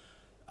us.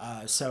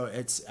 So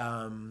it's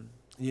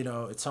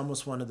it's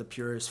almost one of the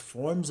purest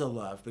forms of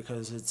love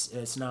because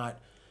it's not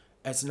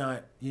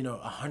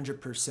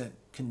 100%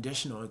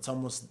 conditional. It's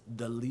almost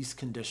the least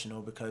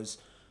conditional because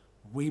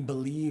we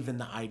believe in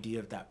the idea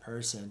of that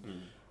person.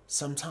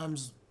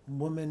 Sometimes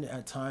women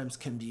at times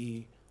can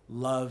be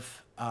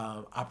love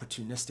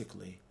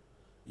opportunistically.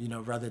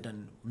 rather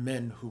than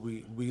men who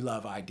we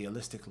love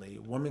idealistically.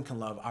 Women can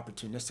love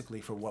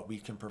opportunistically for what we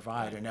can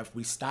provide. And if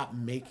we stop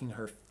making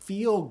her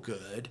feel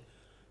good,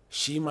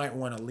 she might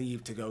want to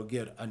leave to go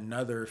get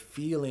another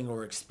feeling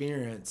or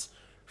experience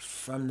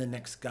from the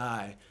next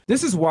guy.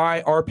 This is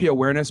why RP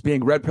awareness,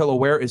 being red pill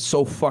aware, is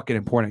so fucking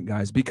important,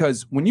 guys.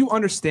 Because when you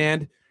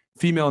understand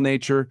female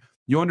nature,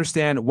 you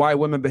understand why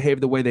women behave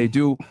the way they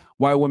do,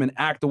 why women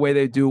act the way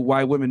they do,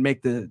 why women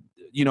make the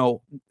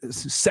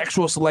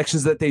sexual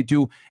selections that they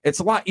do. It's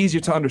a lot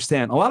easier to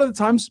understand. A lot of the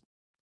times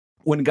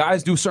when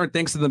guys do certain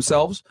things to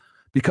themselves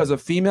because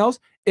of females,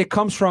 it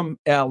comes from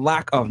a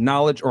lack of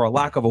knowledge or a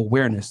lack of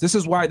awareness. This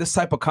is why this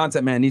type of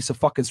content, man, needs to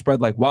fucking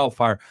spread like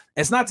wildfire.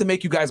 It's not to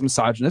make you guys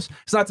misogynist.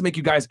 It's not to make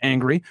you guys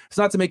angry. It's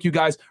not to make you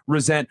guys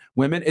resent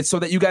women. It's so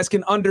that you guys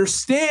can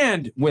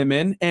understand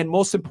women, and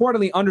most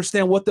importantly,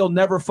 understand what they'll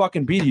never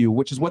fucking be to you,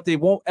 which is what they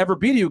won't ever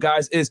be to you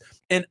guys, is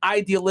an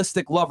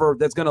idealistic lover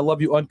that's going to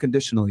love you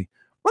unconditionally.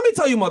 Let me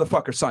tell you,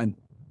 motherfucker, son.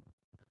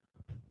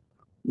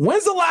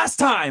 When's the last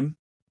time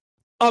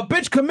a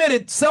bitch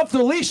committed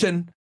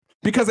self-deletion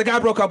because a guy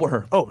broke up with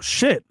her? Oh,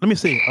 shit. Let me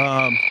see.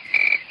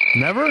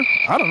 Never?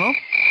 I don't know.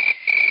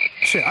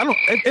 Shit, I don't.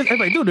 If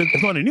I do,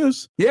 it's not in the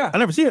news. Yeah. I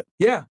never see it.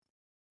 Yeah.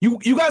 You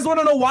guys want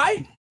to know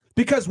why?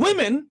 Because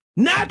women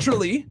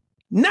naturally,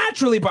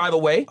 by the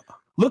way,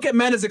 look at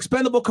men as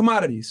expendable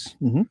commodities.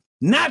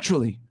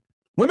 Naturally.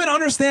 Women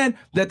understand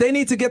that they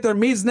need to get their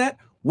needs met.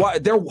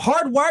 They're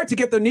hardwired to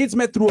get their needs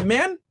met through a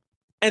man,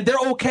 and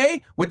they're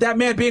okay with that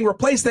man being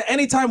replaced at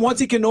any time once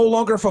he can no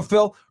longer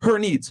fulfill her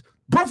needs.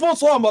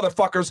 Bruffel's Law,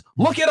 motherfuckers.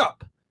 Look it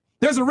up.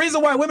 There's a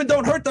reason why women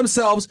don't hurt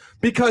themselves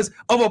because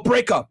of a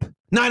breakup.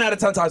 9 out of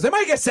 10 times. They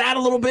might get sad a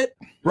little bit,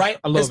 right?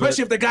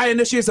 Especially if the guy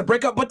initiates a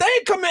breakup, but they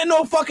ain't committing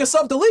no fucking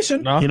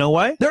self-deletion. No. You know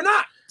why? They're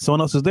not.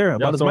 Someone else is there.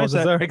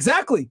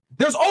 Exactly.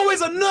 There's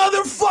always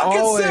another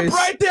fucking sip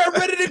right there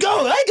ready to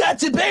go. I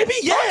got you, baby.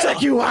 Yeah. I'll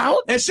check you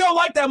out. And she'll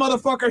like that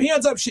motherfucker.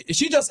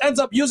 She just ends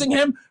up using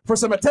him for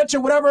some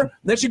attention, whatever.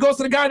 Then she goes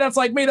to the guy that's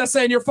like me that's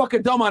saying you're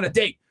fucking dumb on a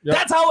date. Yep.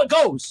 That's how it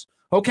goes.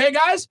 Okay,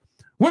 guys?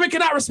 Women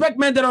cannot respect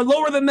men that are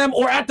lower than them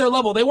or at their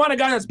level. They want a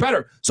guy that's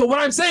better. So what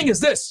I'm saying is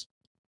this.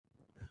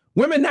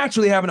 Women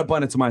naturally have an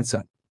abundance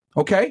mindset.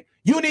 Okay?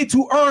 You need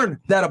to earn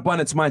that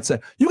abundance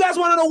mindset. You guys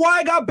want to know why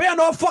I got banned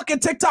off fucking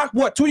TikTok,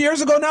 2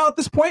 years ago now at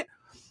this point?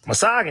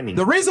 Misogyny.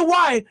 The reason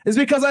why is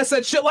because I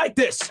said shit like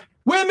this.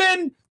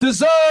 Women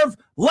deserve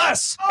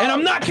less. And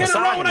I'm not kidding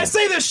around when I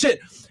say this shit.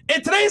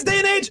 In today's day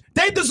and age,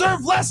 they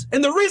deserve less.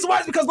 And the reason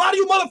why is because a lot of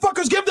you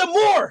motherfuckers give them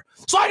more.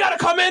 So I got to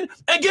come in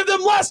and give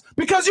them less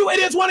because you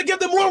idiots want to give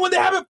them more when they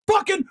haven't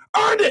fucking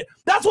earned it.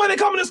 That's why they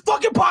come in this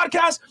fucking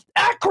podcast,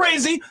 act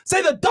crazy,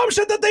 say the dumb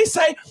shit that they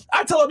say.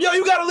 I tell them, yo,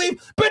 you got to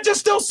leave. Bitches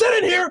still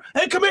sitting here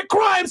and commit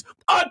crimes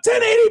on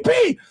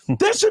 1080p.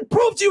 This should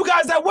prove to you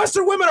guys that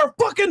Western women are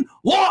fucking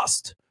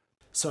lost.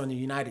 So in the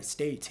United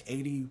States,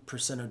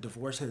 80% of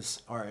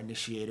divorces are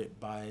initiated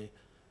by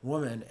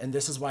women. And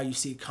this is why you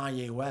see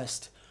Kanye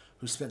West,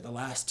 who spent the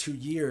last 2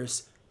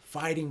 years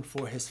fighting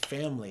for his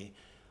family.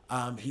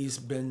 He's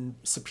been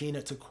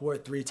subpoenaed to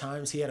court 3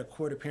 times. He had a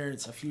court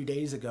appearance a few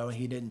days ago and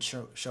he didn't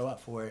show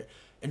up for it.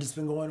 And it's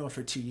been going on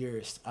for 2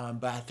 years.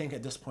 But I think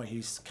at this point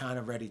he's kind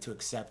of ready to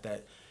accept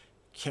that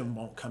Kim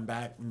won't come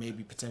back,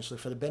 maybe potentially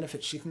for the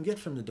benefits she can get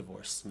from the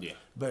divorce. Yeah.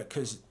 But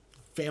because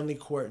family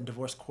court and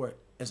divorce court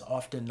is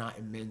often not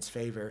in men's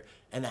favor,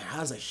 and it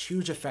has a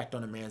huge effect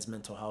on a man's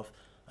mental health.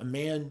 A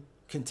man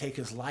can take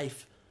his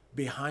life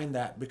behind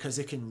that because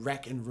it can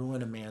wreck and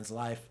ruin a man's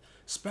life,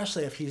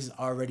 especially if he's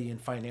already in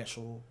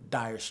financial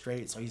dire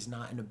straits or he's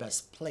not in the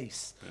best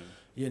place.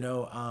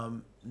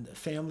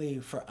 Family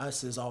for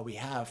us is all we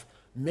have.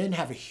 Men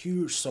have a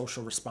huge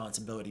social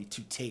responsibility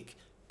to take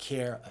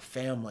care of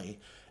family.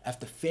 If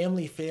the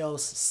family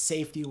fails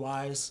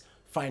safety-wise,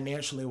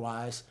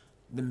 financially-wise,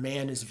 the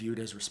man is viewed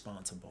as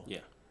responsible. Yeah.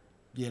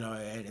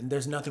 And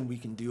there's nothing we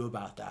can do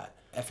about that.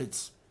 If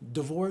it's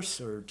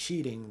divorce or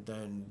cheating,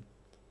 then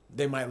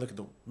they might look at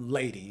the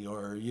lady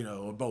or,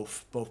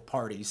 both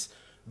parties.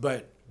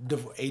 But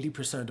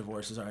 80% of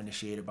divorces are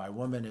initiated by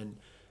women, and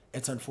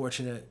it's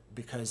unfortunate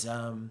because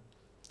a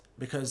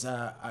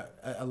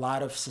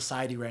lot of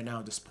society right now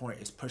at this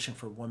point is pushing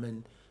for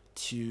women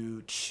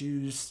to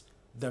choose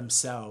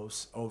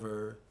themselves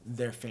over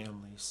their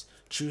families,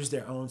 choose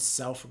their own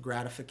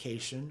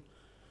self-gratification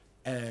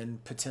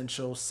and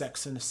potential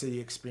Sex in the City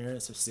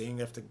experience of seeing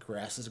if the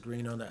grass is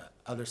green on the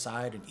other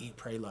side and eat,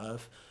 pray,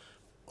 love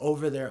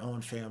over their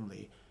own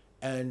family.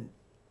 And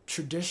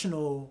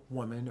traditional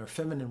women or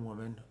feminine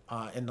women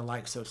in the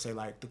likes of, say,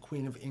 like the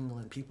Queen of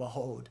England, people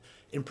hold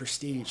in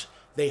prestige.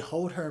 They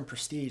hold her in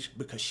prestige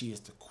because she is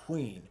the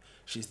queen.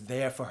 She's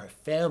there for her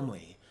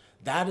family.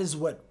 That is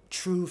what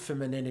true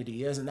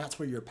femininity is, and that's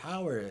where your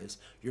power is.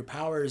 Your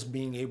power is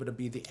being able to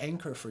be the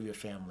anchor for your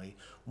family.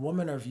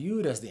 Women are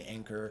viewed as the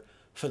anchor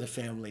for the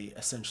family,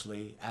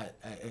 essentially,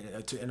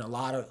 in a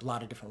lot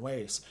of different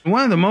ways.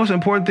 One of the most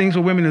important things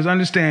for women is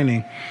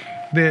understanding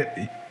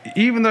that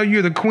even though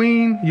you're the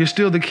queen, you're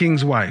still the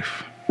king's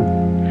wife.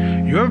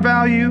 Your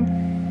value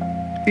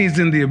is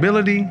in the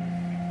ability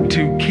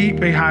to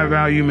keep a high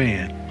value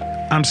man.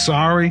 I'm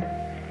sorry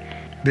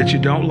that you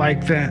don't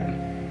like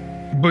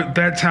that, but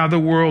that's how the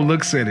world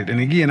looks at it. And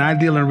again, I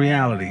deal in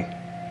reality.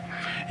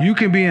 You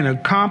can be an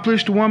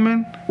accomplished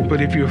woman,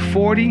 but if you're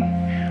 40,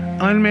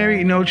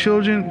 unmarried, no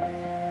children,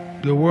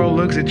 the world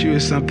looks at you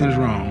as something's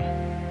wrong.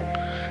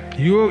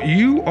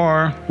 You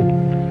are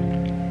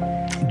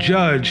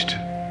judged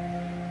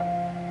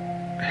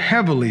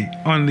heavily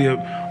on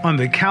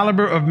the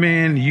caliber of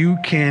man you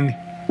can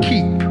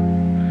keep,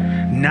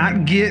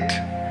 not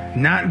get,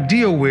 not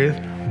deal with,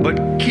 but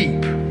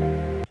keep.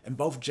 And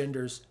both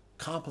genders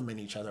complement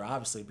each other,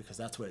 obviously, because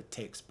that's what it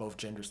takes, both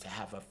genders to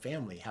have a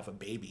family, have a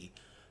baby.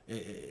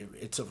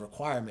 It's a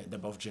requirement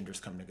that both genders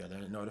come together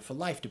in order for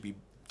life to be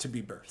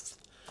birthed,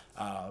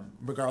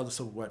 regardless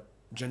of what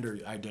gender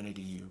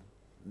identity you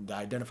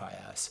identify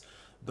as.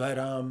 But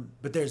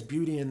there's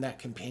beauty in that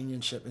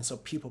companionship, and so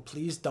people,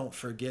 please don't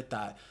forget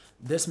that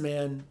this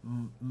man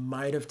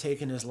might have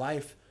taken his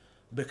life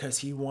because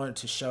he wanted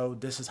to show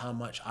this is how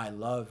much I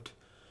loved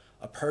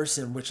a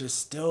person, which is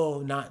still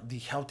not the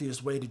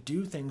healthiest way to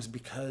do things,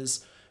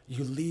 because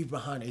you leave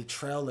behind a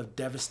trail of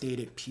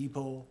devastated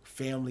people,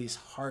 families,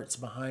 hearts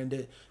behind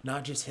it.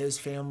 Not just his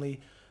family,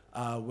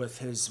 with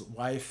his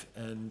wife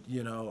and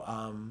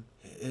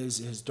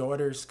his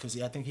daughters,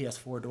 because I think he has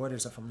 4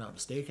 daughters, if I'm not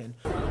mistaken.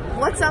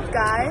 What's up,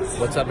 guys?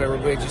 What's up,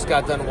 everybody? Just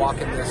got done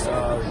walking this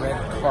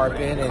red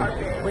carpet,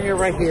 and we're here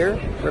right here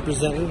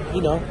representing,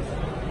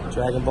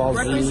 Dragon Ball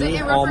Z,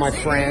 all my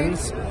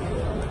friends,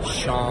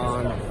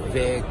 Sean,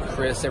 Vic,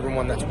 Chris,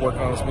 everyone that's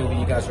working on this movie.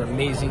 You guys are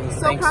amazing.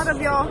 So proud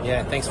of y'all.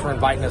 Yeah, thanks for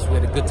inviting us. We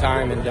had a good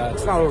time, and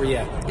it's not over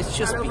yet. It's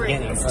just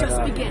beginning. It's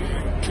just beginning.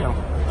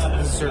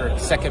 This is our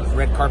second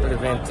red carpet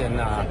event in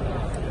a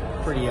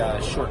pretty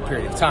short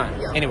period of time.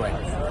 Yeah. Anyway,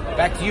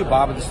 back to you,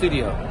 Bob, in the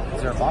studio.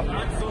 Is there a Bob?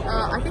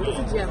 I think it's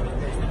a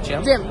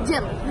Jim. Jim?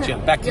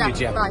 Jim. Back to you,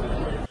 Jim.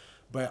 Bye.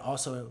 But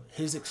also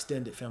his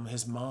extended family,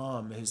 his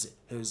mom, his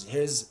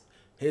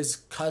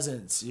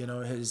cousins,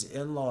 his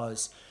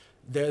in-laws.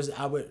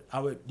 I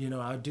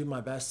would do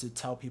my best to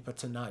tell people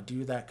to not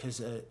do that, because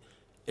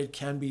it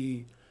can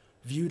be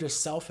viewed as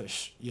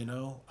selfish,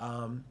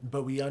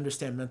 but we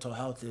understand mental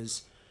health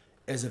is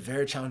a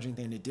very challenging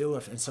thing to deal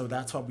with, and so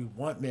that's why we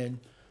want men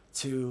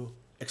to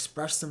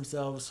express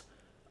themselves,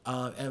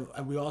 and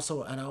I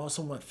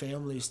also want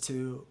families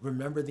to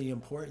remember the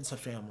importance of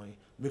family,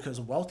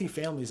 because wealthy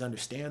families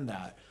understand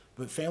that,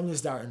 but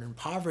families that are in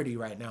poverty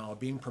right now are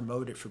being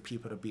promoted for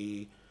people to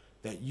be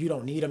that you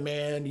don't need a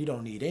man, you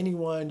don't need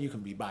anyone, you can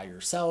be by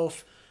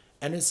yourself.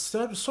 And it's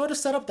sort of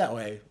set up that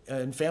way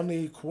in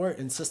family court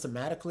and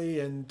systematically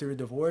and through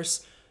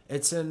divorce.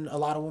 It's in a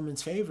lot of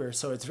women's favor.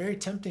 So it's very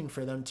tempting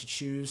for them to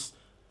choose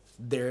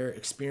their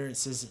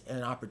experiences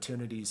and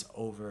opportunities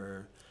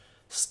over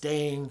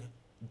staying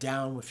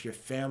down with your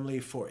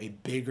family for a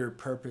bigger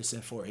purpose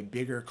and for a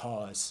bigger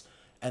cause.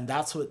 And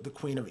that's what the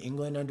Queen of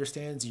England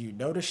understands. You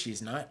notice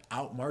she's not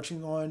out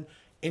marching on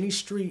any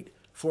street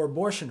for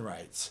abortion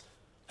rights.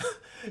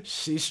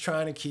 She's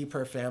trying to keep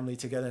her family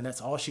together, and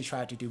that's all she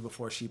tried to do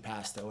before she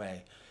passed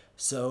away.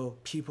 So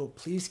people,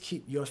 please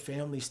keep your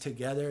families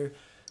together.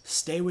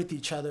 Stay with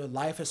each other.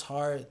 Life is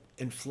hard.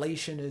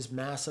 Inflation is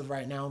massive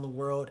right now in the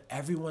world.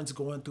 Everyone's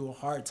going through a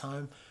hard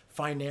time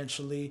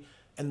financially,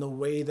 and the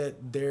way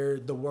that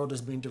the world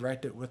is being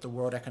directed with the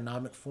World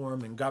Economic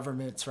Forum and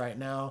governments right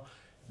now,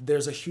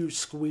 there's a huge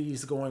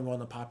squeeze going on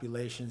the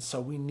population.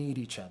 So we need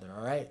each other,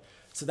 all right?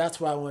 So that's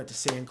what I wanted to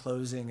say in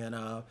closing. And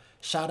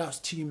shout outs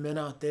to you men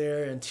out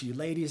there and to you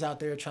ladies out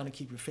there trying to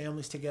keep your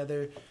families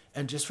together.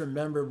 And just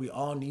remember, we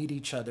all need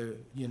each other.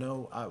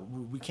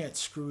 We can't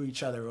screw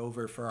each other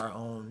over for our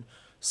own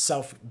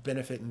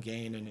self-benefit and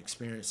gain and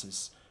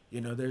experiences.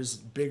 There's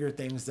bigger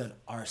things than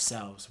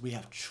ourselves. We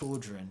have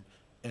children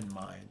in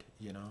mind,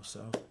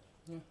 so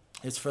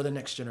it's for the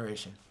next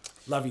generation.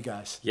 Love you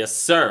guys. Yes,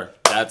 sir.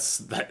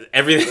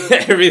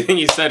 Everything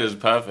you said is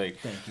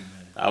perfect. Thank you, man.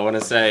 I want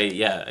to say,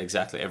 yeah,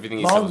 exactly. Everything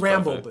you said Long was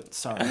ramble, perfect. but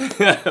sorry.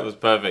 It was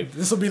perfect.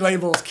 This will be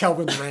labeled as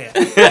Kelvin's rant.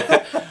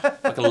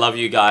 Fucking love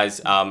you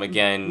guys.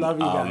 Again, love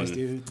you guys,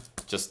 dude.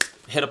 Just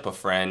hit up a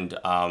friend,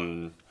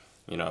 and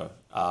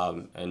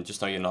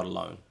just know you're not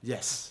alone.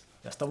 Yes.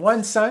 That's the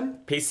one, son.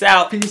 Peace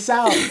out. Peace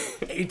out.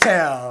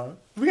 A-Town.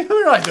 We're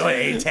not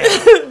doing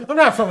A-Town. I'm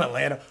not from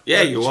Atlanta.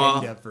 Yeah, you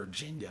are.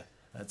 Virginia.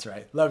 That's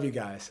right. Love you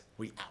guys.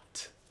 We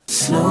out.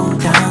 Slow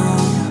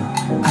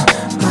down,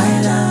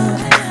 my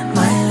love.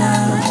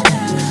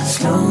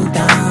 Slow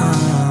down,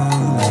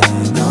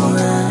 no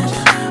rush,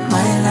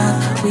 my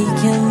love. We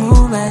can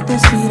move at the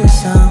speed of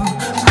sound.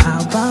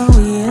 How about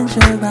we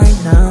enjoy right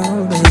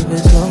now, baby?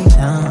 Slow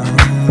down,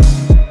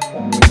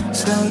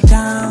 slow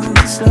down,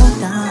 slow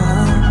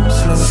down,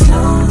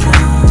 slow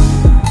down.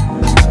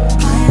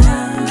 My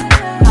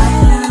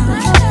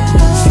love,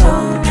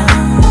 slow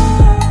down,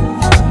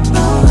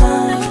 no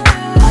rush,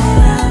 my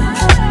love.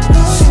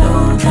 Slow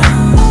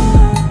down,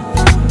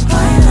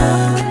 my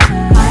love.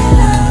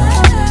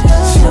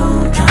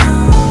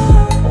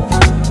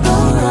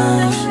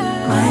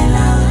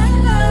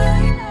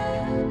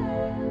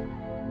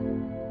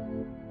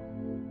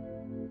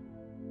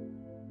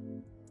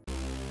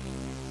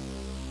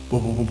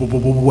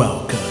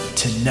 Welcome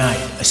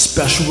tonight, a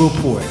special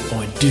report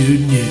on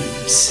Dude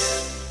News.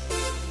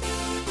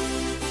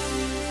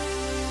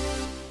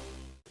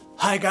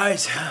 Hi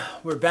guys,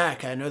 we're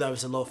back. I know that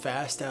was a little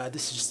fast.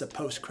 This is just a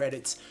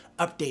post-credits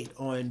update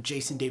on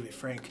Jason David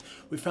Frank.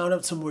 We found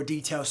out some more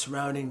details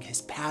surrounding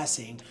his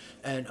passing,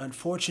 and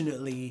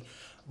unfortunately,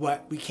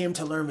 what we came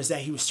to learn was that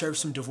he was served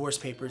some divorce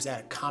papers at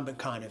a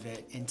Comic-Con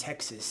event in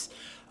Texas,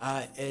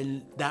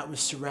 and that was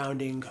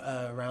surrounding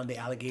around the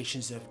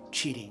allegations of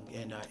cheating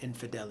and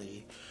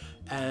infidelity.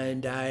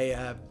 And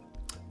I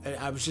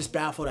was just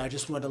baffled. I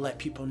just wanted to let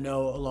people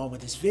know, along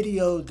with this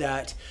video,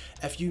 that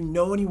if you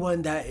know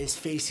anyone that is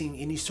facing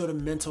any sort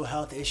of mental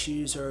health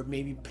issues, or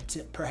maybe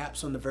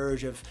perhaps on the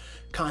verge of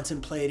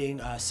contemplating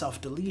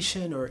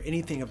self-deletion or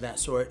anything of that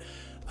sort,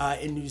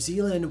 in New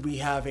Zealand, we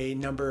have a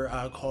number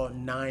called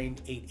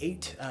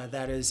 988.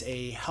 That is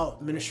a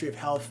Ministry of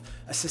Health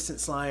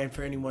assistance line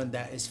for anyone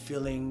that is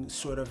feeling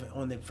sort of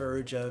on the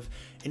verge of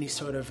any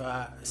sort of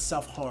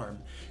self-harm.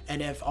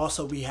 And if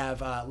also we have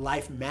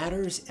Life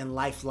Matters and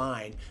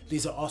Lifeline.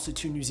 These are also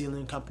two New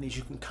Zealand companies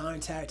you can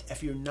contact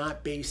if you're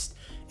not based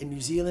in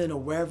New Zealand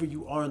or wherever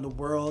you are in the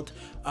world.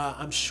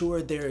 I'm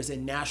sure there is a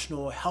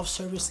national health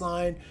service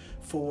line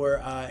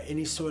for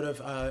any sort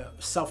of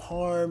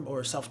self-harm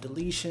or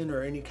self-deletion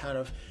or any kind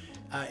of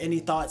any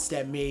thoughts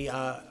that may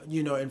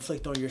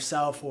inflict on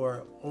yourself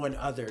or on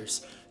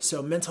others.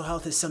 So mental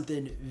health is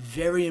something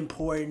very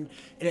important,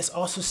 and it's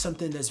also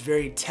something that's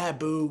very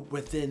taboo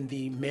within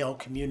the male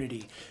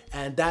community.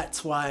 And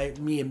that's why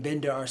me and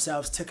Benda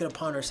ourselves took it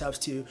upon ourselves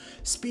to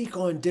speak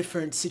on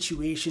different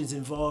situations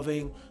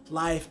involving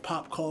life,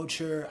 pop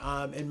culture,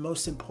 and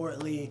most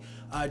importantly,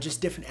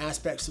 just different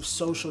aspects of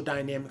social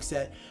dynamics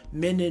that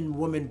men and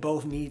women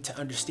both need to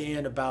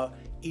understand about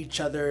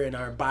each other and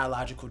our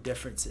biological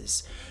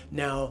differences.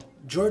 Now,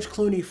 George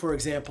Clooney, for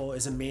example,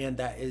 is a man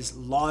that is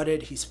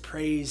lauded, he's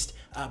praised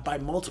by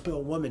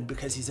multiple women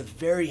because he's a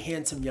very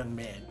handsome young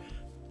man.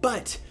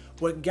 But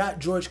what got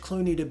George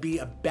Clooney to be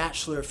a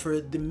bachelor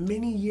for the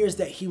many years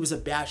that he was a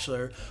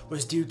bachelor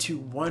was due to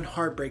one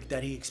heartbreak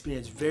that he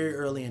experienced very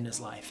early in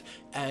his life.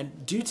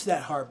 And due to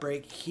that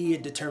heartbreak, he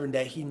had determined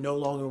that he no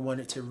longer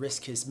wanted to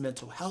risk his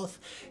mental health,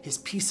 his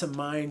peace of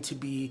mind, to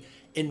be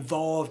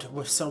involved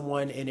with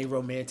someone in a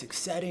romantic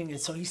setting. And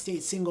so he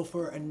stayed single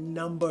for a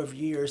number of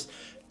years,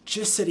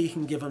 just so that he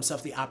can give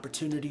himself the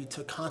opportunity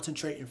to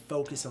concentrate and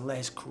focus and let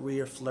his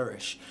career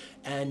flourish.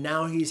 And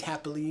now he's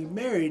happily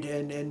married,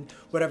 and in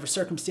whatever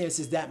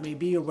circumstances that may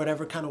be, or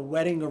whatever kind of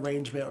wedding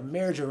arrangement or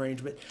marriage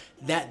arrangement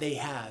that they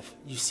have.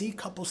 You see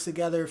couples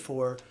together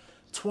for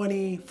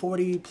 20,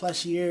 40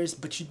 plus years,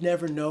 but you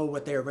never know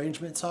what their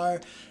arrangements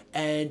are.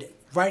 And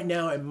right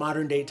now in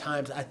modern day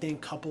times, I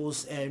think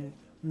couples, and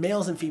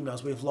males and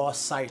females, we've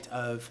lost sight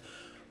of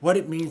what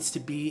it means to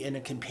be in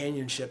a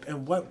companionship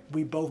and what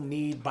we both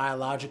need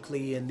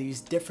biologically, and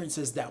these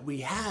differences that we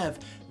have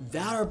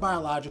that are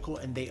biological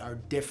and they are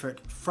different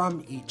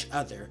from each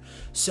other.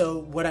 So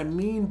what I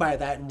mean by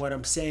that, and what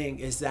I'm saying,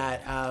 is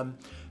that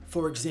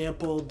for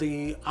example,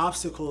 the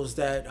obstacles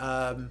that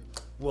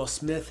Will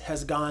Smith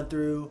has gone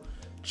through,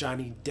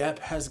 Johnny Depp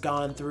has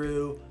gone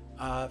through,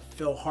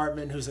 Phil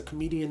Hartman, who's a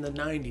comedian in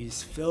the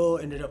 90s, Phil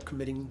ended up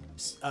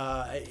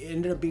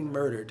being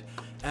murdered.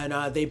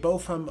 And they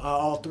both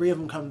all three of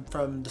them come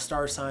from the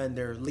star sign,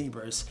 they're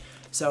Libras.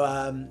 So,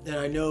 and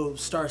I know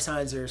star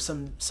signs are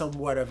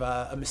somewhat of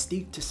a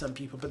mystique to some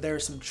people, but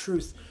there's some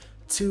truth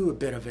to a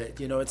bit of it.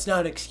 You know, it's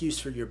not an excuse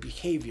for your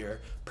behavior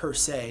per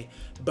se,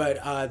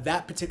 but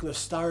that particular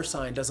star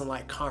sign doesn't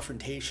like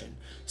confrontation.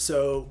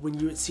 So when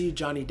you would see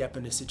Johnny Depp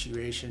in a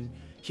situation,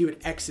 he would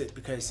exit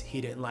because he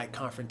didn't like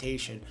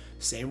confrontation.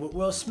 Same with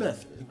Will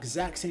Smith,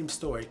 exact same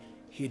story.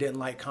 He didn't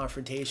like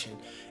confrontation.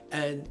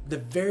 And the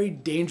very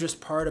dangerous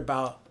part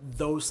about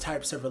those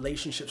types of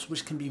relationships,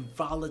 which can be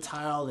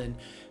volatile and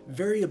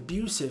very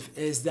abusive,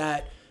 is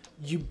that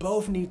you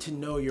both need to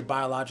know your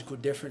biological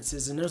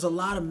differences. And there's a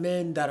lot of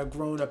men that are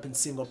grown up in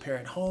single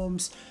parent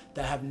homes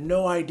that have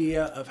no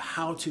idea of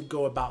how to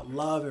go about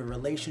love and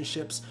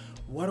relationships,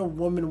 what a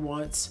woman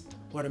wants,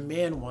 what a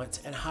man wants,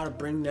 and how to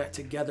bring that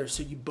together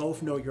so you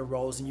both know your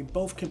roles and you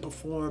both can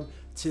perform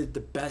to the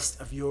best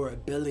of your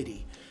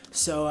ability.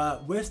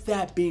 So with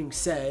that being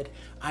said,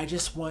 I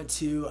just want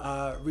to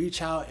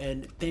reach out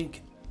and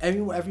thank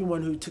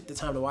everyone who took the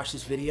time to watch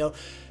this video.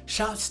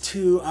 Shouts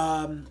to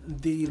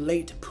the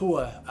late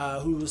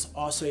Pua, who was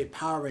also a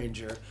Power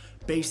Ranger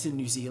based in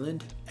New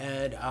Zealand,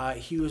 and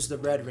he was the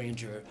Red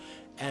Ranger,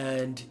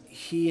 and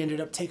he ended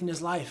up taking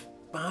his life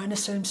behind the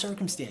same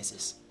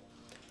circumstances.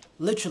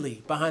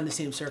 Literally behind the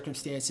same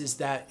circumstances,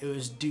 that it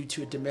was due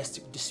to a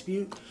domestic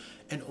dispute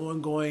and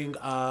ongoing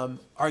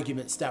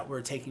arguments that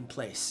were taking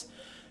place.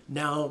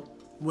 Now,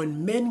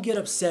 when men get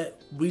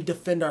upset, we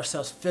defend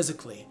ourselves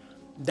physically.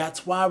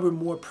 That's why we're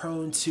more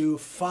prone to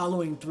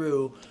following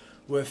through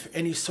with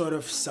any sort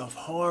of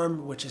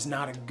self-harm, which is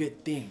not a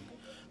good thing.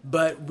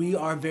 But we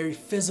are very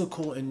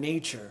physical in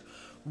nature.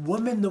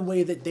 Women, the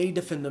way that they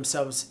defend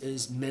themselves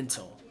is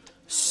mental.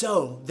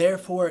 So,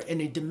 therefore,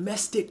 in a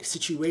domestic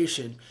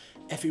situation,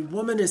 if a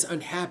woman is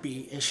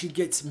unhappy and she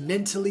gets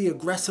mentally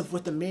aggressive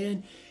with a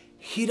man,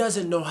 he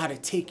doesn't know how to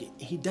take it.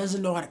 He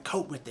doesn't know how to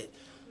cope with it.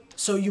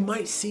 So you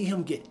might see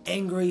him get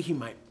angry. He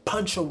might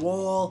punch a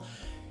wall.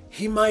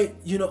 He might,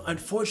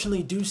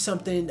 unfortunately do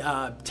something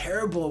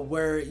terrible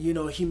where,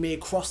 he may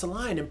cross the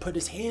line and put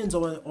his hands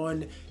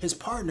on his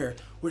partner,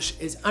 which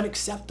is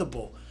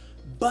unacceptable.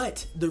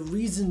 But the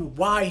reason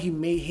why he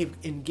may have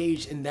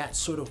engaged in that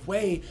sort of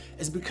way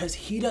is because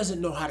he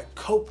doesn't know how to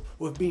cope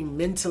with being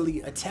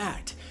mentally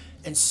attacked.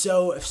 And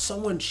so if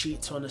someone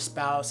cheats on a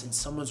spouse and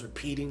someone's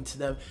repeating to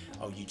them,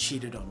 oh, you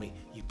cheated on me,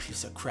 you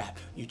piece of crap,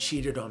 you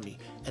cheated on me.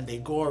 And they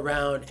go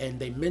around and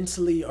they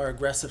mentally are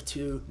aggressive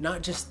to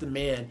not just the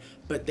man,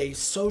 but they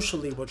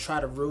socially will try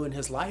to ruin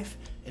his life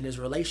and his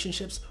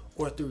relationships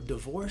or through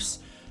divorce.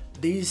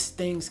 These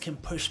things can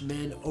push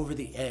men over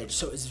the edge.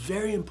 So it's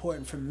very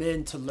important for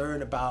men to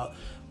learn about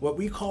what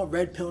we call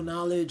red pill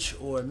knowledge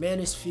or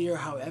manosphere,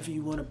 however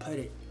you want to put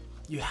it.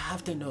 You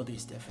have to know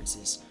these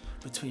differences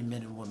between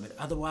men and women.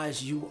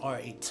 Otherwise, you are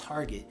a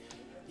target.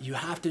 You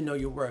have to know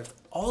your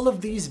worth. All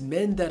of these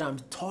men that I'm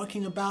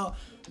talking about,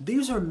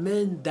 these are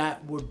men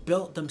that were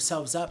built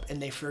themselves up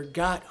and they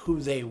forgot who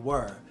they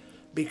were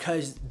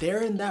because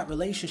they're in that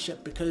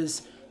relationship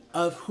because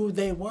of who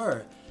they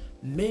were.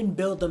 Men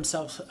build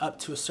themselves up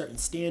to a certain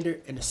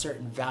standard and a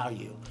certain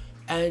value.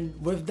 And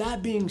with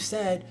that being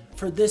said,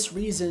 for this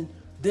reason,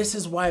 this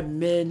is why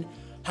men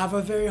have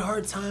a very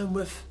hard time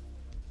with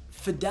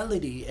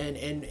fidelity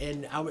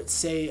and I would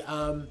say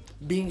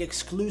being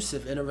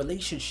exclusive in a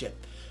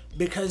relationship,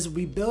 because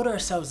we build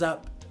ourselves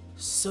up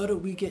so that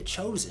we get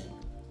chosen,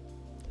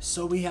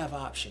 so we have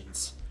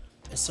options,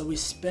 and so we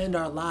spend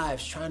our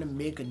lives trying to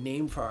make a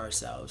name for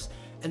ourselves.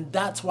 And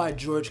that's why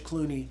George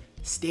Clooney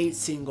stayed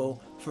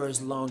single for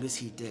as long as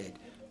he did,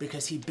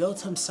 because he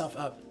built himself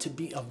up to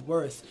be of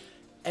worth.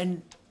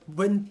 And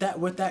with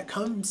that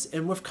comes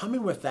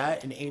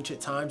in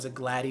ancient times, a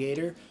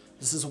gladiator.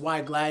 This is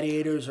why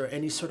gladiators or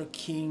any sort of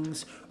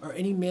kings or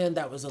any man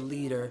that was a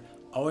leader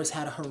always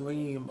had a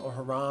harem or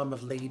harem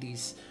of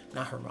ladies,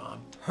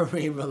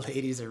 harem of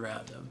ladies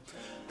around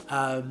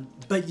them.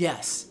 But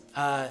yes,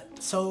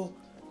 so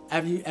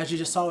as you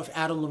just saw with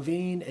Adam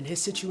Levine and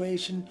his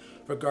situation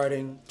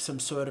regarding some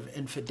sort of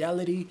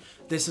infidelity,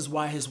 this is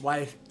why his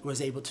wife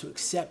was able to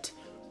accept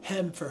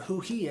him for who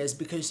he is,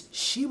 because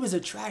she was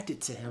attracted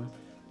to him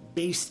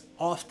based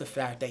off the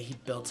fact that he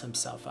built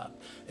himself up.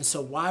 And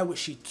so why would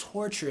she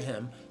torture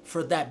him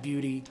for that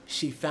beauty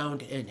she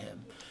found in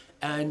him?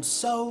 And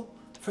so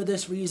for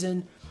this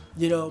reason,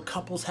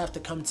 couples have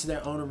to come to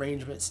their own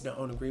arrangements, their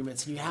own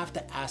agreements, and you have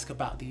to ask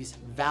about these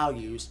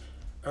values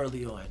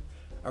early on.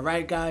 All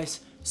right, guys?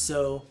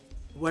 So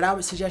what I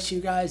would suggest to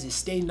you guys is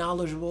stay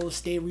knowledgeable,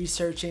 stay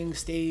researching,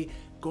 stay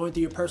going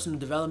through your personal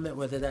development,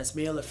 whether that's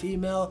male or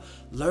female,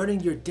 learning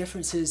your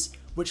differences,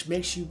 which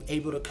makes you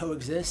able to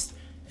coexist.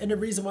 And the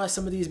reason why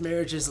some of these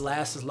marriages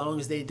last as long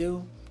as they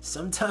do,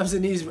 sometimes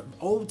in these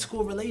old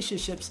school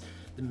relationships,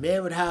 the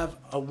man would have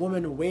a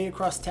woman way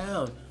across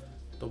town.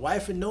 The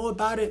wife would know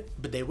about it,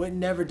 but they would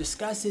never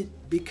discuss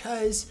it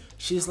because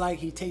she's like,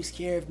 he takes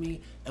care of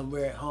me and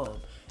we're at home.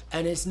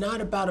 And it's not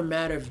about a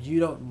matter of you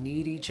don't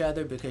need each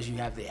other because you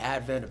have the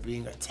advent of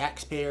being a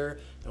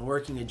taxpayer and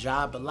working a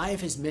job, but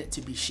life is meant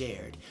to be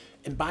shared.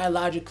 And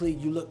biologically,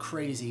 you look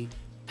crazy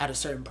at a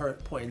certain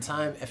point in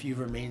time if you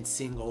remain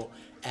single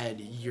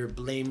and you're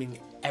blaming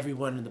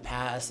everyone in the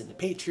past and the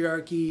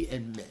patriarchy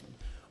and men,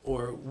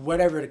 or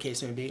whatever the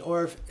case may be,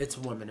 or if it's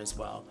women as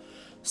well.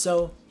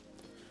 So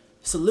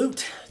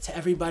salute to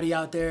everybody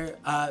out there.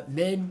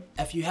 Men,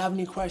 if you have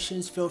any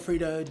questions, feel free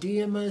to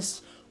DM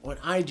us on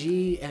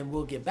IG and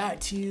we'll get back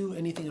to you.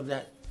 Anything of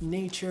that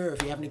nature.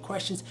 If you have any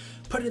questions,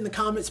 put it in the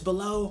comments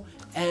below.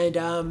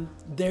 And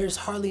there's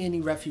hardly any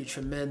refuge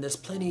for men. There's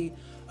plenty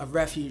of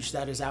refuge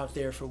that is out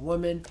there for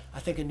women. I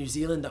think in New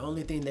Zealand, the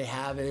only thing they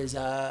have is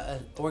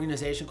an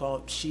organization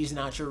called She's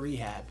Not Your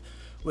Rehab,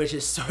 which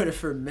is sort of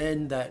for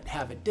men that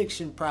have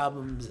addiction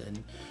problems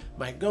and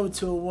might go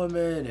to a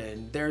woman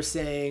and they're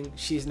saying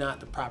she's not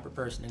the proper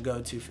person to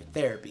go to for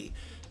therapy.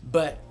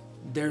 But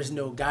there's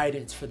no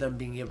guidance for them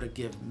being able to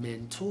give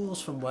men tools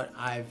from what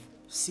I've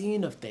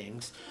seen of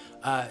things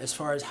as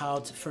far as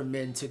for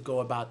men to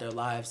go about their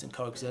lives and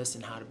coexist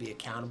and how to be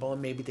accountable.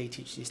 And maybe they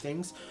teach these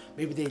things,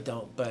 maybe they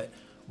don't, but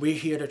we're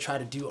here to try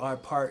to do our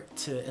part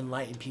to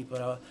enlighten people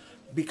to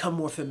become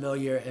more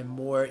familiar and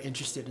more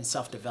interested in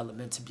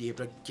self-development to be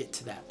able to get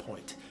to that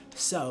point.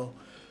 So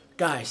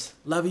guys,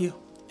 love you,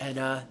 and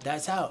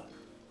that's out.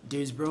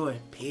 Dudes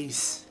Brewing.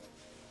 Peace.